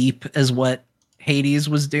deep as what Hades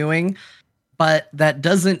was doing. But that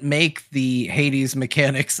doesn't make the Hades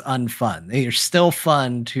mechanics unfun. They are still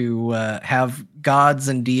fun to have gods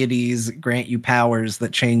and deities grant you powers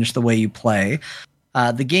that change the way you play.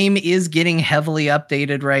 The game is getting heavily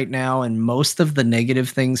updated right now, and most of the negative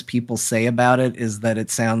things people say about it is that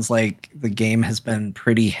it sounds like the game has been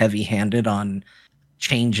pretty heavy-handed on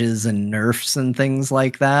changes and nerfs and things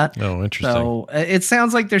like that. Oh, interesting. So it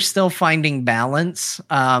sounds like they're still finding balance,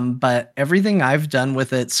 but everything I've done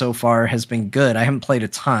with it so far has been good. I haven't played a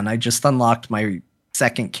ton. I just unlocked my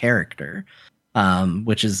second character,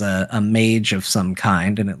 which is a mage of some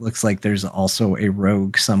kind, and it looks like there's also a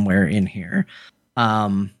rogue somewhere in here.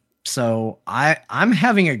 So I'm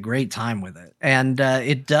having a great time with it, and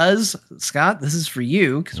it does, Scott, this is for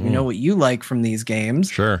you because we know what you like from these games.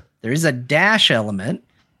 Sure. There is a dash element,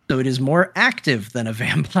 so it is more active than a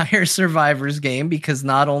Vampire Survivors game, because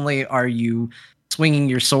not only are you swinging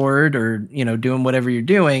your sword or, you know, doing whatever you're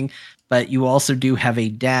doing, but you also do have a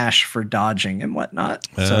dash for dodging and whatnot.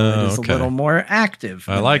 So it is a little more active.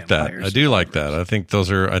 I like that. I do like that. I think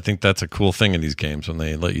that's a cool thing in these games when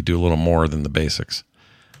they let you do a little more than the basics.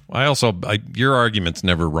 Your argument's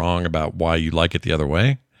never wrong about why you like it the other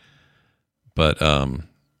way, but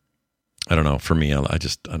I don't know. For me,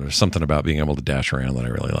 there's something about being able to dash around that I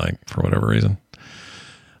really like for whatever reason.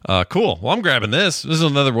 Cool. Well, I'm grabbing this. This is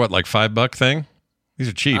another, like $5 thing? These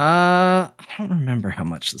are cheap. I don't remember how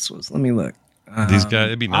much this was. Let me look. These guys,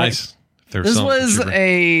 it'd be nice. This was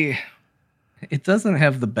it doesn't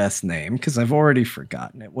have the best name because I've already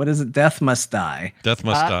forgotten it. What is it? Death Must Die. Death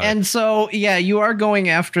Must Die. And so, yeah, you are going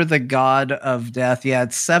after the god of death. Yeah,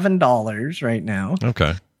 it's $7 right now.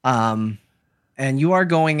 Okay. And you are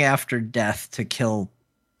going after death to kill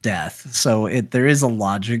death. So there is a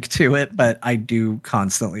logic to it, but I do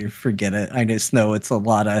constantly forget it. I just know it's a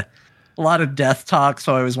lot of death talk.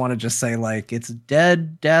 So I always want to just say, like, it's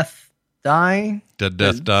dead, death, die. Dead,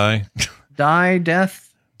 death, die. Die, death.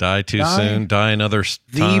 Die too soon. Die another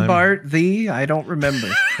time. I don't remember.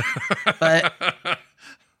 But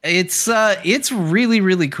it's really,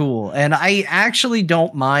 really cool. And I actually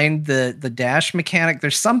don't mind the dash mechanic.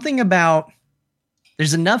 There's something about,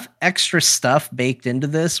 there's enough extra stuff baked into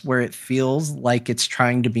this where it feels like it's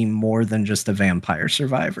trying to be more than just a Vampire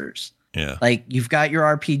Survivors. Yeah. Like, you've got your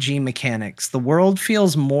RPG mechanics. The world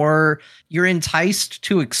feels more, you're enticed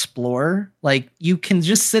to explore. Like, you can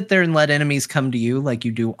just sit there and let enemies come to you like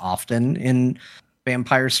you do often in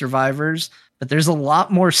Vampire Survivors. But there's a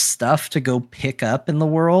lot more stuff to go pick up in the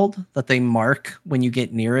world that they mark when you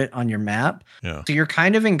get near it on your map. Yeah. So you're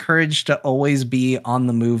kind of encouraged to always be on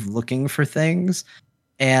the move looking for things.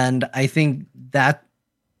 And I think that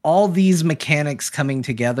all these mechanics coming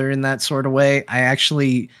together in that sort of way, I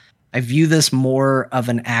view this more of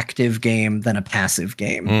an active game than a passive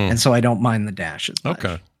game. And so I don't mind the dash as much.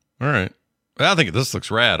 Okay. All right. Well, I think this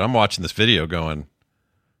looks rad. I'm watching this video going,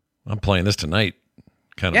 I'm playing this tonight.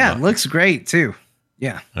 kind of. Yeah, it looks great too.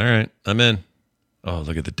 Yeah. All right, I'm in. Oh,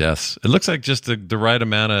 look at the deaths. It looks like just the right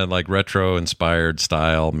amount of like retro inspired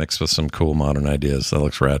style mixed with some cool modern ideas. That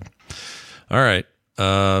looks rad. All right.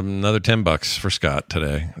 Another $10 for Scott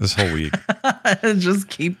today, this whole week. Just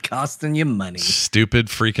keep costing you money. Stupid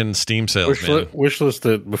freaking Steam sales, man. Wish list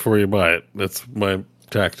it before you buy it. That's my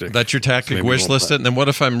tactic. That's your tactic. Wish list it, and then what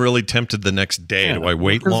if I'm really tempted the next day? Yeah. Do I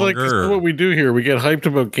wait longer? This is what we do here. We get hyped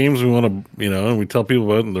about games we want to, and we tell people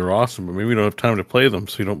about it, and they're awesome, but maybe we don't have time to play them,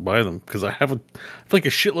 so you don't buy them. Because I have like a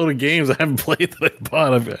shitload of games I haven't played that I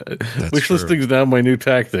bought. Wish listing's now my new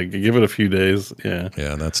tactic. You give it a few days. Yeah,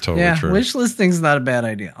 that's totally true. Wish listing's not a bad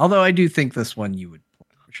idea. Although I do think this one you would play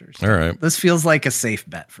for sure. So all right, this feels like a safe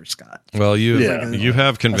bet for Scott. Well, you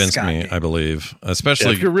have convinced me. I believe,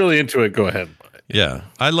 especially if you're really into it, go ahead. Yeah,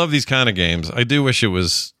 I love these kind of games. I do wish it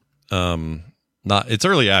was not. It's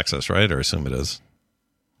early access, right? Or assume it is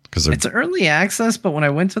because it's early access. But when I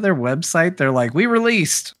went to their website, they're like, "We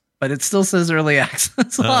released," but it still says early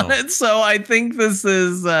access on it. So I think this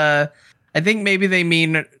is. I think maybe they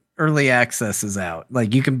mean early access is out.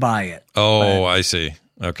 Like you can buy it. Oh, I see.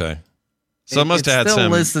 Okay, so it must have had still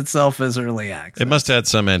lists itself as early access. It must have had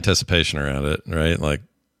some anticipation around it, right? Like.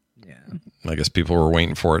 I guess people were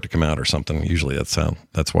waiting for it to come out or something. Usually that's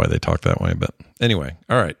why they talk that way. But anyway,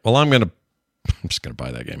 all right. Well, I'm just gonna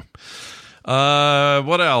buy that game.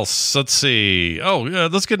 What else? Let's see. Oh, yeah,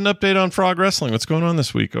 let's get an update on Frog Wrestling. What's going on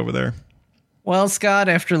this week over there? Well, Scott,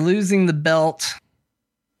 after losing the belt,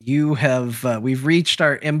 you have we've reached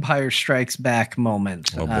our Empire Strikes Back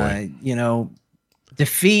moment. Oh boy.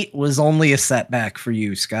 Defeat was only a setback for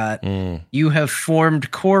you, Scott. You have formed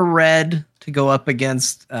Core Red to go up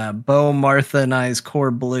against Bo, Martha, and I's Core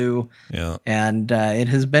Blue. Yeah. And it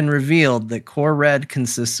has been revealed that Core Red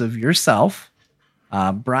consists of yourself,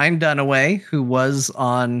 Brian Dunaway, who was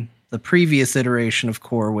on the previous iteration of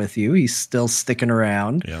Core with you. He's still sticking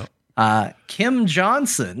around. Yeah. Kim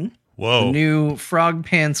Johnson, the new Frog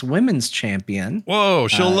Pants Women's Champion. Whoa,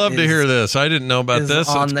 she'll love to hear this. I didn't know about this.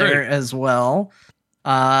 On That's there great. as well.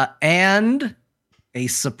 And a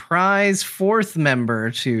surprise fourth member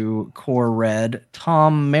to Core Red,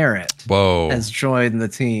 Tom Merritt, has joined the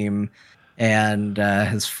team and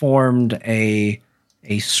has formed a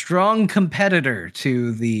strong competitor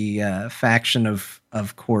to the faction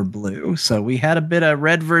of Core Blue. So we had a bit of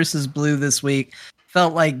red versus blue this week.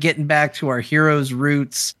 Felt like getting back to our heroes'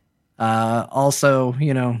 roots. Also,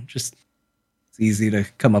 just it's easy to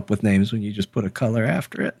come up with names when you just put a color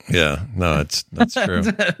after it. Yeah, no, that's true.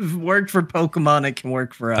 It worked for Pokemon, it can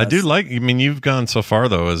work for us. I do you've gone so far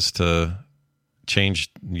though as to change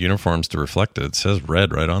uniforms to reflect it. It says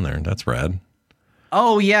red right on there. That's rad.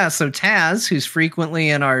 Oh yeah, so Taz, who's frequently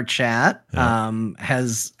in our chat,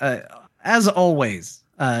 has as always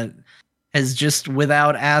has just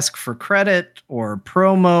without ask for credit or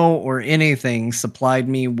promo or anything supplied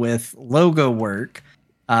me with logo work.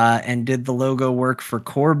 And did the logo work for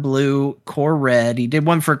Core Blue, Core Red. He did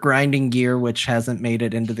one for Grinding Gear, which hasn't made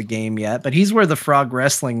it into the game yet, but he's where the Frog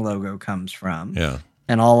Wrestling logo comes from. Yeah.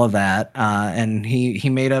 And all of that. And he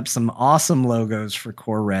made up some awesome logos for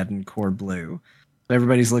Core Red and Core Blue. So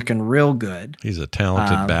everybody's looking real good. He's a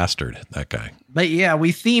talented bastard, that guy. But yeah,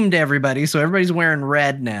 we themed everybody. So everybody's wearing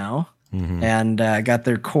red now. Mm-hmm. And got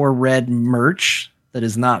their Core Red merch. That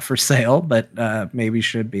is not for sale, but maybe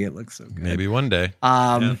should be. It looks so good. Maybe one day.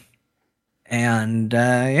 And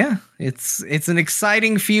it's an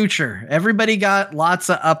exciting future. Everybody got lots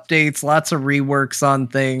of updates, lots of reworks on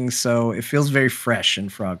things, so it feels very fresh in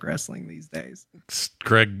Frog Wrestling these days.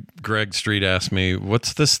 Greg Street asked me,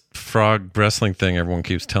 "What's this Frog Wrestling thing everyone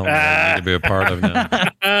keeps telling me I need to be a part of now?"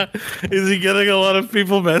 Is he getting a lot of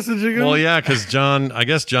people messaging him? Well, yeah, because John,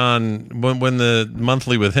 when the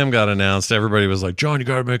monthly with him got announced, everybody was like, "John, you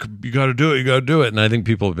got to do it," and I think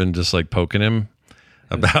people have been just like poking him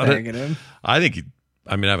about it. I think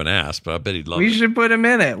I haven't asked, but I bet he'd love it. We should put him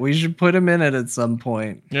in it. We should put him in it at some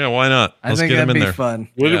point. Yeah, why not? Let's get him in there. Fun.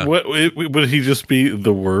 Would he just be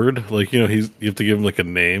the word? Like, you have to give him like a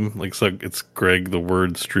name. Like, so it's Greg the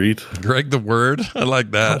Word Street. Greg the Word. I like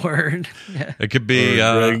that. The Word. Yeah. It could be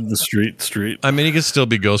Greg the Street. He could still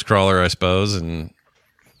be Ghostcrawler, I suppose, and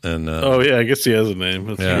I guess he has a name.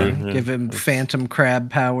 That's true. Yeah. Give him Phantom Crab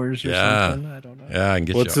powers or something. I don't know. Yeah, I can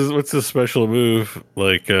get what's his special move?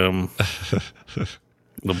 Like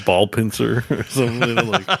the ball pincer or something.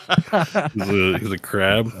 Like he's a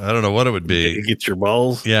crab. I don't know what it would be. He gets your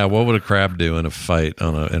balls. Yeah, what would a crab do in a fight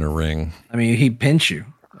in a ring? He'd pinch you.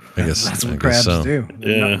 I guess that's what crabs do.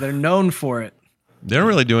 Yeah. They're known for it. They don't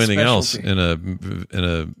really do anything else in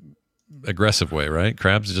a aggressive way, right?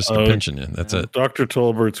 Crab's just pinching you. That's it. Dr.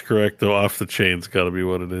 Tolbert's correct, though. Off the chain's got to be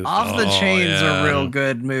what it is. Off the chain's a real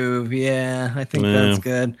good move. Yeah, I think that's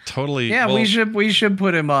good. Totally. Yeah, we should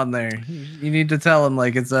put him on there. You need to tell him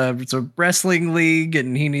like it's a wrestling league,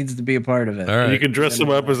 and he needs to be a part of it. All right. You can dress him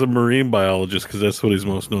up as a marine biologist because that's what he's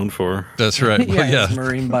most known for. That's right. Yeah, it's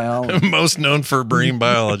marine biology. Most known for marine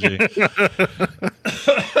biology.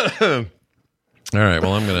 All right.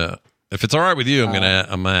 Well, I'm gonna. If it's all right with you, I'm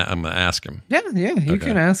gonna ask him. Yeah, you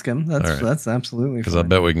can ask him. That's absolutely because I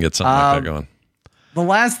bet we can get something like that going. The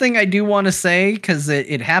last thing I do want to say, because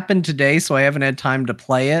it happened today, so I haven't had time to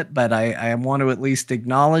play it, but I want to at least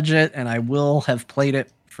acknowledge it, and I will have played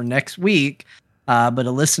it for next week. But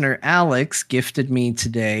a listener, Alex, gifted me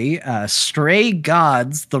today Stray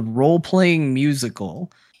Gods, the role-playing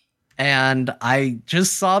musical. And I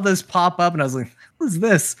just saw this pop up, and I was like, what is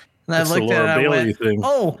this? And I looked at it and I went,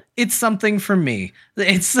 oh, it's something for me.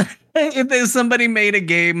 It's if somebody made a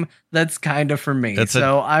game that's kind of for me.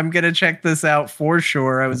 I'm going to check this out for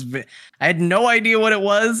sure. I had no idea what it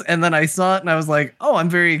was. And then I saw it and I was like, oh, I'm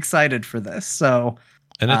very excited for this. So,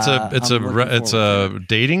 and it's a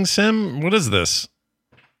dating sim. What is this?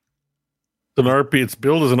 It's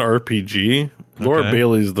billed as an RPG. Okay. Laura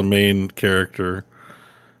Bailey's the main character.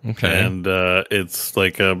 Okay. And it's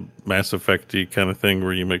like a Mass Effect-y kind of thing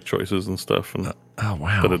where you make choices and stuff. And, oh,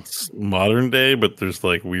 wow. But it's modern day, but there's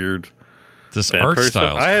like weird... This art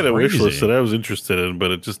style. I had a wish list that I was interested in,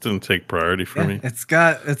 but it just didn't take priority for me. It's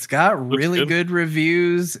got really good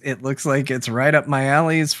reviews. It looks like it's right up my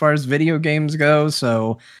alley as far as video games go.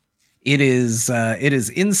 So it is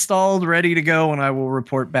installed, ready to go, and I will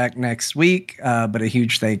report back next week. But a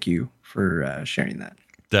huge thank you for sharing that.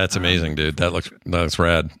 That's amazing, dude. That looks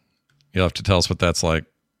rad. You'll have to tell us what that's like.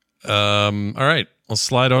 All right, let's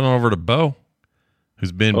slide on over to Bo,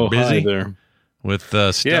 who's been busy there with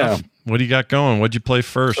stuff. Yeah. What do you got going? What'd you play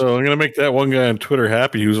first? So I'm gonna make that one guy on Twitter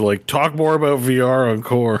happy who's like, talk more about VR on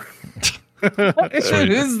Core. Who's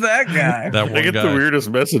that guy? I get the weirdest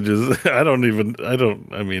messages.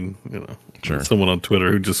 Sure. Someone on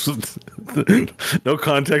Twitter who just no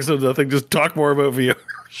context, no nothing, just talk more about VR.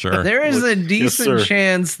 Sure. There is a decent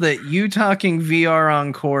chance that you talking VR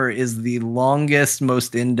on Core is the longest,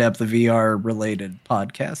 most in-depth VR related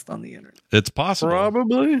podcast on the internet. It's possible.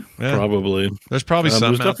 Probably. Yeah. Probably. There's probably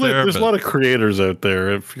something out there. There's a lot of creators out there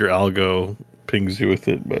if your algo pings you with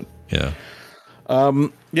it, but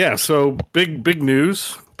yeah. So big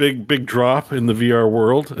news, big drop in the VR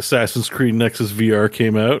world. Assassin's Creed Nexus VR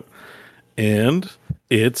came out, and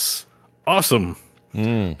it's awesome.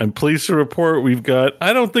 I'm pleased to report we've got,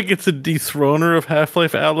 I don't think it's a dethroner of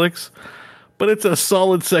Half-Life Alyx, but it's a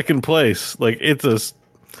solid second place. Like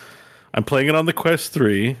I'm playing it on the Quest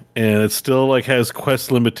 3, and it still like has Quest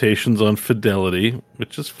limitations on fidelity,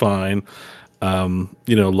 which is fine.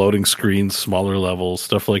 Loading screens, smaller levels,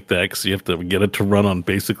 stuff like that, because you have to get it to run on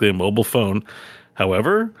basically a mobile phone.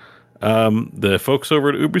 However, the folks over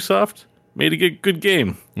at Ubisoft made a good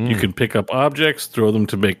game. You can pick up objects, throw them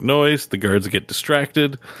to make noise, the guards get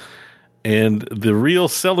distracted, and the real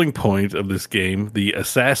selling point of this game, the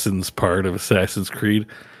assassins part of Assassin's Creed,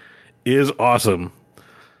 is awesome.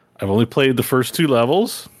 I've only played the first 2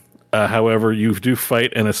 levels. However, you do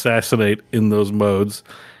fight and assassinate in those modes.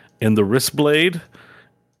 And the wrist blade,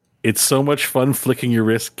 it's so much fun flicking your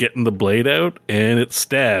wrist, getting the blade out, and it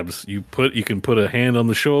stabs. You can put a hand on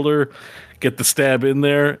the shoulder, get the stab in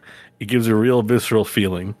there. It gives a real visceral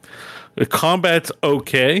feeling. The combat's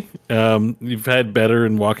okay. You've had better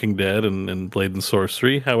in Walking Dead and Blade and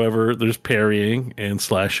Sorcery. However, there's parrying and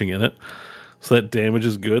slashing in it. So that damage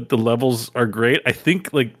is good. The levels are great. I think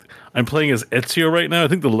I'm playing as Ezio right now. I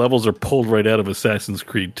think the levels are pulled right out of Assassin's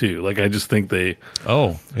Creed 2. I just think they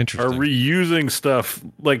interesting. are reusing stuff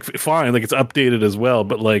fine. It's updated as well,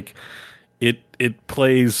 but it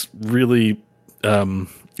plays really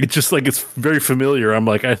it's just it's very familiar. I'm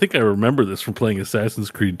I think I remember this from playing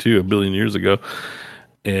Assassin's Creed 2 a billion years ago.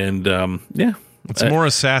 And it's more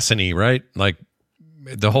assassin-y, right?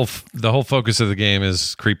 The whole focus of the game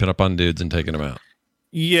is creeping up on dudes and taking them out.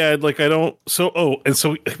 Yeah, we got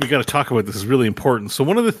to talk about this. Is really important. So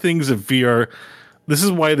one of the things of VR, this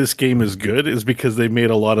is why this game is good, is because they made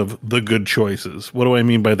a lot of the good choices. What do I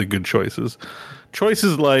mean by the good choices?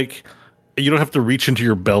 Choices like you don't have to reach into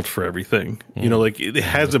your belt for everything. It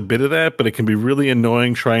has a bit of that, but it can be really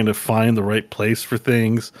annoying trying to find the right place for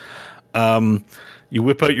things. You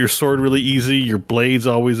whip out your sword really easy. Your blade's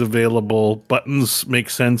always available. Buttons make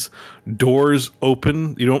sense. Doors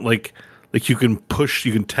open. You don't you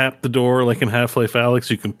can tap the door like in Half-Life Alyx.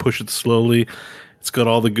 You can push it slowly. It's got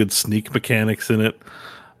all the good sneak mechanics in it.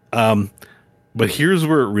 But here's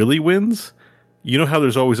where it really wins. You know how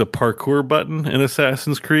there's always a parkour button in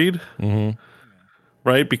Assassin's Creed? Mm-hmm.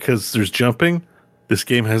 Right? Because there's jumping. This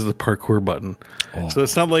game has the parkour button. Oh. So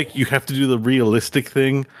it's not like you have to do the realistic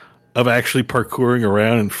thing of actually parkouring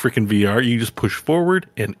around in freaking VR. You just push forward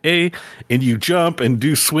and A, and you jump and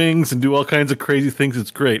do swings and do all kinds of crazy things. It's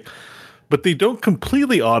great. But they don't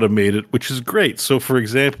completely automate it, which is great. So, for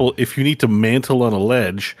example, if you need to mantle on a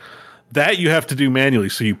ledge, that you have to do manually.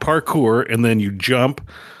 So you parkour and then you jump.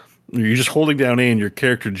 You're just holding down A and your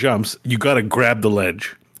character jumps. You got to grab the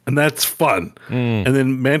ledge. And that's fun. And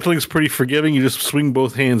then mantling is pretty forgiving. You just swing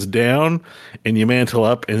both hands down and you mantle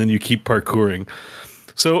up and then you keep parkouring.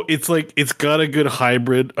 So it's like it's got a good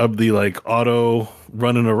hybrid of the like auto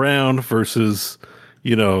running around versus,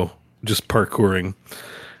 you know, just parkouring.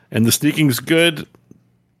 And the sneaking's good.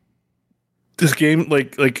 This game,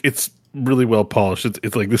 like it's really well polished.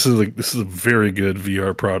 It's like this is a very good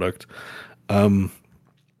VR product.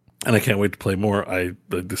 And I can't wait to play more.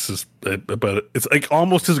 This is about it. It's like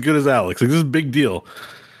almost as good as Alex. Like this is a big deal,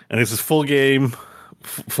 and it's this full game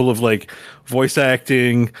full of like voice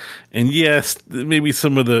acting. And yes, maybe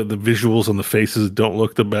some of the visuals on the faces don't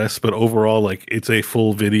look the best, but overall, like it's a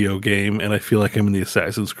full video game, and I feel like I'm in the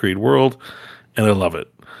Assassin's Creed world, and I love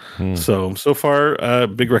it. So far,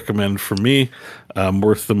 big recommend for me.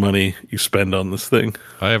 Worth the money you spend on this thing.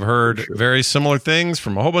 I have heard very similar things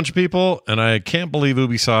from a whole bunch of people, and I can't believe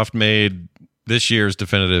Ubisoft made this year's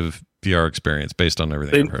definitive VR experience based on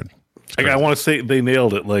everything I've heard. Like, I want to say they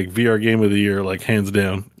nailed it, like VR Game of the Year, like hands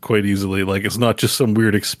down, quite easily. Like it's not just some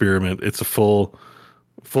weird experiment; it's a full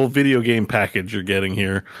video game package you're getting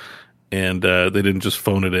here, and they didn't just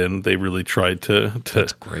phone it in. They really tried to.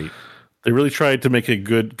 That's great. They really tried to make a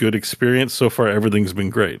good experience. So far, everything's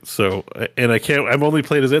been great. So, and I've only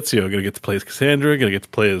played as Ezio. I'm going to get to play as Cassandra. I'm going to get to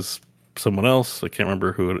play as someone else. I can't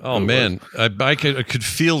remember who it man. was. I could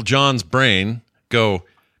feel John's brain go,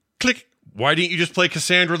 click. Why didn't you just play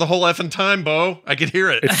Cassandra the whole effing time, Bo? I could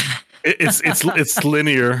hear it. It's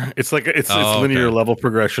linear. It's like it's linear level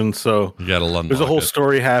progression. So you got to love. There's a whole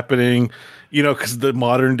story happening. You know, because the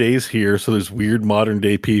modern day's here, so there's weird modern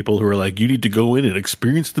day people who are like, you need to go in and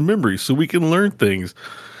experience the memories so we can learn things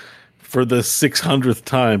for the 600th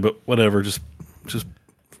time. But whatever, just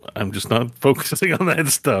I'm just not focusing on that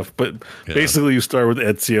stuff. But basically, you start with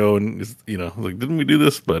Ezio, and you know, like, didn't we do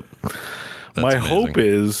this? But my hope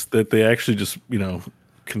is that they actually just, you know,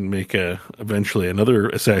 can make eventually another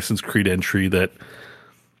Assassin's Creed entry that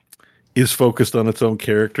is focused on its own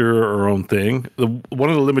character or own thing. One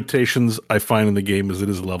of the limitations I find in the game is it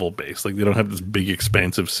is level based. Like they don't have this big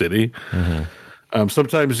expansive city. Mm-hmm.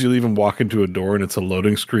 Sometimes you'll even walk into a door and it's a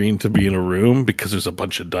loading screen to be in a room because there's a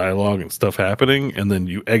bunch of dialogue and stuff happening, and then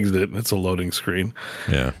you exit and it's a loading screen.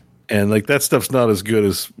 Yeah. And like that stuff's not as good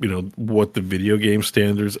as, you know, what the video game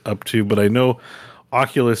standard's up to. But I know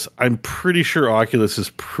Oculus, I'm pretty sure Oculus is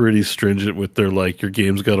pretty stringent with their, like, your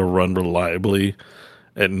game's got to run reliably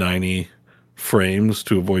at 90 frames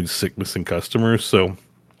to avoid sickness in customers. So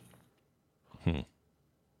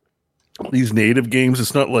these native games,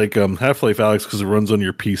 it's not like Half-Life Alyx because it runs on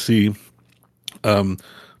your PC.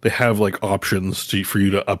 They have like options for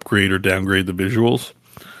you to upgrade or downgrade the visuals,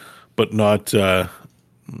 but not.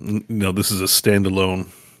 No, this is a standalone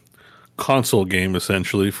console game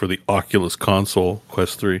essentially for the Oculus console,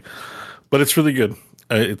 Quest 3, but it's really good.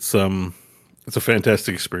 It's a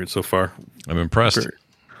fantastic experience so far. I'm impressed.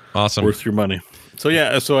 Awesome. Worth your money. So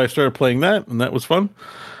yeah, so I started playing that, and that was fun.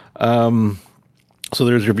 So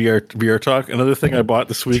there's your VR talk. Another thing I bought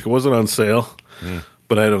this week, it wasn't on sale,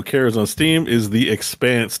 but I don't care, it's on Steam, is the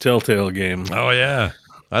Expanse Telltale game. Oh yeah.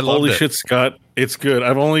 I love it. Holy shit, Scott. It's good.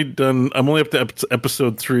 I'm only up to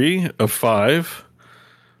episode 3 of 5.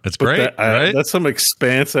 It's great, right? That's some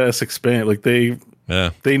expanse. Like they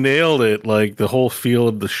nailed it. Like the whole feel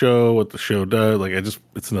of the show, what the show does. Like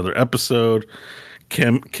it's another episode.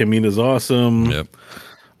 Kamina's awesome. Yep.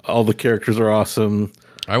 All the characters are awesome.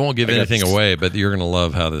 I won't give anything away, but you're going to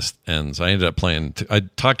love how this ends. I ended up playing. I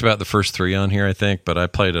talked about the first 3 on here, I think, but I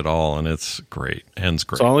played it all, and it's great. Ends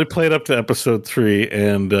great. So I only played up to episode 3,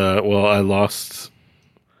 and I lost.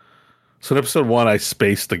 So in episode 1, I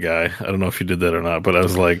spaced the guy. I don't know if you did that or not, but I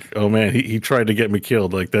was like, oh man, he tried to get me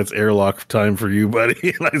killed. Like, that's airlock time for you,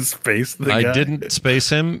 buddy. And I spaced the guy. I didn't space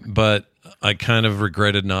him, but I kind of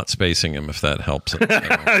regretted not spacing him, if that helps.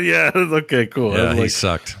 Yeah, okay, cool. Yeah, he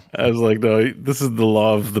sucked. I was like, no, this is the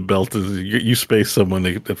law of the belt. Is you space someone,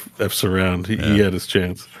 they F's around. He had his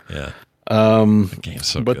chance. Yeah. The game's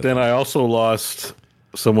so but good. Then I also lost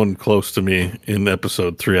someone close to me in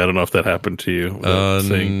episode 3. I don't know if that happened to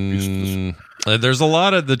you. There's a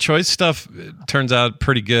lot of the choice stuff. Turns out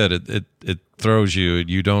pretty good. It throws you.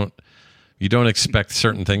 You don't expect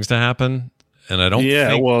certain things to happen. And I don't.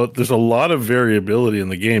 Yeah, well, there's a lot of variability in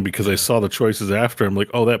the game because I saw the choices after. I'm like,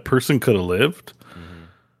 oh, that person could have lived.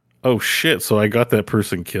 Oh shit! So I got that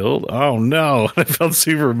person killed. Oh no! I felt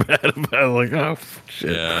super bad about it. Like, oh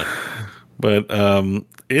shit. Yeah. But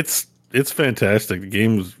it's fantastic. The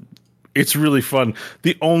game's it's really fun.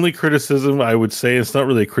 The only criticism I would say, it's not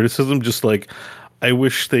really a criticism, just like I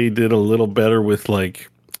wish they did a little better with like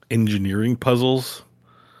engineering puzzles.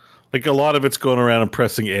 Like a lot of it's going around and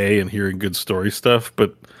pressing A and hearing good story stuff,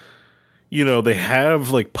 but you know, they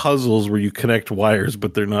have like puzzles where you connect wires,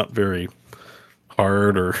 but they're not very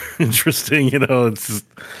hard or interesting. You know, it's just,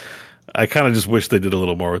 I kind of just wish they did a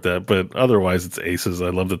little more with that, but otherwise it's aces. I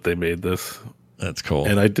love that they made this. That's cool.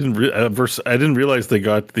 And I didn't realize they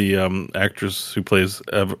got the actress who plays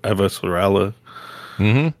Eva Sorala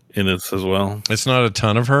in it as well. It's not a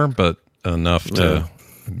ton of her, but enough to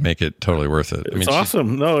make it totally worth it. It's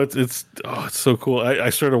awesome. No, it's so cool. I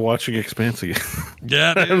started watching Expanse again.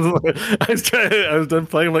 Yeah, I was done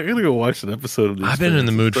playing. I'm like, I'm gonna go watch an episode of this. I've been in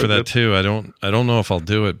the mood for that too. I don't know if I'll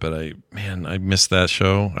do it, but I missed that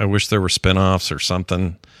show. I wish there were spinoffs or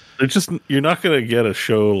something. You're not gonna get a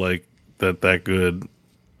show like that good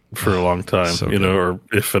for a long time, so or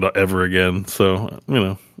if it ever again. So,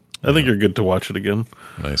 I think you're good to watch it again.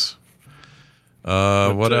 Nice.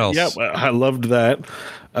 What else? Yeah, I loved that.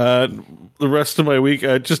 The rest of my week,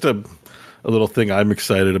 just a little thing I'm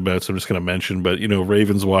excited about, so I'm just going to mention, but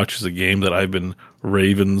Ravens Watch is a game that I've been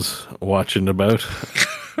Ravens watching about.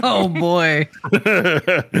 Oh boy.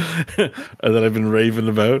 That I've been raving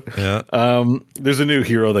about. Yeah. There's a new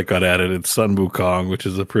hero that got added. It's Sun Wukong, which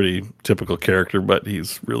is a pretty typical character, but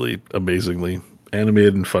he's really amazingly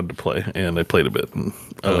animated and fun to play. And I played a bit, and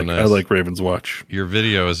I like Ravens Watch. Your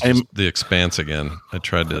video is just The Expanse again. I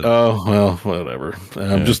tried to. Oh well, whatever.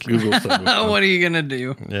 Just Google Sun Wukong. What are you gonna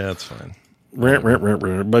do? Yeah, it's fine. But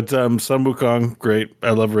Sun Wukong, great.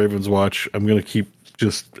 I love Ravens Watch. I'm gonna keep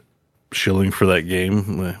just shilling for that game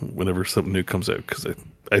whenever something new comes out because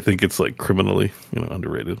I think it's like criminally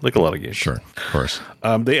underrated, like a lot of games. Sure, of course.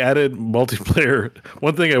 They added multiplayer.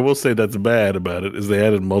 One thing I will say that's bad about it is they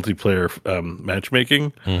added multiplayer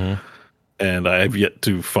matchmaking, and I have yet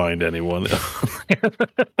to find anyone.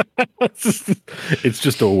 It's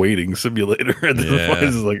just a waiting simulator, and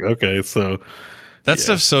it's like, okay, so. That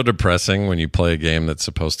stuff's so depressing when you play a game that's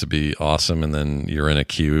supposed to be awesome, and then you're in a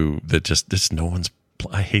queue that just no one's.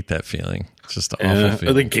 I hate that feeling. It's just an awful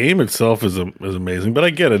feeling. The game itself is amazing, but I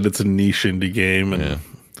get it. It's a niche indie game, and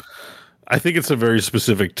I think it's a very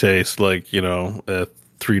specific taste. Like a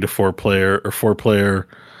 3 to 4 player or 4 player,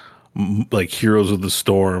 like Heroes of the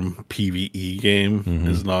Storm PvE game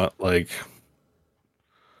is not like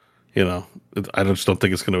I just don't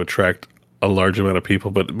think it's going to attract a large amount of people.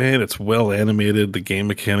 But man, it's well animated. The game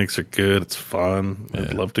mechanics are good. It's fun. Yeah.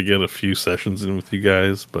 I'd love to get a few sessions in with you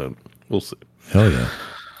guys, but we'll see. Hell yeah.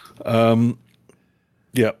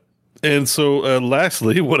 Yeah. And so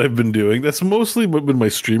lastly, what I've been doing, that's mostly been my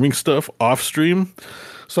streaming stuff off stream.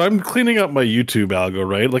 So I'm cleaning up my YouTube algo,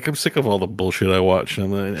 right? Like I'm sick of all the bullshit I watch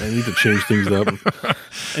and I need to change things up.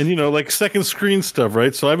 And like second screen stuff,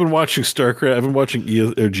 right? So I've been watching StarCraft, I've been watching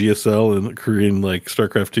GSL and Korean like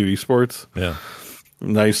StarCraft 2 esports. Yeah.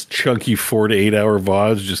 Nice chunky 4 to 8 hour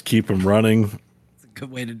VODs, just keep them running. Good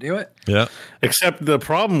way to do it. Yeah. Except the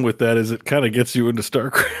problem with that is it kind of gets you into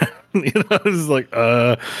StarCraft. It's like,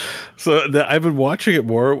 so I've been watching it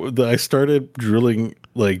more. I started drilling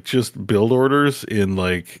like just build orders in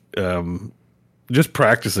like, just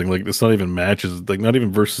practicing. Like it's not even matches, like not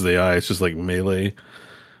even versus AI. It's just like melee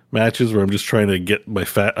matches where I'm just trying to get my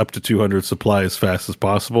up to 200 supply as fast as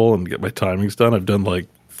possible and get my timings done. I've done like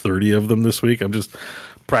 30 of them this week. I'm just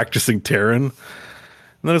practicing Terran.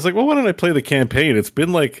 And then I was like, well, why don't I play the campaign? It's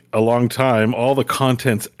been like a long time. All the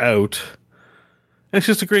content's out. And it's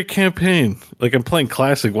just a great campaign. Like I'm playing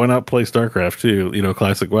Classic. Why not play StarCraft too?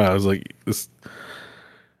 Classic WoW. I was like, this.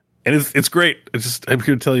 And it's great. I'm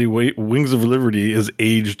here to tell you, Wings of Liberty is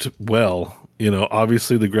aged well.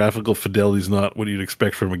 Obviously the graphical fidelity is not what you'd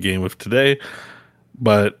expect from a game of today.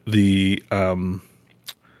 But the,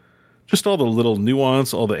 just all the little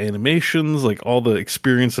nuance, all the animations, like all the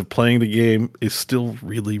experience of playing the game is still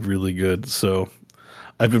really, really good. So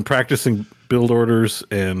I've been practicing build orders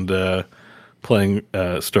and playing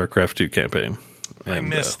StarCraft 2 campaign. And, I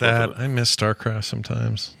miss that. I miss StarCraft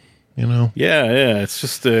sometimes, Yeah. It's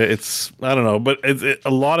just, I don't know, but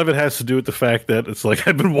a lot of it has to do with the fact that it's like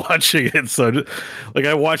I've been watching it. So like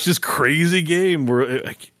I watched this crazy game where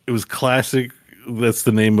it was Classic. That's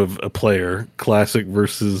the name of a player, Classic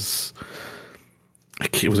versus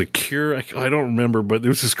it was a Cure. I don't remember, but there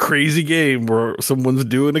was this crazy game where someone's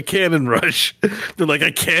doing a cannon rush. They're like,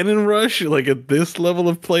 a cannon rush? Like at this level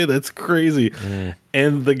of play? That's crazy.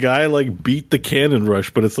 And the guy like beat the cannon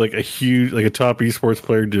rush, but it's like a huge, like a top esports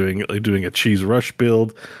player doing a cheese rush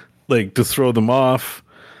build, like to throw them off.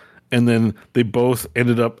 And then they both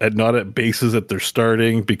ended up not at bases that they're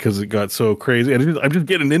starting because it got so crazy. And I'm just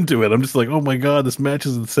getting into it. I'm just like, oh my God, this match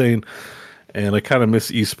is insane. And I kind of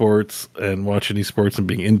miss esports and watching esports and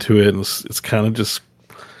being into it. And it's kind of just,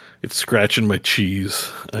 it's scratching my cheese,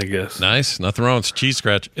 I guess. Nice. Nothing wrong with cheese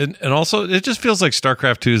scratch. And also, it just feels like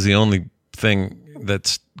StarCraft 2 is the only thing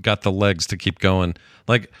that's got the legs to keep going.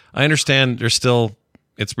 Like, I understand there's still,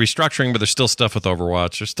 it's restructuring, but there's still stuff with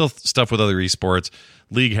Overwatch. There's still stuff with other esports.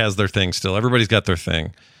 League has their thing still. Everybody's got their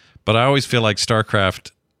thing. But I always feel like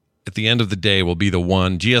StarCraft, at the end of the day, will be the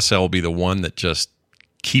one, GSL will be the one that just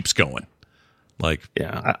keeps going. Like,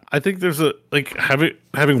 yeah, I think there's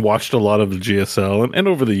having watched a lot of the GSL and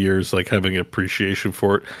over the years, like having appreciation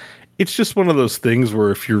for it. It's just one of those things where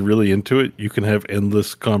if you're really into it, you can have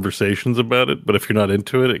endless conversations about it. But if you're not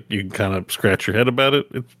into it, you can kind of scratch your head about it.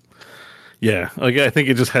 I think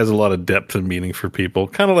it just has a lot of depth and meaning for people.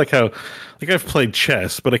 Kind of like how, like I've played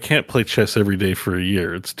chess, but I can't play chess every day for a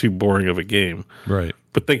year. It's too boring of a game. Right.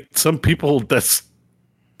 But some people,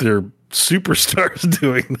 they're superstars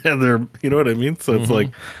doing that. You know what I mean? So it's like,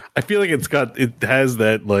 I feel like it has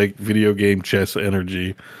that like video game chess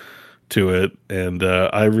energy to it. And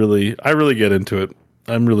I really get into it.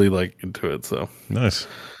 I'm really like into it. So nice.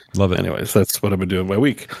 Love it. Anyways, that's what I've been doing my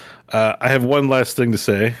week. I have one last thing to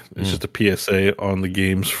say. It's just a PSA on the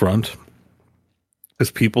games front.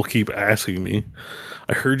 Because people keep asking me,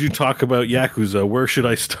 I heard you talk about Yakuza. Where should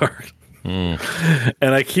I start? And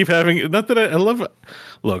I keep having, not that I love,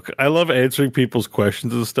 look, I love answering people's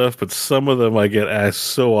questions and stuff, but some of them I get asked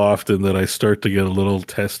so often that I start to get a little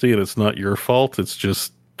testy, and it's not your fault. It's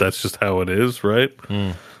just, that's just how it is, right?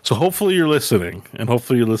 So hopefully you're listening, and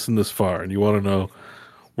hopefully you listen this far, and you want to know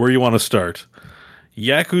where you want to start.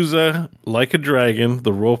 Yakuza Like a Dragon,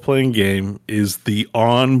 the role-playing game, is the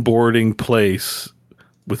onboarding place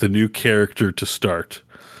with a new character to start.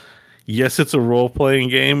 Yes, it's a role-playing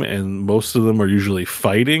game, and most of them are usually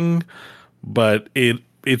fighting, but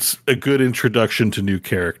it's a good introduction to new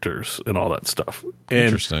characters and all that stuff. And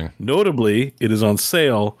interesting. Notably, it is on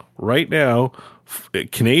sale right now,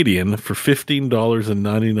 Canadian, for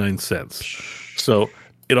 $15.99. So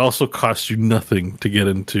it also costs you nothing to get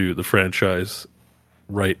into the franchise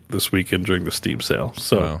right this weekend during the Steam sale.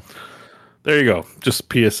 So wow. There you go.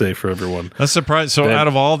 Just PSA for everyone. That's surprising. So out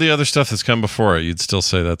of all the other stuff that's come before it, you'd still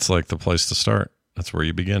say that's like the place to start. That's where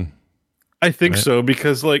you begin. I think so,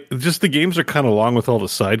 because like just the games are kind of long with all the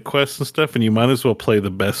side quests and stuff, and you might as well play the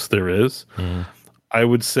best there is. I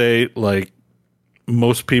would say like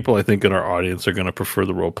most people I think in our audience are going to prefer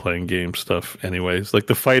the role-playing game stuff anyways. Like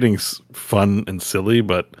the fighting's fun and silly,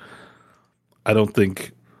 but I don't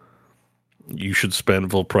think you should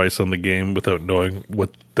spend full price on the game without knowing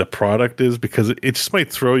what the product is, because it just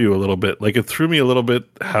might throw you a little bit. Like it threw me a little bit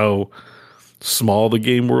how small the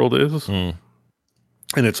game world is. And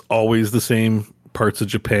it's always the same parts of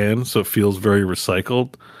Japan, so it feels very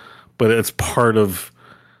recycled, but it's part of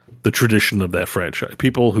the tradition of that franchise.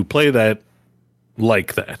 People who play that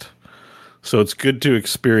like that. So it's good to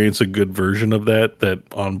experience a good version of that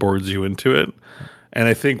onboards you into it. And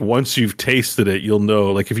I think once you've tasted it, you'll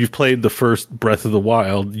know, like if you've played the first Breath of the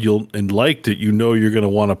Wild and liked it, you know you're going to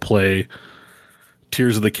want to play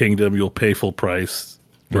Tears of the Kingdom. You'll pay full price.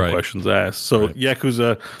 No questions asked. So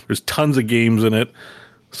Yakuza, there's tons of games in it.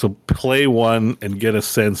 So play one and get a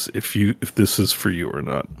sense if this is for you or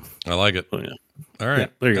not. I like it. Oh, yeah. All right. Yeah,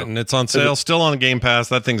 there you go. And it's on sale, still on Game Pass.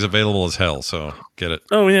 That thing's available as hell, so get it.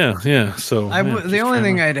 Oh, yeah. Yeah. So the only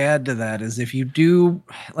thing I'd add to that is if you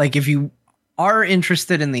are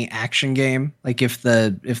interested in the action game, like if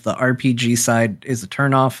the RPG side is a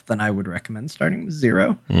turnoff, then I would recommend starting with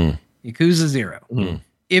 0. Yakuza 0.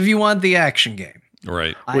 If you want the action game.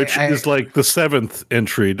 Right. Which is like the 7th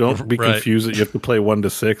entry. Don't be confused that you have to play 1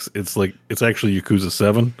 to 6. It's like it's actually Yakuza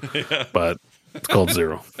 7, but it's called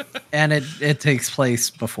 0. And it takes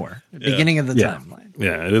place before the beginning of the timeline.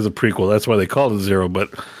 Yeah, it is a prequel. That's why they called it 0,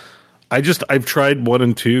 but I've tried 1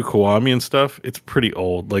 and 2, Kiwami and stuff. It's pretty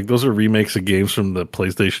old. Like those are remakes of games from the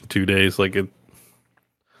PlayStation 2 days. Like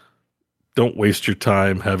don't waste your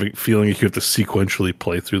time feeling like you have to sequentially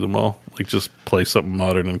play through them all. Like just play something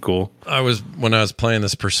modern and cool. When I was playing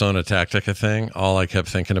this Persona Tactica thing, all I kept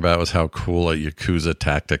thinking about was how cool a Yakuza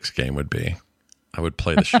Tactics game would be. I would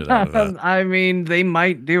play the shit out of that. I mean, they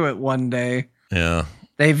might do it one day. Yeah.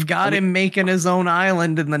 They've got him making his own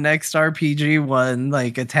island in the next RPG one,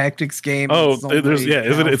 like a tactics game. Oh, isn't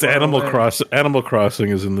it? It's Animal Crossing. Animal Crossing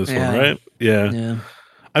is in this one, right? Yeah.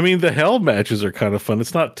 I mean, the hell matches are kind of fun.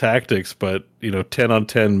 It's not tactics, but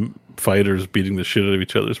 10-on-10 fighters beating the shit out of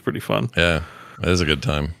each other is pretty fun. Yeah, it is a good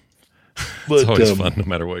time. But, it's always fun, no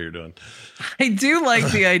matter what you're doing. I do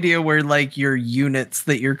like the idea where like your units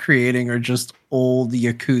that you're creating are just old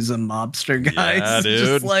Yakuza mobster guys. Yeah,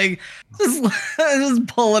 dude. Just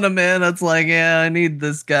pulling them in. It's like, yeah, I need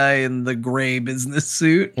this guy in the gray business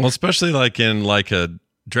suit. Well, especially like in like a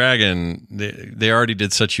dragon, they already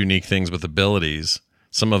did such unique things with abilities.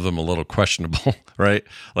 Some of them a little questionable, right?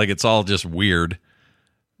 Like it's all just weird.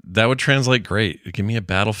 That would translate great. Give me a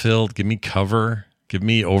battlefield. Give me cover. Give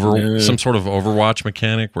me some sort of Overwatch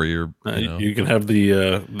mechanic where you're. You can have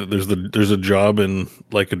there's a job in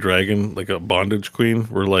Like a Dragon, like a bondage queen,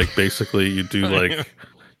 where like basically you do like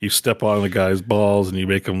you step on the guy's balls and you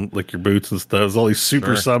make them lick your boots and stuff. There's all these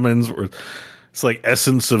super summons where it's like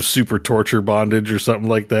essence of super torture bondage or something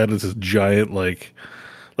like that. It's this giant like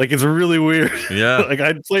it's really weird. Yeah, like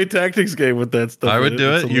I'd play a tactics game with that stuff. I would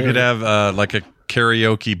do it. You could have like a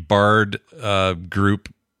karaoke bard group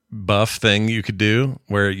buff thing you could do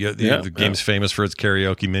where the game's famous for its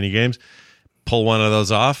karaoke mini games. Pull one of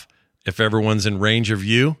those off. If everyone's in range of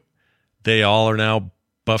you, they all are now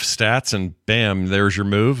buff stats, and bam, there's your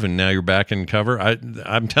move, and now you're back in cover.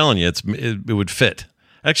 I'm telling you, it would fit.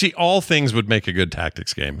 Actually, all things would make a good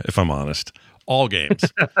tactics game, if I'm honest. All games,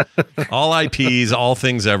 all IPs, all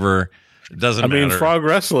things ever. It doesn't matter. I mean, Frog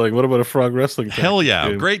Wrestling. What about a Frog Wrestling? Hell yeah,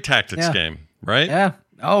 game? Great tactics game, right? Yeah.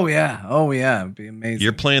 Oh yeah, it'd be amazing.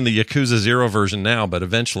 You're playing the Yakuza 0 version now, but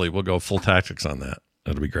eventually we'll go full tactics on that.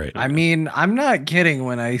 That'll be great. I mean, I'm not kidding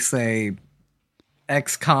when I say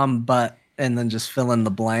XCOM, but and then just fill in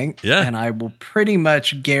the blank. Yeah, and I will pretty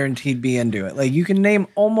much guaranteed be into it. Like you can name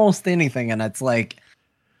almost anything, and it's like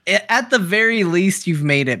at the very least you've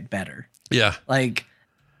made it better. Yeah, like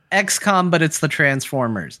XCOM, but it's the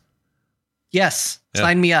Transformers. Yes,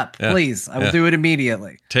 sign me up, please. I will do it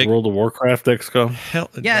immediately. Take World of Warcraft XCOM.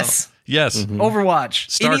 Yes. No. Yes. Mm-hmm. Overwatch.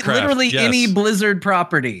 StarCraft. Any Blizzard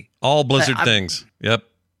property. All Blizzard things. Yep.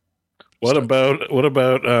 What about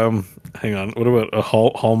hang on. What about a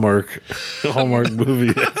Hallmark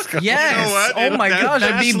movie? Yes. Oh my gosh,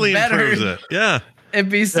 it'd be better. Yeah.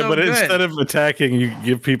 It'd be so but good. Instead of attacking, you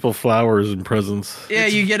give people flowers and presents. Yeah,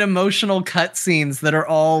 you get emotional cutscenes that are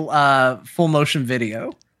all full motion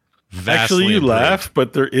video. Actually, you laugh,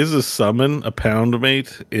 but there is a summon, a pound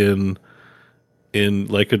mate in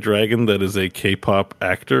Like a Dragon that is a K-pop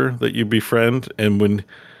actor that you befriend, and when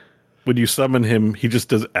you summon him, he just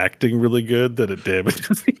does acting really good that it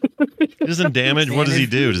damages. He doesn't damage. What does he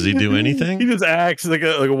do? Does he do anything? He just acts like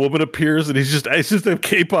a woman appears, and it's just a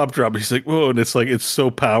K-pop drama. He's like, whoa, and it's like it's so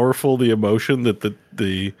powerful the emotion that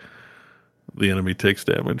the enemy takes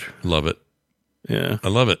damage. Love it. Yeah, I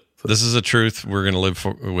love it. This is a truth we're going to live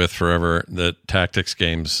with forever, that tactics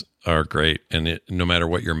games are great. And no matter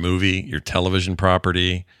what your movie, your television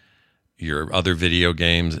property, your other video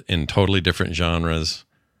games in totally different genres.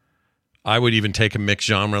 I would even take a mixed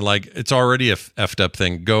genre. Like it's already a effed up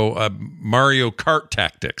thing. Go Mario Kart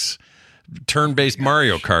Tactics. Turn-based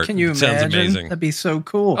Mario Kart. Can you imagine? Sounds amazing. That'd be so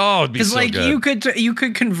cool. Oh, it'd be so like good. you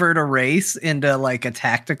could convert a race into like a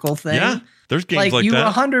tactical thing. Yeah, there's games like you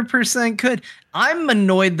that. 100% could. I'm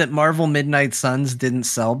annoyed that Marvel Midnight Suns didn't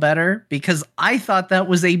sell better because I thought that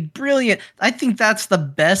was a brilliant. I think that's the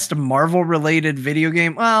best Marvel-related video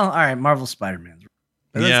game. Well, all right, Marvel Spider-Man.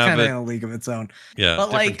 That's kind of in a league of its own. Yeah,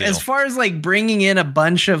 but like deal. As far as like bringing in a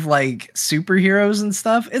bunch of like superheroes and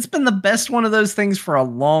stuff, it's been the best one of those things for a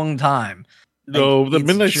long time. No, the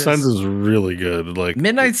Midnight Suns is really good. Like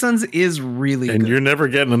Midnight Suns is really good. And you're never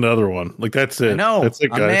getting another one. Like that's it. No, that's it,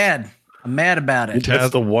 guys. I'm mad about it.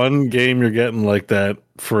 That's the one game you're getting like that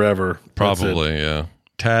forever. Probably, yeah.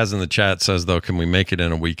 Taz in the chat says, though, can we make it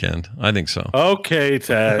in a weekend? I think so. Okay,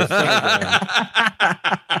 Taz.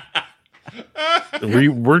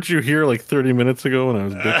 Weren't you here like 30 minutes ago when I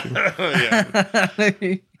was bitching?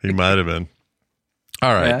 Yeah. He might have been.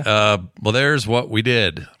 All right. Yeah. Well, there's what we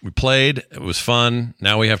did. We played. It was fun.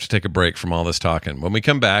 Now we have to take a break from all this talking. When we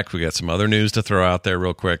come back, we got some other news to throw out there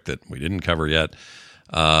real quick that we didn't cover yet.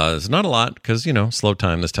 It's not a lot because, slow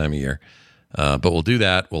time this time of year. But we'll do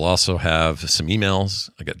that. We'll also have some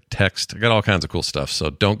emails. I got text. I got all kinds of cool stuff.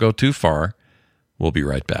 So don't go too far. We'll be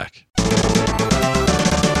right back.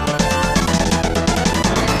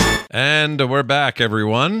 And we're back,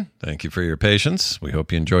 everyone. Thank you for your patience. We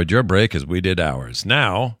hope you enjoyed your break as we did ours.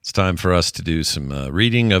 Now, it's time for us to do some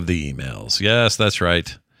reading of the emails. Yes, that's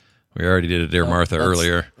right. We already did it, Dear Martha,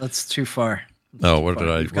 earlier. That's too far. Oh, what did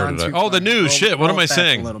I? Oh, the news. Shit. What am I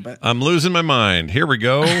saying? I'm losing my mind. Here we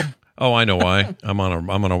go. Oh, I know why. I'm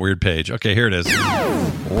on a weird page. Okay, here it is.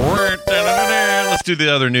 Let's do the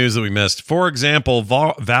other news that we missed. For example,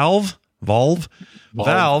 Valve. I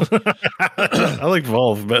like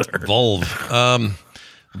Valve better.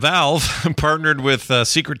 Valve partnered with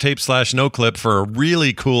Secret Tape / NoClip for a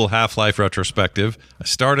really cool Half-Life retrospective. I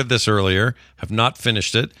started this earlier, have not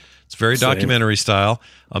finished it. It's very documentary style.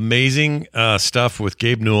 Amazing stuff with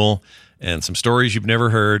Gabe Newell and some stories you've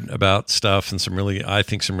never heard about stuff and some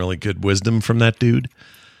really good wisdom from that dude.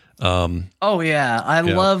 I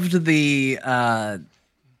loved the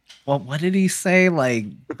what did he say? Like,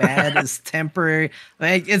 bad is temporary.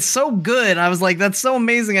 Like, it's so good. I was like, that's so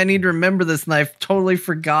amazing. I need to remember this, and I totally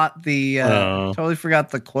forgot the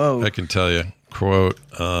quote. I can tell you. Quote,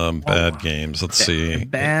 bad games. Let's see.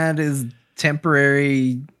 Bad is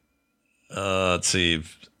temporary. Let's see.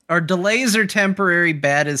 Or delays are temporary,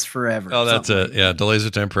 bad is forever. Oh, that's it. Yeah, delays are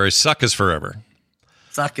temporary. Suck is forever.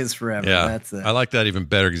 Suck is forever. Yeah, that's it. I like that even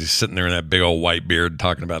better because he's sitting there in that big old white beard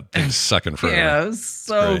talking about things sucking forever. Yeah, it was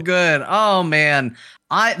so good. Oh man,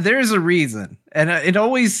 there's a reason, and it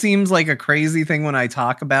always seems like a crazy thing when I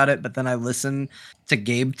talk about it, but then I listen to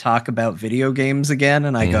Gabe talk about video games again,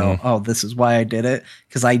 and I go, "Oh, this is why I did it,"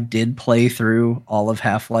 because I did play through all of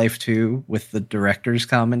Half-Life 2 with the director's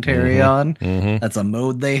commentary on. That's a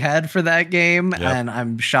mode they had for that game, and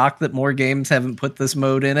I'm shocked that more games haven't put this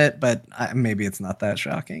mode in it. But maybe it's not that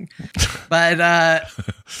shocking. But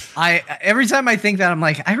every time I think that, I'm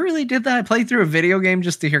like, I really did that. I played through a video game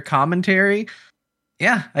just to hear commentary.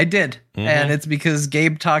 Yeah, I did. And it's because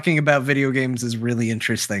Gabe talking about video games is really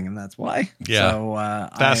interesting, and that's why. Yeah. So,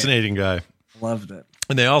 fascinating guy. Loved it.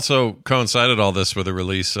 And they also coincided all this with the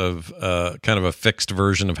release of kind of a fixed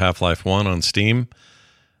version of Half-Life 1 on Steam.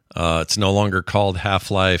 It's no longer called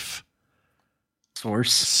Half-Life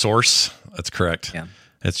Source. That's correct. Yeah.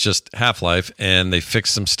 It's just Half-Life, and they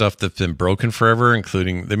fixed some stuff that's been broken forever,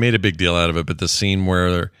 including, they made a big deal out of it, but the scene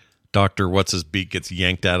where Dr. What's-His-Beak gets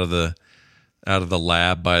yanked out of the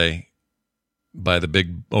lab by the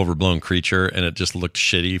big overblown creature, and it just looked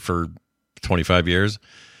shitty for 25 years.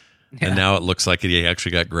 Yeah. And now it looks like he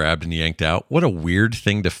actually got grabbed and yanked out. What a weird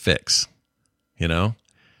thing to fix, to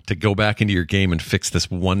go back into your game and fix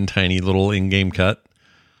this one tiny little in-game cut.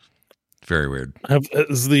 Very weird.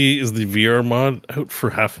 Is the VR mod out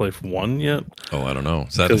for Half-Life 1 yet? Oh, I don't know.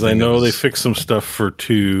 Because I know they fixed some stuff for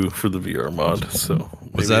 2 for the VR mod. So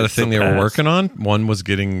was that a thing they were working on? 1 was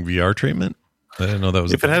getting VR treatment? I didn't know that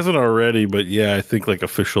was. If it hasn't already, but yeah, I think like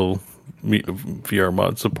official VR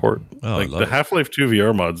mod support. Oh, like the Half-Life 2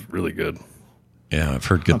 VR mod's really good. Yeah, I've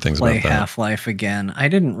heard good things about that. Play Half-Life again. I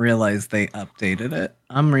didn't realize they updated it.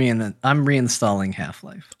 I'm reinstalling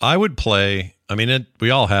Half-Life. I would play. I mean,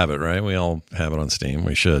 we all have it, right? We all have it on Steam.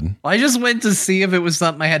 We should. I just went to see if it was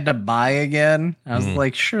something I had to buy again. I was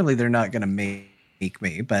like, surely they're not going to make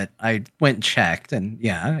me. But I went and checked, and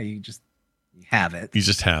yeah, you have it. You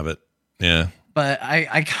just have it. Yeah. But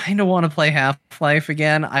I kind of want to play Half-Life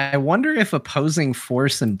again. I wonder if Opposing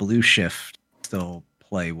Force and Blue Shift still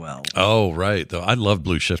play well. Oh, right. Though I loved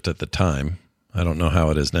Blue Shift at the time. I don't know how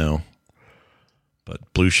it is now.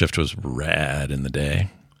 But Blue Shift was rad in the day.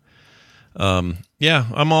 Yeah,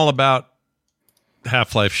 I'm all about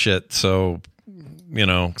Half-Life shit. So,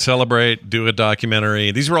 celebrate, do a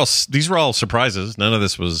documentary. These were all surprises. None of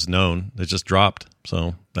this was known. It just dropped.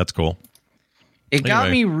 So that's cool. It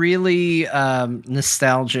got me really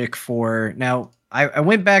nostalgic for now. I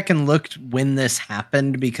went back and looked when this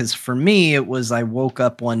happened, because for me, it was I woke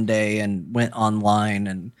up one day and went online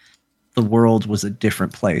and the world was a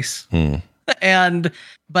different place.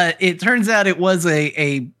 But it turns out it was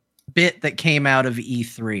a bit that came out of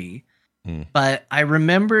E3. But I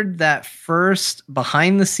remembered that first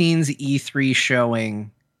behind the scenes E3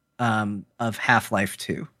 showing of Half-Life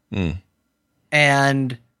 2.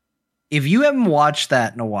 And if you haven't watched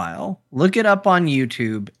that in a while, look it up on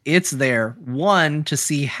YouTube. It's there. One, to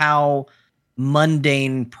see how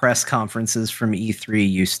mundane press conferences from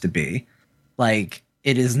E3 used to be. Like,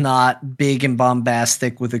 it is not big and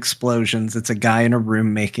bombastic with explosions. It's a guy in a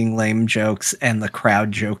room making lame jokes and the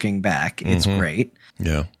crowd joking back. It's great.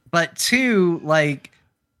 Yeah. But 2, like,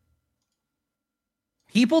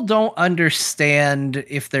 people don't understand,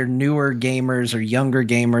 if they're newer gamers or younger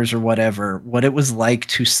gamers or whatever, what it was like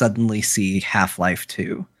to suddenly see Half-Life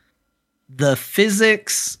 2. The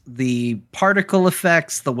physics, the particle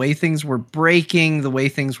effects, the way things were breaking, the way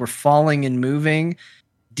things were falling and moving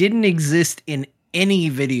didn't exist in any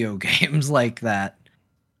video games like that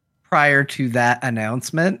prior to that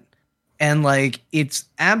announcement. And like, it's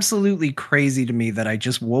absolutely crazy to me that I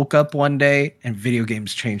just woke up one day and video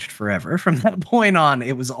games changed forever. From that point on,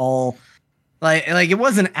 it was all like it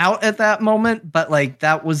wasn't out at that moment, but like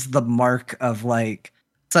that was the mark of like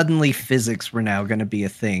suddenly physics were now going to be a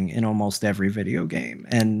thing in almost every video game.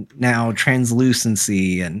 And now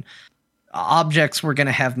translucency and objects were going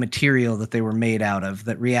to have material that they were made out of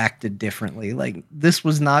that reacted differently. Like this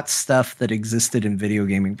was not stuff that existed in video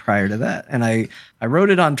gaming prior to that. And I wrote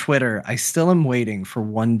it on Twitter. I still am waiting for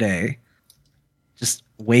one day, just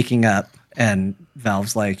waking up and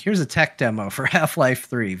Valve's like, here's a tech demo for Half-Life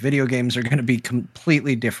 3. Video games are going to be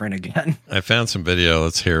completely different again. I found some video.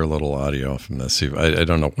 Let's hear a little audio from this. I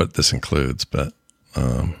don't know what this includes, but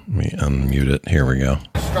let me unmute it. Here we go.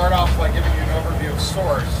 Start off by giving you an overview of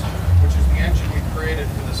Source, which is the engine we created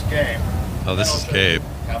for this game. Oh, this is Gabe.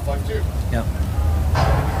 Half-Life 2. Yep.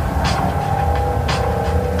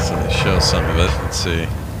 So they show some of it. Let's see.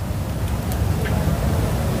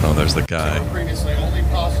 Oh, there's the guy. Previously only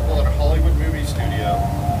possible at a Hollywood movie studio,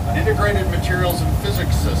 an integrated materials and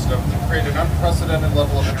physics system that created an unprecedented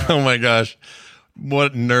level of interaction. Oh my gosh.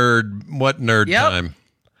 What nerd time.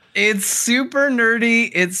 It's super nerdy.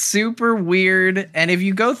 It's super weird. And if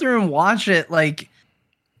you go through and watch it, like,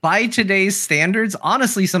 by today's standards,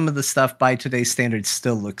 honestly, some of the stuff by today's standards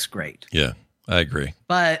still looks great. Yeah, I agree.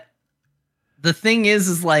 But the thing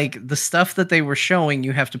is like the stuff that they were showing,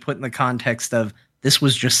 you have to put in the context of this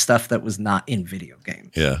was just stuff that was not in video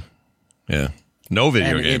games. Yeah. Yeah. No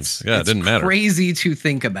video games. It didn't matter. Crazy to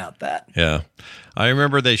think about that. Yeah. I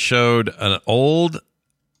remember they showed an old,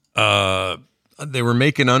 they were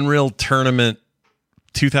making Unreal Tournament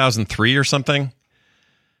 2003 or something.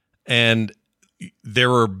 And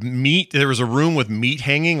there was a room with meat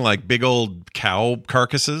hanging, like big old cow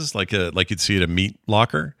carcasses, like you'd see at a meat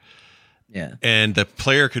locker. Yeah. And the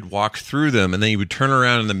player could walk through them, and then you would turn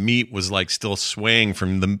around and the meat was like still swaying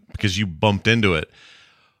from them because you bumped into it.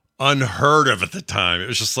 Unheard of at the time. It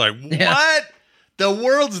was just like, what? The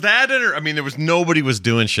world's that nobody was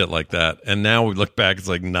doing shit like that. And now we look back, it's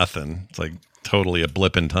like nothing. It's like totally a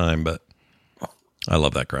blip in time, but I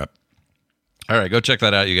love that crap. All right, go check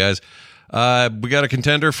that out, you guys. We got a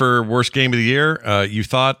contender for worst game of the year. You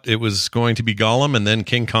thought it was going to be Gollum, and then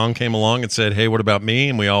King Kong came along and said, hey, what about me?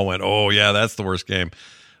 And we all went, oh, yeah, that's the worst game.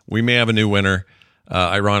 We may have a new winner.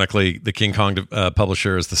 Ironically, the King Kong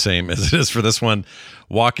publisher is the same as it is for this one.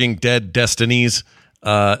 Walking Dead Destinies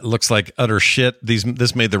looks like utter shit.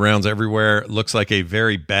 This made the rounds everywhere. Looks like a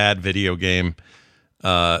very bad video game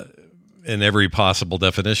in every possible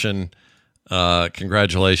definition.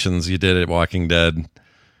 Congratulations, you did it, Walking Dead.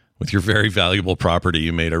 With your very valuable property,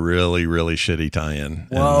 you made a really, really shitty tie-in.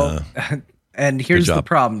 Well, and here's the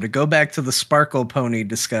problem. To go back to the Sparkle Pony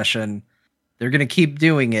discussion, they're going to keep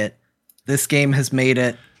doing it. This game has made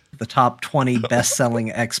it the top 20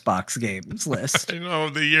 best-selling Xbox games list. I know,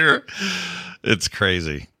 of the year. It's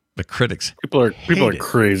crazy. The critics. People are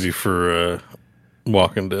crazy for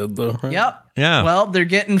Walking Dead, though. Right? Yep. Yeah. Well, they're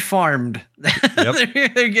getting farmed.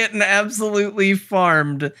 Yep. They're getting absolutely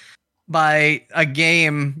farmed by a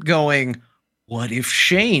game going, what if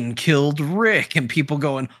Shane killed Rick? And people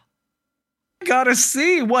going, I gotta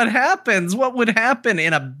see what happens. What would happen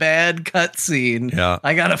in a bad cutscene? Yeah.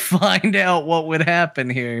 I gotta find out what would happen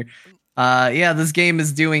here. This game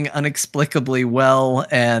is doing inexplicably well,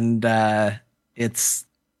 and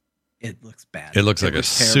it looks bad. It looks like a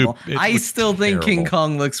soup. I still think King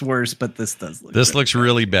Kong looks worse, but this does look. This looks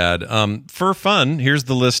really bad. For fun, here's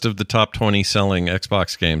the list of the top 20 selling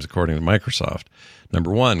Xbox games according to Microsoft.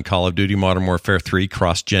 Number 1, Call of Duty Modern Warfare 3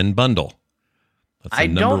 cross-gen bundle. I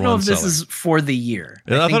don't know if this is for the year.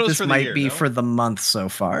 Yeah, I think this might be for the month so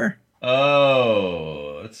far.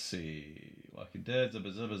 Oh, let's see. Walking Dead,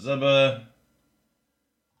 Zubba Zubba Zubba.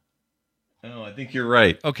 Oh, I think you're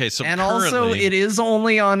right. Okay, so also it is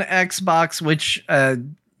only on Xbox, which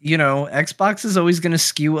Xbox is always going to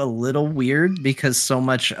skew a little weird because so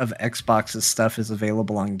much of Xbox's stuff is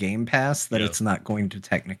available on Game Pass that it's not going to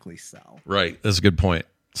technically sell. Right, that's a good point.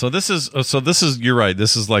 So this is you're right.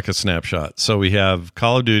 This is like a snapshot. So we have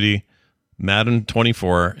Call of Duty, Madden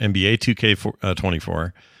 24, NBA 2K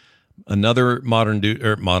 24, another Modern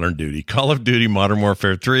Duty, Call of Duty Modern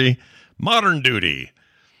Warfare 3, Modern Duty.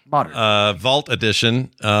 Vault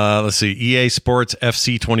Edition. Let's see. EA Sports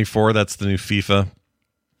FC 24. That's the new FIFA.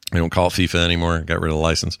 We don't call it FIFA anymore. Got rid of the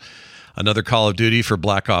license. Another Call of Duty for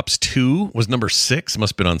Black Ops 2 was number 6.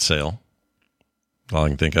 Must have been on sale. All I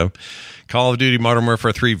can think of. Call of Duty Modern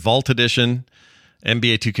Warfare 3 Vault Edition.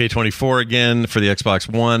 NBA 2K24 again for the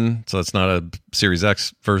Xbox One. So it's not a Series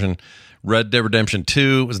X version. Red Dead Redemption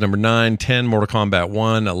 2 was number 9. 10 Mortal Kombat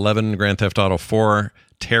 1. 11 Grand Theft Auto 4.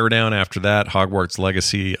 teardown after that. Hogwarts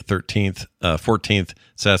Legacy 14th,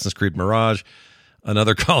 Assassin's Creed Mirage.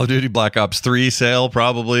 Another Call of Duty Black Ops 3 sale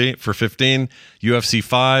probably for 15. UFC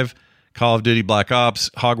 5, Call of Duty Black Ops,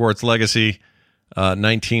 Hogwarts Legacy.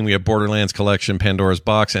 19, we have Borderlands Collection, Pandora's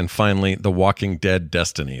Box, and finally, The Walking Dead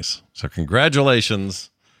Destinies. So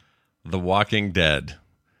congratulations, The Walking Dead.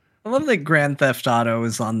 I love that Grand Theft Auto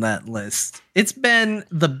is on that list. It's been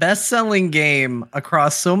the best-selling game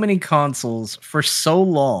across so many consoles for so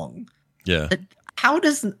long. Yeah. How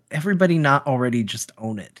does everybody not already just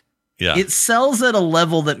own it? Yeah. It sells at a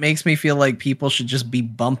level that makes me feel like people should just be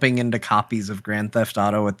bumping into copies of Grand Theft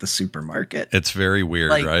Auto at the supermarket. It's very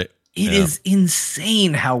weird, Like, right? It is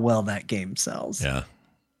insane how well that game sells. Yeah.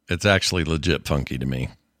 It's actually legit funky to me.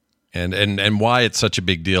 And why it's such a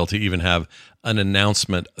big deal to even have an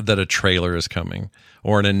announcement that a trailer is coming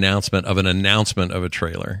or an announcement of a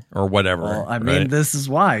trailer or whatever. Well, I mean, this is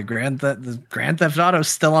why Grand Theft Auto is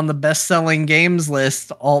still on the best-selling games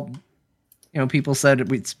list. People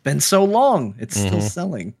said it's been so long. It's still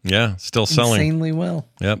selling. Yeah, still selling. Insanely well.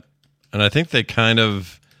 Yep. And I think they kind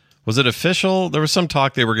of... Was it official? There was some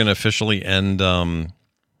talk they were going to officially end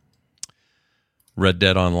Red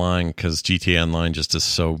Dead Online because GTA Online just is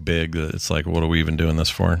so big that it's like, what are we even doing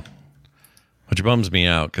this for? Which bums me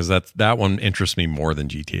out because that one interests me more than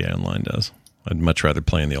GTA Online does. I'd much rather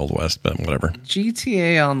play in the Old West, but whatever.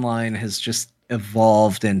 GTA Online has just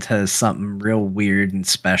evolved into something real weird and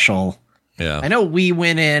special. Yeah. I know we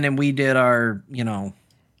went in and we did our,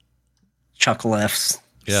 Chuckle F's.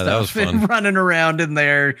 Yeah, that was fun. And running around in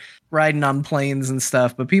there, riding on planes and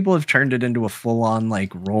stuff. But people have turned it into a full-on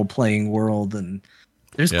role-playing world, and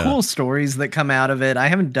there's cool stories that come out of it. I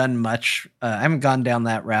haven't done much. I haven't gone down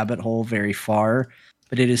that rabbit hole very far,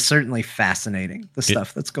 but it is certainly fascinating, the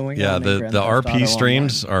stuff that's going on. Yeah, the RP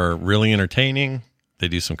streams are really entertaining. They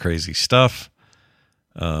do some crazy stuff.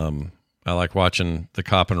 I like watching the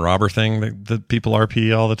cop and robber thing that people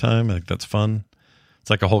RP all the time. I think that's fun.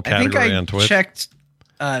 It's like a whole category on Twitch. Checked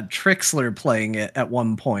Trixler playing it at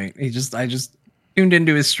one point. I just tuned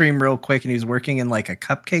into his stream real quick, and he was working in a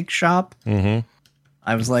cupcake shop. Mm-hmm.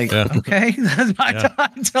 I was like, okay, I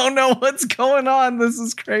don't know what's going on. This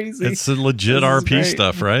is crazy. It's a legit RP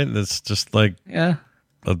stuff, right? It's just the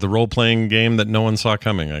role playing game that no one saw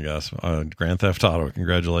coming, I guess. Grand Theft Auto.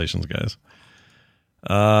 Congratulations, guys.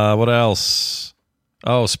 What else?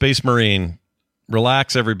 Oh, Space Marine.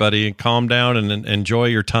 Relax, everybody. Calm down and enjoy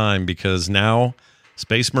your time because now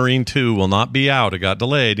Space Marine 2 will not be out. It got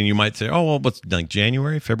delayed. And you might say, oh, well, what's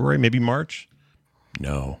January, February, maybe March?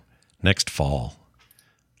 No. Next fall.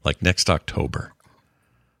 Next October.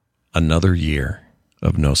 Another year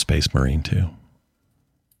of no Space Marine 2.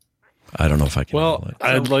 I don't know if I can. Well,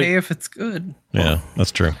 I'd if it's good. Yeah,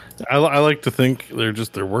 that's true. I like to think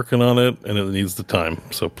they're working on it, and it needs the time.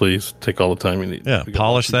 So please take all the time you need. Yeah,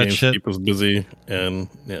 polish that shit. Keep us busy, and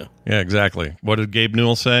yeah, exactly. What did Gabe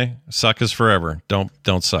Newell say? Suck is forever.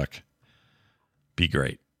 Don't suck. Be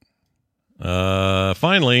great.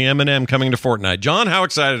 Finally, Eminem coming to Fortnite. John, how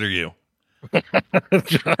excited are you?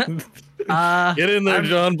 John, get in there,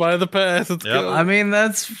 John. Buy the pass. Let's go. I mean,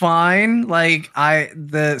 that's fine. In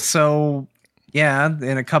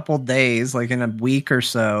a couple days, in a week or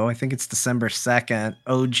so, I think it's December 2nd,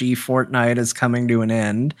 OG Fortnite is coming to an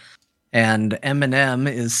end, and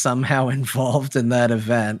Eminem is somehow involved in that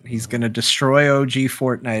event. He's going to destroy OG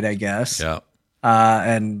Fortnite, I guess. Yeah.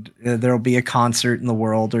 And there'll be a concert in the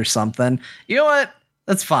world or something. You know what?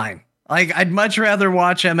 That's fine. I'd much rather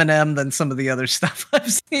watch Eminem than some of the other stuff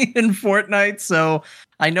I've seen in Fortnite. So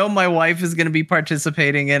I know my wife is going to be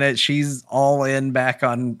participating in it. She's all in back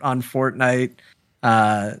on Fortnite.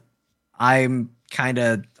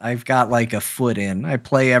 I've got a foot in. I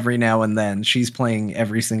play every now and then. She's playing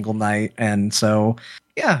every single night. And so,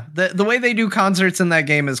 yeah, the way they do concerts in that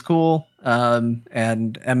game is cool. And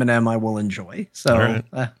Eminem I will enjoy. So right.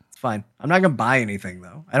 It's fine. I'm not going to buy anything,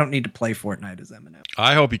 though. I don't need to play Fortnite as Eminem.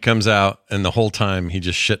 I hope he comes out and the whole time he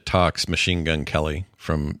just shit talks Machine Gun Kelly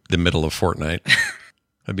from the middle of Fortnite.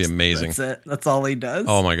 That'd be amazing. That's it. That's all he does.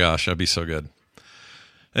 Oh my gosh, that'd be so good.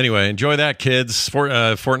 Anyway, enjoy that, kids.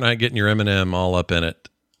 Fortnite getting your Eminem all up in it.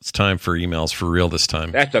 It's time for emails for real this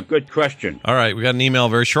time. That's a good question. All right, we got an email, a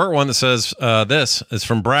very short one that says, this is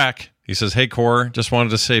from Brack. He says, hey, Core, just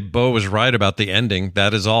wanted to say Bo was right about the ending.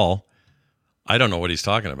 That is all. I don't know what he's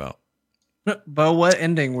talking about. Bo, what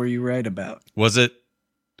ending were you right about? Was it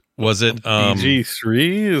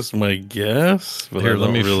PG-3 is my guess, but here, I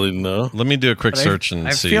don't really know. Let me do a quick search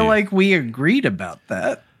and see. I feel like we agreed about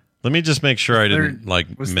that. Let me just make sure I didn't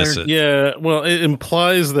miss it. Yeah, well, it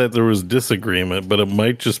implies that there was disagreement, but it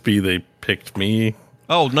might just be they picked me.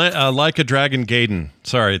 Oh, Like a Dragon Gaiden.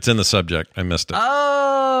 Sorry, it's in the subject. I missed it.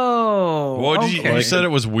 Oh, What did you said it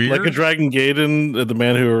was weird? Like a Dragon Gaiden, the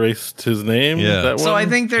man who erased his name. Yeah. That So one? I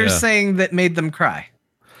think they're saying that made them cry.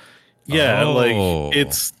 Yeah, Oh. like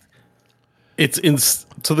it's in.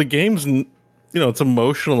 So the game's, it's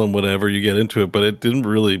emotional and whatever you get into it, but it didn't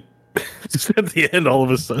really. Just at the end, all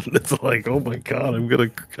of a sudden, it's like, oh my god,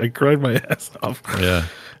 I cried my ass off. Yeah,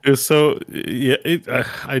 it was so. Yeah,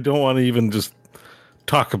 I don't want to even just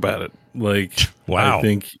talk about it. Like, wow, I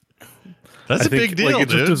think that's a big deal, like,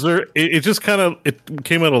 dude. It just kind of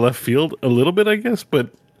came out of left field a little bit, I guess, but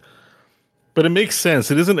it makes sense.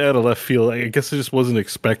 It isn't out of left field. I guess I just wasn't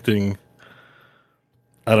expecting.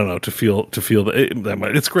 I don't know, to feel that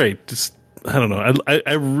much. It's great. Just I don't know.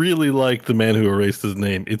 I really like The Man Who Erased His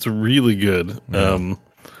Name. It's really good. Yeah.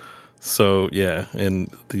 So yeah,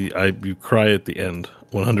 and you cry at the end,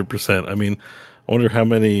 100%. I mean, I wonder how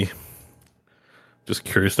many. Just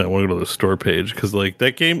curious now. I want to go to the store page because like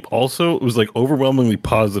that game also was like overwhelmingly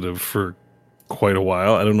positive for quite a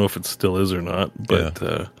while. I don't know if it still is or not, but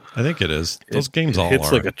I think it is. Those games all hits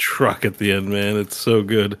are. like a truck at the end, man. It's so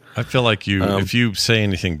good. I feel like if you say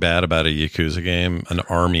anything bad about a Yakuza game, an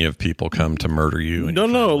army of people come to murder you.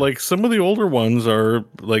 No. Like some of the older ones are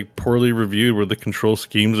like poorly reviewed, where the control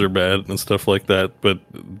schemes are bad and stuff like that. But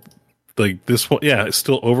like this one, yeah, it's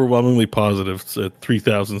still overwhelmingly positive. It's at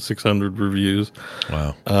 3,600 reviews.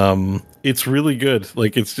 Wow. It's really good.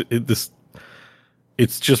 Like it's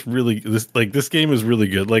just really this game is really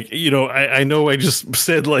good. Like, I know I just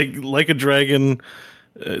said like a Dragon,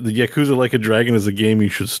 the Yakuza Like a Dragon is a game you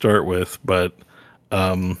should start with, but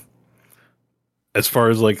as far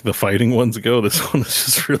as like the fighting ones go, this one is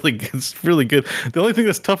just really good. It's really good. The only thing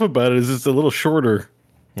that's tough about it is it's a little shorter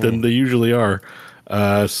than they usually are.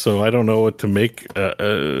 So I don't know what to make. I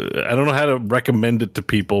don't know how to recommend it to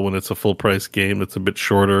people when it's a full price game that's a bit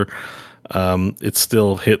shorter. It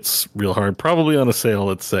still hits real hard, probably on a sale,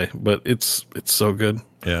 let's say, but it's so good.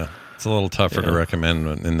 Yeah, it's a little tougher to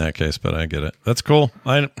recommend in that case, but I get it. That's cool.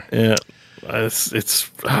 It's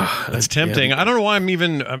tempting. Yeah. I don't know why I'm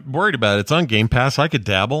even worried about it. It's on Game Pass. I could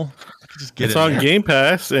dabble. I could just get it's it on there. Game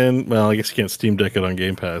Pass, and well, I guess you can't Steam Deck it on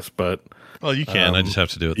Game Pass, but well, you can. I just have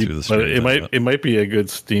to do it through the stream. But it might be a good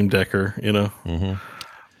Steam Decker, Mm-hmm.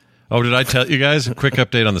 Oh, did I tell you guys a quick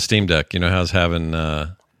update on the Steam Deck? You know how I was having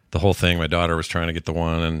the whole thing. My daughter was trying to get the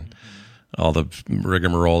one and all the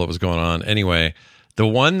rigmarole that was going on. Anyway, the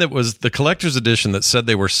one that was the collector's edition that said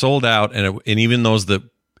they were sold out, and even those that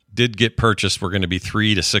did get purchased were going to be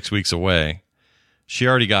 3 to 6 weeks away. She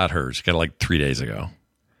already got hers. She got it like 3 days ago.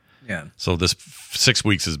 Yeah. So this 6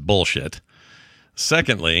 weeks is bullshit.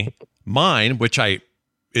 Secondly, mine, which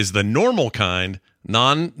is the normal kind,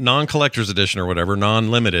 non-collector's edition or whatever,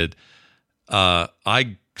 non-limited,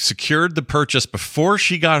 I secured the purchase before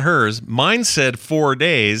she got hers. Mine said 4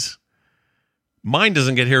 days. Mine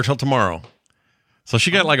doesn't get here till tomorrow. So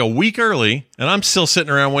she got like a week early, and I'm still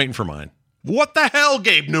sitting around waiting for mine. What the hell,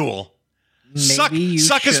 Gabe Newell? Suck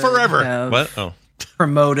us forever. What? Oh.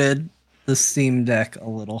 Promoted the Steam Deck a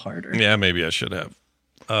little harder. Yeah, maybe I should have.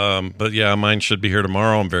 But yeah, mine should be here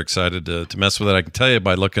tomorrow. I'm very excited to mess with it. I can tell you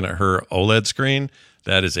by looking at her OLED screen,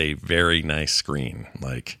 that is a very nice screen.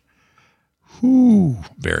 Like, whoo,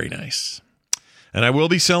 very nice. And I will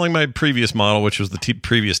be selling my previous model, which was the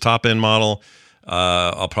previous top-end model.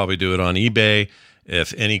 I'll probably do it on eBay.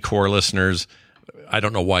 If any core listeners, I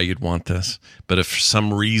don't know why you'd want this, but if for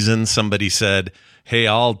some reason somebody said, hey,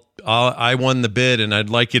 I won the bid and I'd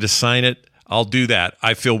like you to sign it, I'll do that.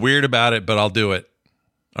 I feel weird about it, but I'll do it.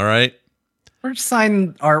 All right? Or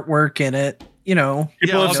sign artwork in it, Yeah,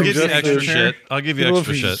 I'll give you extra shit. I'll give you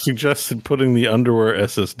extra shit. Suggested putting the underwear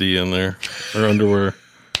SSD in there, or underwear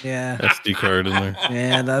SD card in there.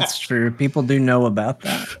 Yeah, that's true. People do know about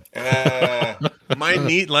that. My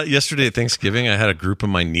niece, yesterday at Thanksgiving, I had a group of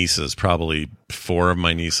my nieces, probably 4 of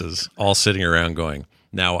my nieces, all sitting around going,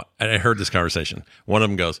 now, and I heard this conversation. One of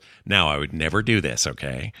them goes, now, I would never do this,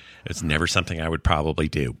 okay? It's never something I would probably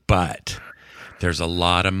do, but there's a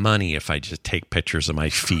lot of money if I just take pictures of my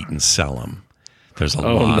feet and sell them. There's a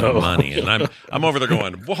lot of money. And I'm over there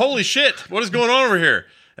going, well, holy shit, what is going on over here?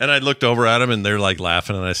 And I looked over at them, and they're like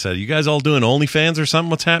laughing, and I said, you guys all doing OnlyFans or something?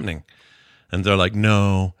 What's happening? And they're like,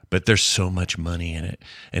 no, but there's so much money in it.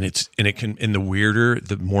 And the weirder,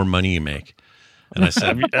 the more money you make. And I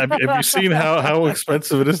said, have you seen how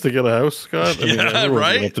expensive it is to get a house, Scott? I mean,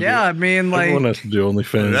 right? Yeah, I mean, like, everyone has to do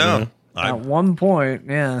OnlyFans. Yeah. At one point,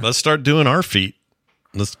 yeah. Let's start doing our feet.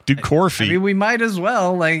 Let's do core feet. I mean, we might as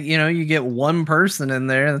well. Like, you get one person in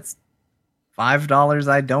there. That's $5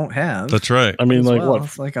 I don't have. That's right. I mean, like what?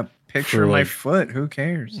 It's like a picture of my foot. Who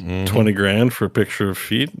cares? 20 grand for a picture of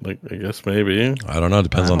feet? Like, I guess maybe. I don't know. It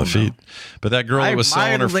depends on the feet. But that girl that was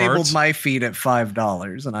selling her labeled farts. my feet at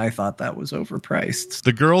 $5, and I thought that was overpriced.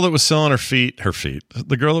 The girl that was selling her feet.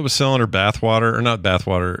 The girl that was selling her bathwater, or not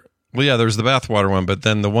bathwater. Well, yeah, there's the bathwater one, but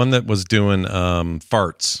then the one that was doing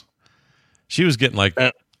farts. She was getting like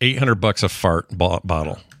 $800 a fart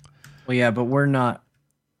bottle. Well, yeah, but we're not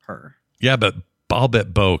her. Yeah, but I'll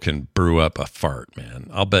bet Bo can brew up a fart, man.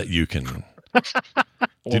 I'll bet you can. Do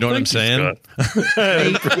you know what I'm saying?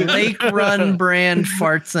 Lake Run brand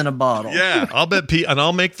farts in a bottle. Yeah, I'll bet Pete, and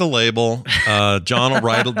I'll make the label. John will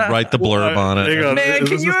write the blurb on it. Man,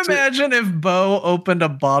 can you imagine if Bo opened a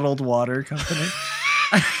bottled water company?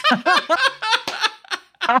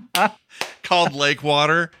 Called Lake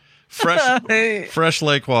Water. Fresh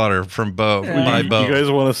lake water from Bo. By Bo. You guys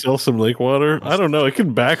want to sell some lake water? I don't know. It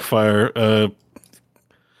can backfire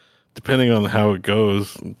depending on how it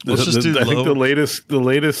goes. I think the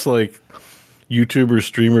latest like YouTuber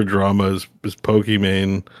streamer drama is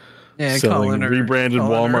Pokimane selling rebranded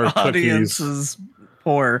Walmart cookies.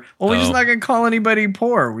 Poor. Well, we're just not gonna call anybody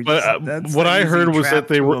poor. What I heard was that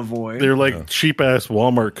they're like cheap ass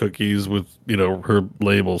Walmart cookies with her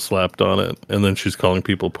label slapped on it, and then she's calling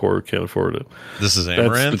people poor who can't afford it. This is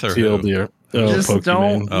Amaranth or who? Just Pokimane.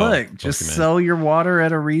 don't look. Just sell your water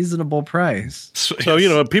at a reasonable price.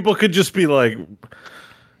 So people could just be like,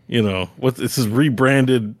 what this is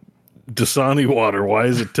rebranded Dasani water. Why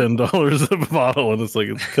is it $10 a bottle? And it's like,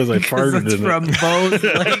 it's because I farted it's in from it. Bo's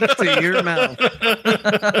lake to your mouth.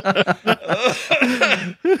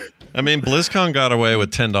 I mean, BlizzCon got away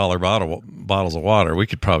with $10 bottles of water. We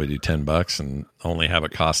could probably do $10 and only have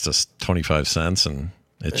it cost us 25 cents, and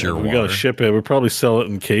it's your water. We got to ship it. We probably sell it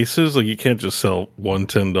in cases. Like, you can't just sell one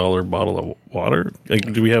 $10 bottle of water.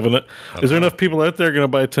 Like, do we have enough? Is there enough people out there going to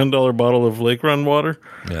buy a $10 bottle of Lake Run water?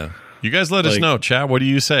 Yeah. You guys let us know, chat. What do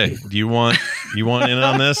you say? Do you want in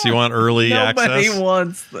on this? You want early access? Nobody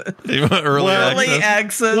wants this. You want early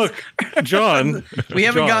access? Look, John. We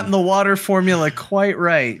haven't gotten the water formula quite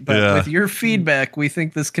right, but with your feedback, we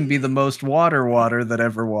think this can be the most water that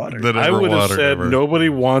ever watered. I would have said nobody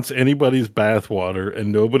wants anybody's bath water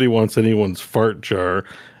and nobody wants anyone's fart jar,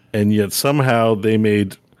 and yet somehow they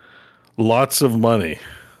made lots of money.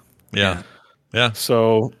 Yeah. Yeah.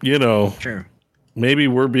 So, Sure. Maybe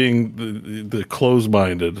we're being the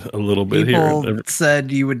closed-minded a little bit People here.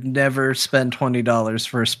 said you would never spend $20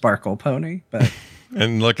 for a Sparkle Pony, but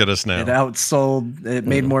and look at us now. It outsold. It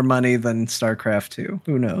made more money than StarCraft 2.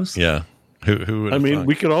 Who knows? Yeah. Who would? I mean,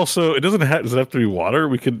 we could also. Does it have to be water?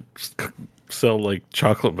 We could sell like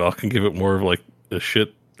chocolate milk and give it more of like a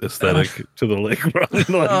shit aesthetic to the Lake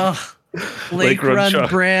Run. Lake Run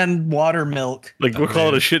brand water milk. Like we'll call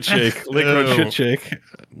it a shit shake. Lake Run shit shake.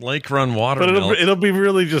 Lake Run water but milk. It'll be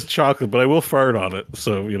really just chocolate, but I will fart on it.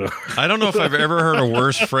 So I don't know if I've ever heard a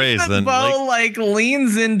worse phrase than Bo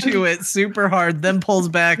leans into it super hard, then pulls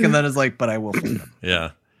back, and then is like, "But I will."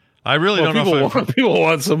 Yeah, I really don't know if people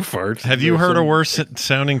want some farts. Have you heard a worse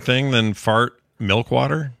sounding thing than fart milk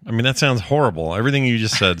water? I mean, that sounds horrible. Everything you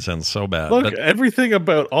just said sounds so bad. Look, everything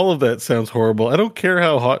about all of that sounds horrible. I don't care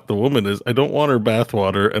how hot the woman is. I don't want her bath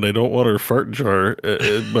water, and I don't want her fart jar.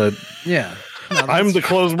 But yeah, I'm the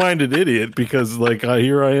closed-minded idiot because,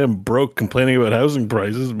 here I am broke, complaining about housing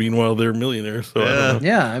prices. Meanwhile, they're millionaires. So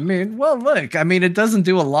I mean, it doesn't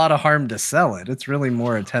do a lot of harm to sell it. It's really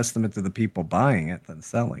more a testament to the people buying it than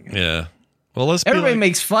selling it. Yeah. Well, everybody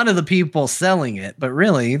makes fun of the people selling it, but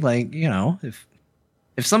really,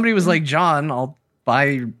 if somebody was like, John, I'll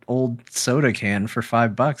buy old soda can for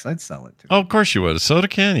 $5, I'd sell it to Oh, of course you would. A soda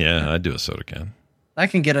can? Yeah, I'd do a soda can. I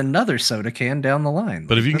can get another soda can down the line.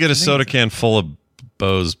 But if you can get a soda can full of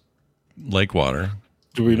Bo's lake water.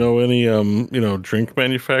 Do we know any drink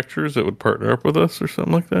manufacturers that would partner up with us or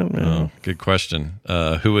something like that? Yeah. Oh, good question.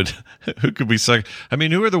 Who could we suck? I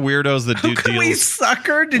mean, who are the weirdos that do deals? We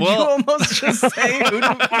sucker? Did you almost just say who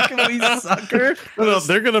can we sucker? Well,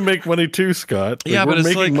 they're gonna make money too, Scott. Yeah, but we're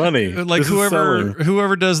it's making money. Like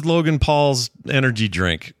whoever does Logan Paul's energy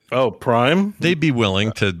drink. Oh, Prime? They'd be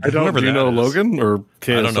willing to. Do you know Logan or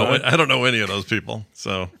KSI? I don't know. I don't know any of those people.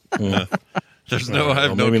 So there's I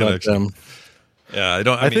have no connection. Yeah, I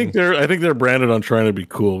don't. I think they're branded on trying to be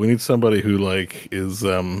cool. We need somebody who is.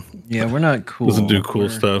 Yeah, we're not cool. Doesn't do cool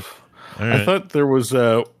stuff. Right. I thought there was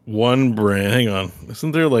one brand. Hang on,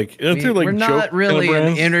 isn't there we're not really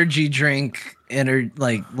an energy drink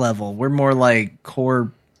level. We're more like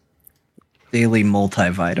core daily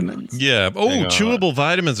multivitamins. Yeah. Oh, chewable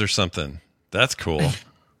vitamins or something. That's cool.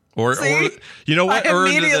 Or you know what? I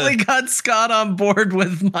immediately got Scott on board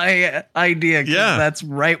with my idea. Yeah, that's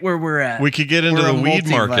right where we're at. We could get into the weed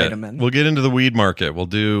market. We'll get into the weed market. We'll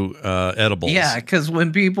do edibles. Yeah, because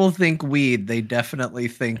when people think weed, they definitely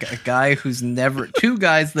think a guy who's never, two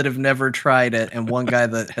guys that have never tried it, and one guy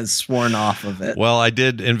that has sworn off of it. Well, I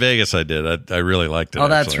did in Vegas. I did. I really liked it. Oh,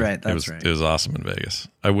 that's actually. right. That's right. It was awesome in Vegas.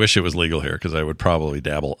 I wish it was legal here because I would probably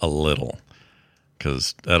dabble a little.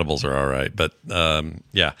 Because edibles are all right. But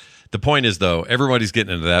yeah, the point is, though, everybody's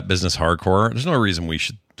getting into that business hardcore. There's no reason we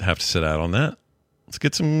should have to sit out on that. Let's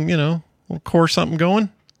get some, little core something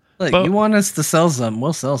going. Look, you want us to sell something,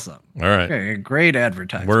 we'll sell something. All right. Okay, great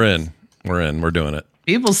advertising. We're in. We're doing it.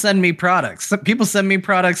 People send me products. People send me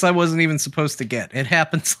products I wasn't even supposed to get. It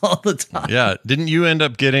happens all the time. Yeah. Didn't you end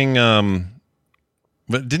up getting...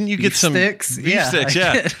 But didn't you get some sticks? Beef sticks?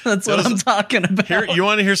 Yeah, that's what I'm talking about. Here, you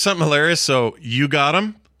want to hear something hilarious? So you got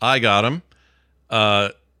them, I got them,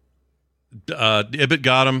 Ibbott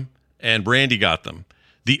got them, and Brandy got them.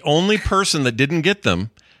 The only person that didn't get them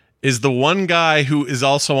is the one guy who is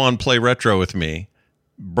also on Play Retro with me.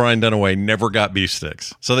 Brian Dunaway never got beef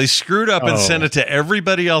sticks, so they screwed up and sent it to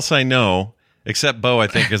everybody else I know. Except Bo, I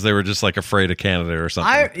think, because they were just like afraid of Canada or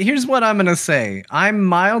something. Here's what I'm going to say. I'm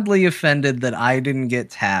mildly offended that I didn't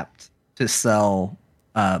get tapped to sell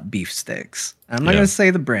beef sticks. I'm not going to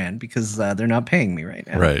say the brand because they're not paying me right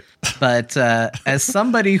now. Right. But as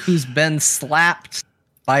somebody who's been slapped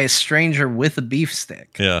by a stranger with a beef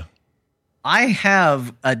stick, I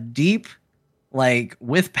have a deep,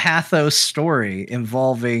 with pathos story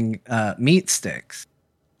involving meat sticks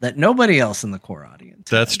that nobody else in the core audience.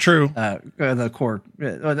 That's true. The core.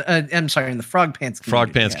 I'm sorry, in the Frog Pants community.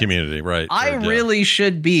 Frog Pants community, right? I really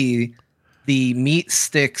should be the meat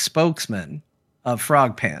stick spokesman of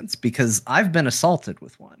Frog Pants because I've been assaulted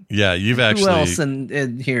with one. Yeah, you've actually. Who else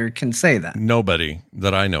in here can say that? Nobody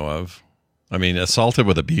that I know of. I mean, assaulted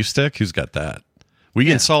with a beef stick. Who's got that? We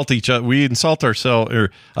insult each other. We insult ourselves or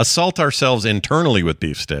assault ourselves internally with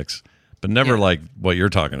beef sticks, but never like what you're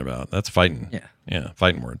talking about. That's fighting. Yeah,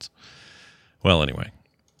 fighting words. Well, anyway,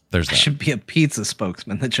 there's that. I should be a pizza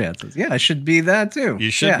spokesman, the chances. Yeah, I should be that too. You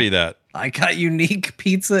should be that. I got unique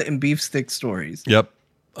pizza and beef stick stories. Yep.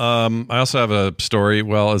 I also have a story.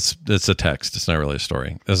 Well, it's a text. It's not really a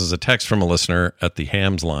story. This is a text from a listener at the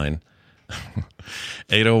Hams line.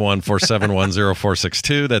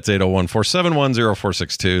 801-471-0462. That's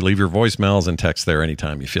 801-471-0462. Leave your voicemails and text there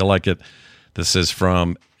anytime you feel like it. This is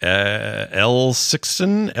from L.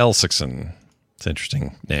 Sixon. It's an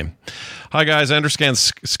interesting name. Hi, guys. I understand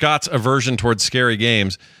Scott's aversion towards scary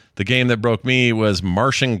games. The game that broke me was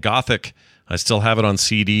Martian Gothic. I still have it on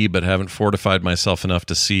CD, but haven't fortified myself enough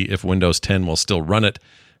to see if Windows 10 will still run it,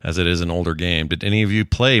 as it is an older game. Did any of you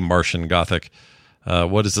play Martian Gothic?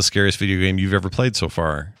 What is the scariest video game you've ever played so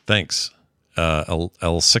far? Thanks,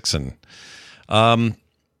 L. Sixon. I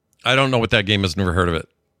don't know what that game is. Never heard of it.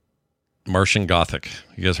 Martian Gothic.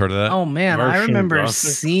 You guys heard of that? Oh man, Martian I remember Gothic?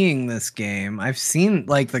 seeing this game. I've seen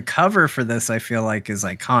the cover for this. I feel like is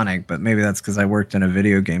iconic, but maybe that's because I worked in a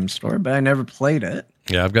video game store. But I never played it.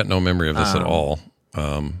 Yeah, I've got no memory of this at all.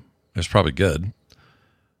 It's probably good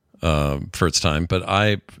for its time. But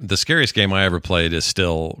the scariest game I ever played is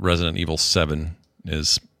still Resident Evil 7.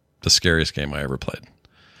 Is the scariest game I ever played.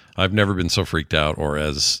 I've never been so freaked out or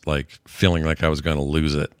as feeling like I was going to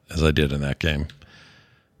lose it as I did in that game.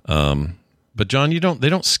 But John, they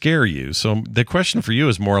don't scare you. So the question for you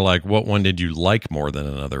is more like, what one did you like more than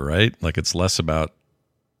another, right? Like it's less about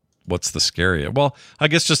what's the scariest. Well, I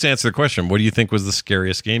guess just answer the question. What do you think was the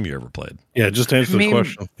scariest game you ever played? Yeah, just answer the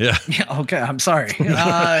question. Yeah. Okay. I'm sorry.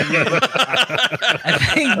 I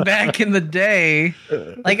think back in the day,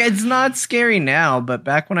 it's not scary now, but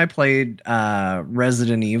back when I played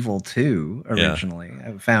Resident Evil 2 originally,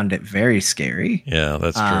 I found it very scary. Yeah,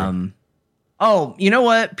 that's true. Oh, you know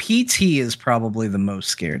what? PT is probably the most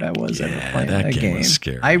scared I was ever playing that game. Was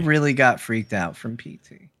scary. I really got freaked out from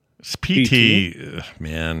PT. PT,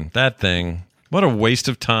 man, that thing. What a waste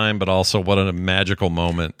of time, but also what a magical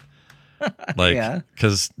moment.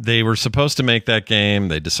 Because they were supposed to make that game.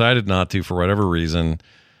 They decided not to for whatever reason.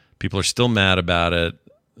 People are still mad about it.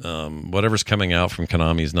 Whatever's coming out from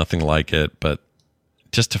Konami is nothing like it. But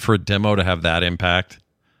just for a demo to have that impact,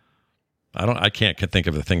 I can't think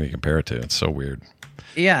of a thing to compare it to. It's so weird.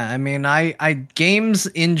 Yeah, I mean, I games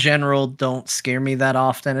in general don't scare me that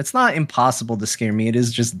often. It's not impossible to scare me. It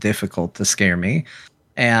is just difficult to scare me.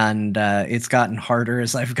 And it's gotten harder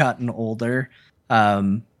as I've gotten older.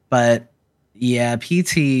 But yeah,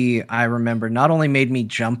 PT, I remember, not only made me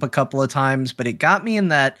jump a couple of times, but it got me in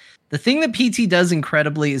that the thing that PT does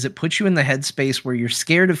incredibly is it puts you in the headspace where you're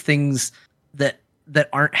scared of things that that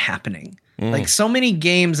aren't happening. Like so many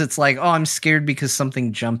games, it's like, oh, I'm scared because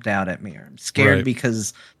something jumped out at me, or I'm scared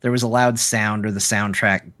because there was a loud sound or the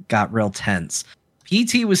soundtrack got real tense.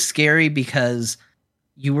 PT was scary because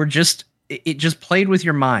you were it just played with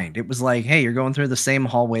your mind. It was like, hey, you're going through the same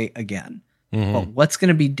hallway again. But what's going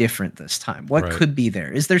to be different this time? What could be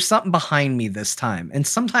there? Is there something behind me this time? And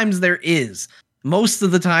sometimes there is. Most of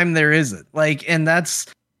the time there isn't. Like, and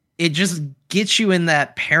it just gets you in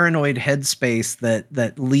that paranoid headspace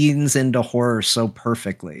that leans into horror so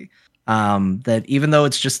perfectly. That even though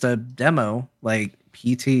it's just a demo, like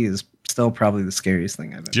PT is still probably the scariest thing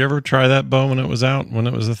I've ever. Did you ever try that, Bo, when it was out, when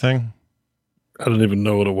it was a thing? I didn't even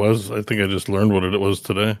know what it was. I think I just learned what it was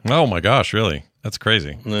today. Oh my gosh, really? That's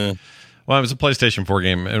crazy. Yeah. Well, it was a PlayStation 4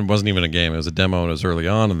 game, and it wasn't even a game. It was a demo, and it was early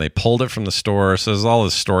on, and they pulled it from the store. So there's all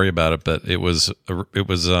this story about it, but it was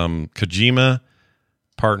Kojima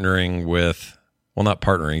partnering with, well, not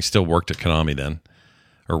partnering. He still worked at Konami then,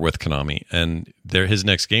 or with Konami, and his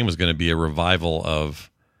next game was going to be a revival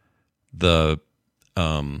of the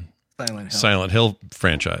Silent Hill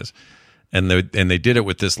franchise, and they did it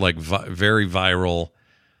with this like very viral,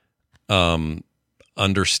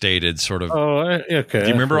 understated sort of. Oh, okay. Do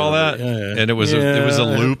you remember all that? Yeah. And it was a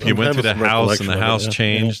loop. You went through the house, and the house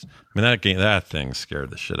changed. Yeah. I mean, that thing scared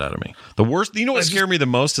the shit out of me. The worst. You know what scared me the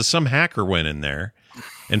most is some hacker went in there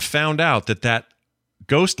and found out that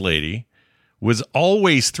ghost lady was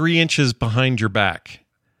always 3 inches behind your back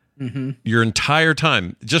your entire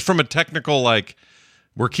time. Just from a technical, like,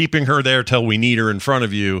 we're keeping her there till we need her in front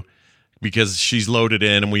of you because she's loaded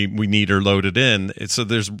in and we need her loaded in. So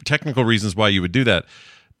there's technical reasons why you would do that.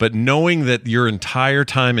 But knowing that your entire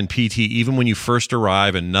time in PT, even when you first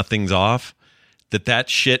arrive and nothing's off, that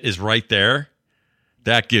shit is right there,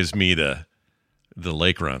 that gives me the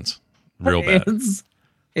lake runs real bad.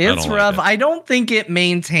 It's rough. I don't think it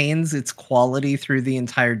maintains its quality through the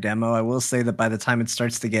entire demo. I will say that by the time it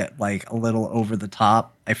starts to get like a little over the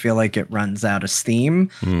top, I feel like it runs out of steam.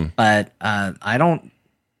 But I don't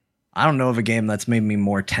know of a game that's made me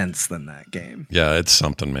more tense than that game. Yeah, it's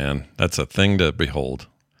something, man. That's a thing to behold.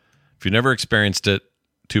 If you never experienced it,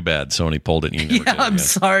 too bad. Sony pulled it and you never did it I'm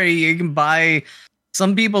sorry. You can buy.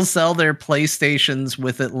 Some people sell their PlayStations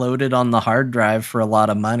with it loaded on the hard drive for a lot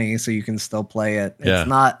of money, so you can still play it. It's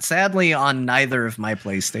not, sadly, on neither of my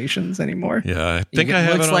PlayStations anymore. Yeah, I think I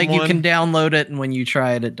have it on looks like one. You can download it, and when you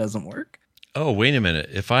try it, it doesn't work. Oh, wait a minute.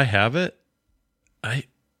 If I have it,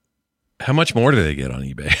 how much more do they get on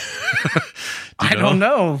eBay? I don't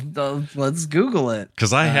know. Let's Google it.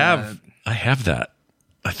 Because I have that,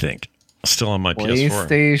 I think. Still on my PS4.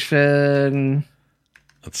 PlayStation.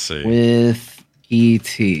 Let's see. With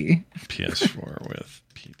PT. PS4 with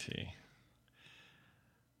PT.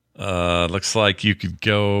 Looks like you could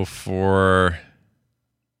go for.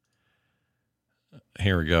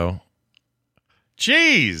 Here we go.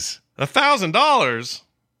 Jeez, $1,000.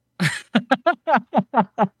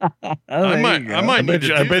 I might need to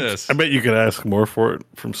do this. I bet you could ask more for it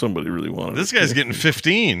from somebody who really wanted. This guy's getting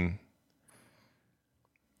 15.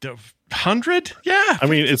 100? Yeah. I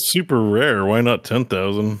mean, it's super rare. Why not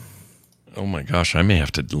 10,000? Oh my gosh, I may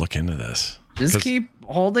have to look into this. Just keep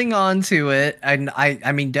holding on to it. And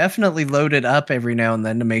I mean, definitely load it up every now and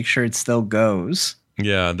then to make sure it still goes.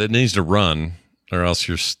 Yeah, that needs to run, or else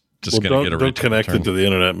you're just going to get a don't connect it to the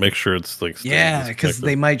internet. Make sure it's like because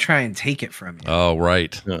they might try and take it from you. Oh,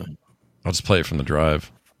 right. Yeah. I'll just play it from the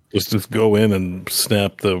drive. Just go in and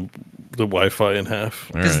snap the Wi-Fi in half.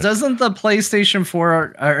 Because doesn't the PlayStation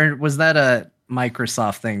 4 or was that a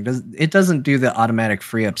Microsoft thing? It doesn't do the automatic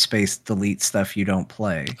free up space delete stuff you don't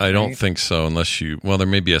play. I don't think so, unless there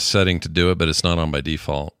may be a setting to do it, but it's not on by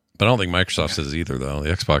default. But I don't think Microsoft says either, though. The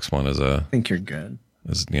Xbox One I think you're good.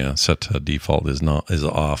 Is set to default is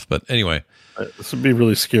off. But anyway, this would be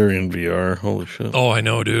really scary in VR. Holy shit! Oh, I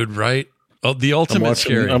know, dude. Right? Oh, the ultimate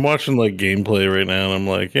scary. I'm watching like gameplay right now, and I'm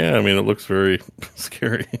like, yeah. I mean, it looks very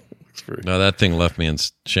scary. No, that thing left me in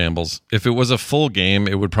shambles. If it was a full game,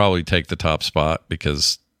 it would probably take the top spot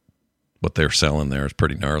because what they're selling there is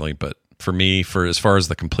pretty gnarly. But for me, as far as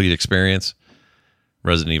the complete experience,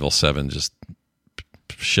 Resident Evil 7 just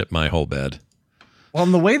shit my whole bed. Well,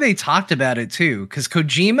 and the way they talked about it too, because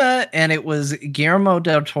Kojima and it was Guillermo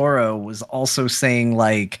del Toro was also saying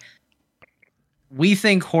like, we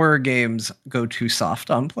think horror games go too soft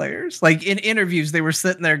on players. Like in interviews, they were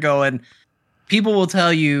sitting there going, people will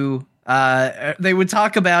tell you, they would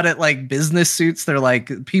talk about it like business suits. They're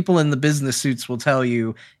like, people in the business suits will tell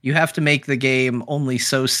you, you have to make the game only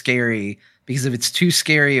so scary because if it's too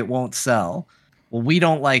scary, it won't sell. well, we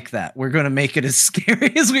don't like that. We're going to make it as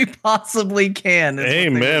scary as we possibly can.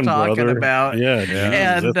 Amen, talking brother. About. Yeah.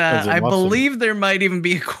 And I believe there might even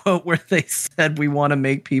be a quote where they said, we want to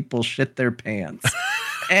make people shit their pants.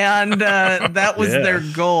 And that was their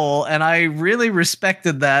goal. And I really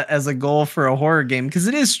respected that as a goal for a horror game, because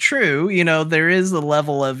it is true. You know, there is a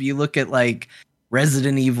level of, you look at like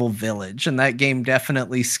Resident Evil Village, and that game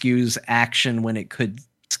definitely skews action when it could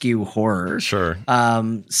skew horror. Sure.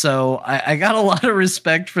 So I got a lot of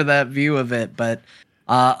respect for that view of it, but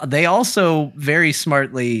they also very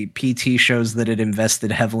smartly, PT shows that it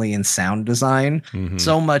invested heavily in sound design. Mm-hmm.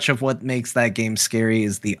 So much of what makes that game scary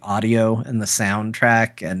is the audio and the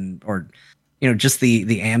soundtrack, and or just the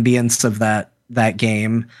ambience of that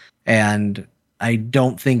game. And I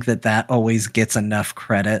don't think that always gets enough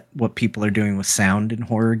credit, what people are doing with sound in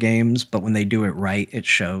horror games, but when they do it right, it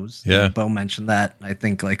shows. Yeah. Bo mentioned that, I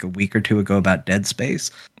think, like a week or two ago about Dead Space.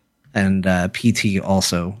 And PT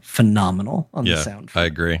also phenomenal on the sound. I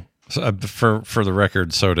agree. So, for the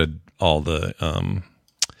record, so did all the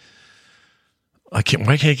why can't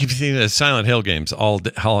I keep thinking the Silent Hill games all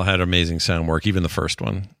had amazing sound work, even the first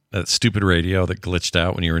one. That stupid radio that glitched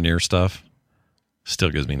out when you were near stuff still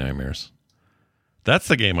gives me nightmares. That's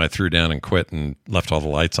the game I threw down and quit and left all the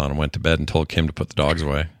lights on and went to bed and told Kim to put the dogs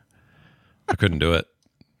away. I couldn't do it.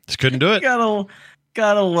 Just couldn't do it.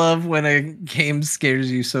 Gotta love when a game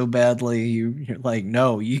scares you so badly. You're like,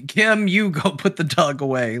 no, Kim, you go put the dog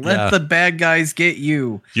away. Let the bad guys get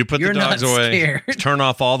you. You put You're the dogs not away. Scared. Turn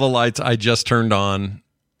off all the lights I just turned on.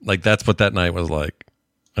 Like, that's what that night was like.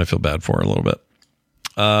 I feel bad for her a little bit.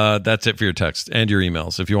 That's it for your text and your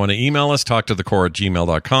emails. If you want to email us, talk to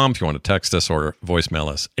thecore@gmail.com. If you want to text us or voicemail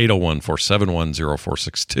us,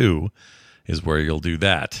 801-471-0462 is where you'll do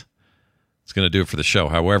that. It's going to do it for the show.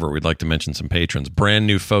 However, we'd like to mention some patrons. Brand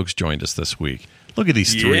new folks joined us this week. Look at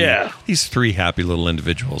these three. Yeah. These three happy little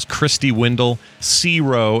individuals. Christy Windle, C.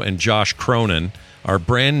 Rowe, and Josh Cronin are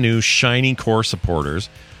brand new Shiny Core supporters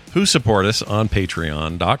who support us on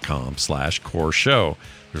patreon.com/core show.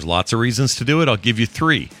 There's lots of reasons to do it. I'll give you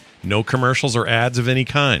 3. No commercials or ads of any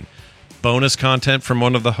kind. Bonus content from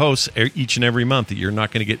one of the hosts each and every month that you're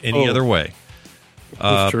not going to get any other way.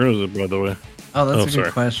 Whose turn is it, by the way? Oh, that's a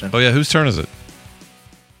good question. Oh, yeah. Whose turn is it?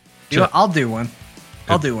 I'll do one.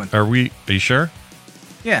 Are you sure?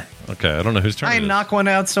 Yeah. Okay. I don't know whose turn it is. knock one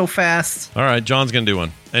out so fast. All right. John's going to do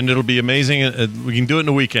one. And it'll be amazing. We can do it in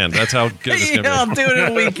a weekend. That's how good it's going to be. I'll do it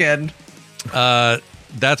in a weekend.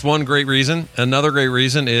 That's one great reason. Another great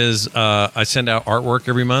reason is I send out artwork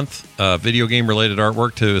every month, video game related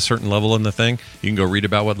artwork to a certain level in the thing. You can go read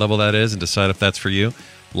about what level that is and decide if that's for you.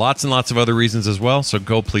 Lots and lots of other reasons as well. So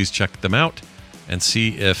go please check them out and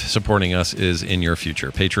see if supporting us is in your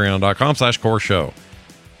future. Patreon.com/core show.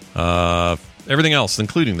 Everything else,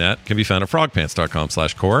 including that, can be found at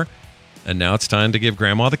frogpants.com/core. And now it's time to give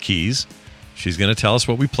Grandma the keys. She's going to tell us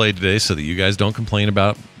what we played today so that you guys don't complain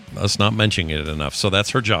about us not mentioning it enough. So that's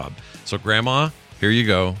her job. So Grandma, here you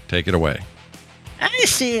go. Take it away. I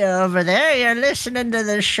see you over there. You're listening to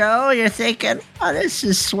the show. You're thinking, oh, this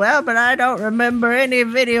is swell, but I don't remember any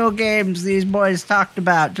video games these boys talked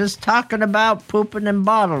about. Just talking about pooping in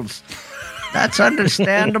bottles. That's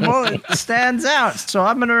understandable. It stands out. So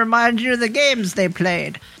I'm going to remind you of the games they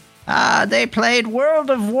played. They played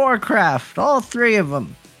World of Warcraft, all 3 of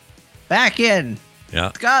them. Back in.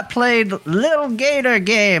 Yeah. Scott played Little Gator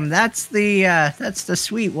Game. That's the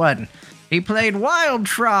sweet one. He played Wild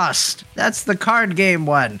Frost. That's the card game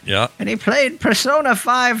one. Yeah. And he played Persona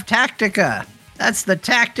 5 Tactica. That's the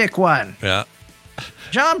tactic one. Yeah.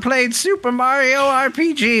 John played Super Mario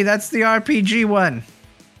RPG. That's the RPG one.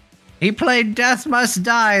 He played Death Must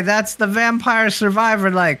Die. That's the Vampire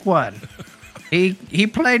Survivor-like one. He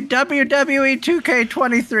played WWE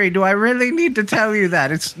 2K23. Do I really need to tell you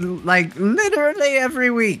that? It's like literally every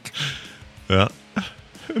week. Yeah.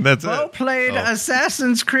 That's Bo it. played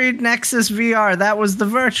Assassin's Creed Nexus VR. That was the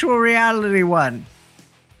virtual reality one.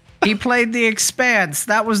 He played The Expanse.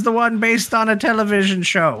 That was the one based on a television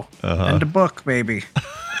show. And a book, maybe.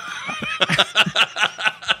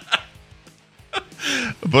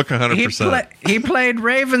 A book 100%. He played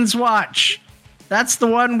Raven's Watch. That's the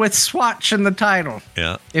one with Swatch in the title.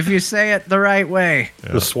 Yeah. If you say it the right way.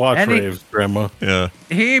 Yeah. The Swatch raves, Grandma. Yeah.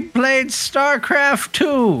 He played StarCraft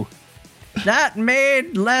 2. That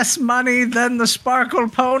made less money than the Sparkle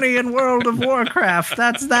Pony in World of Warcraft.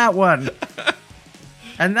 That's that one.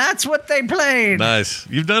 And that's what they played. Nice.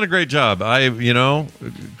 You've done a great job.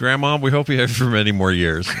 Grandma, we hope you have for many more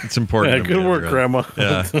years. It's important. Yeah, good work, Grandma.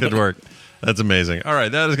 Yeah, good work. That's amazing. All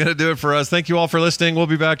right, that is going to do it for us. Thank you all for listening. We'll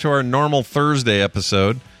be back to our normal Thursday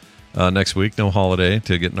episode next week. No holiday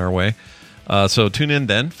to get in our way. So tune in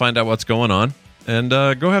then, find out what's going on, and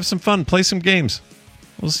go have some fun, play some games.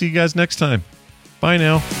 We'll see you guys next time. Bye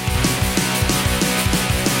now.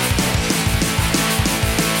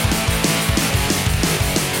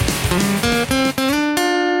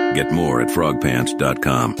 Get more at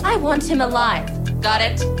frogpants.com. I want him alive. Got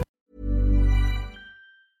it?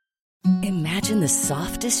 Imagine the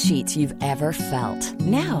softest sheets you've ever felt.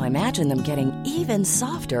 Now imagine them getting even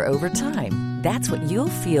softer over time. That's what you'll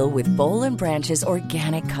feel with Boll & Branch's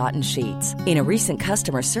organic cotton sheets. In a recent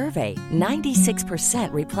customer survey,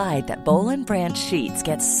 96% replied that Boll & Branch sheets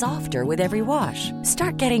get softer with every wash.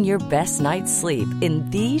 Start getting your best night's sleep in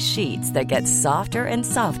these sheets that get softer and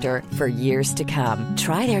softer for years to come.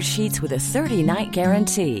 Try their sheets with a 30-night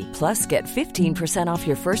guarantee. Plus, get 15% off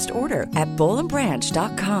your first order at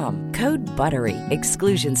bollandbranch.com. Code BUTTERY.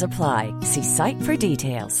 Exclusions apply. See site for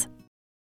details.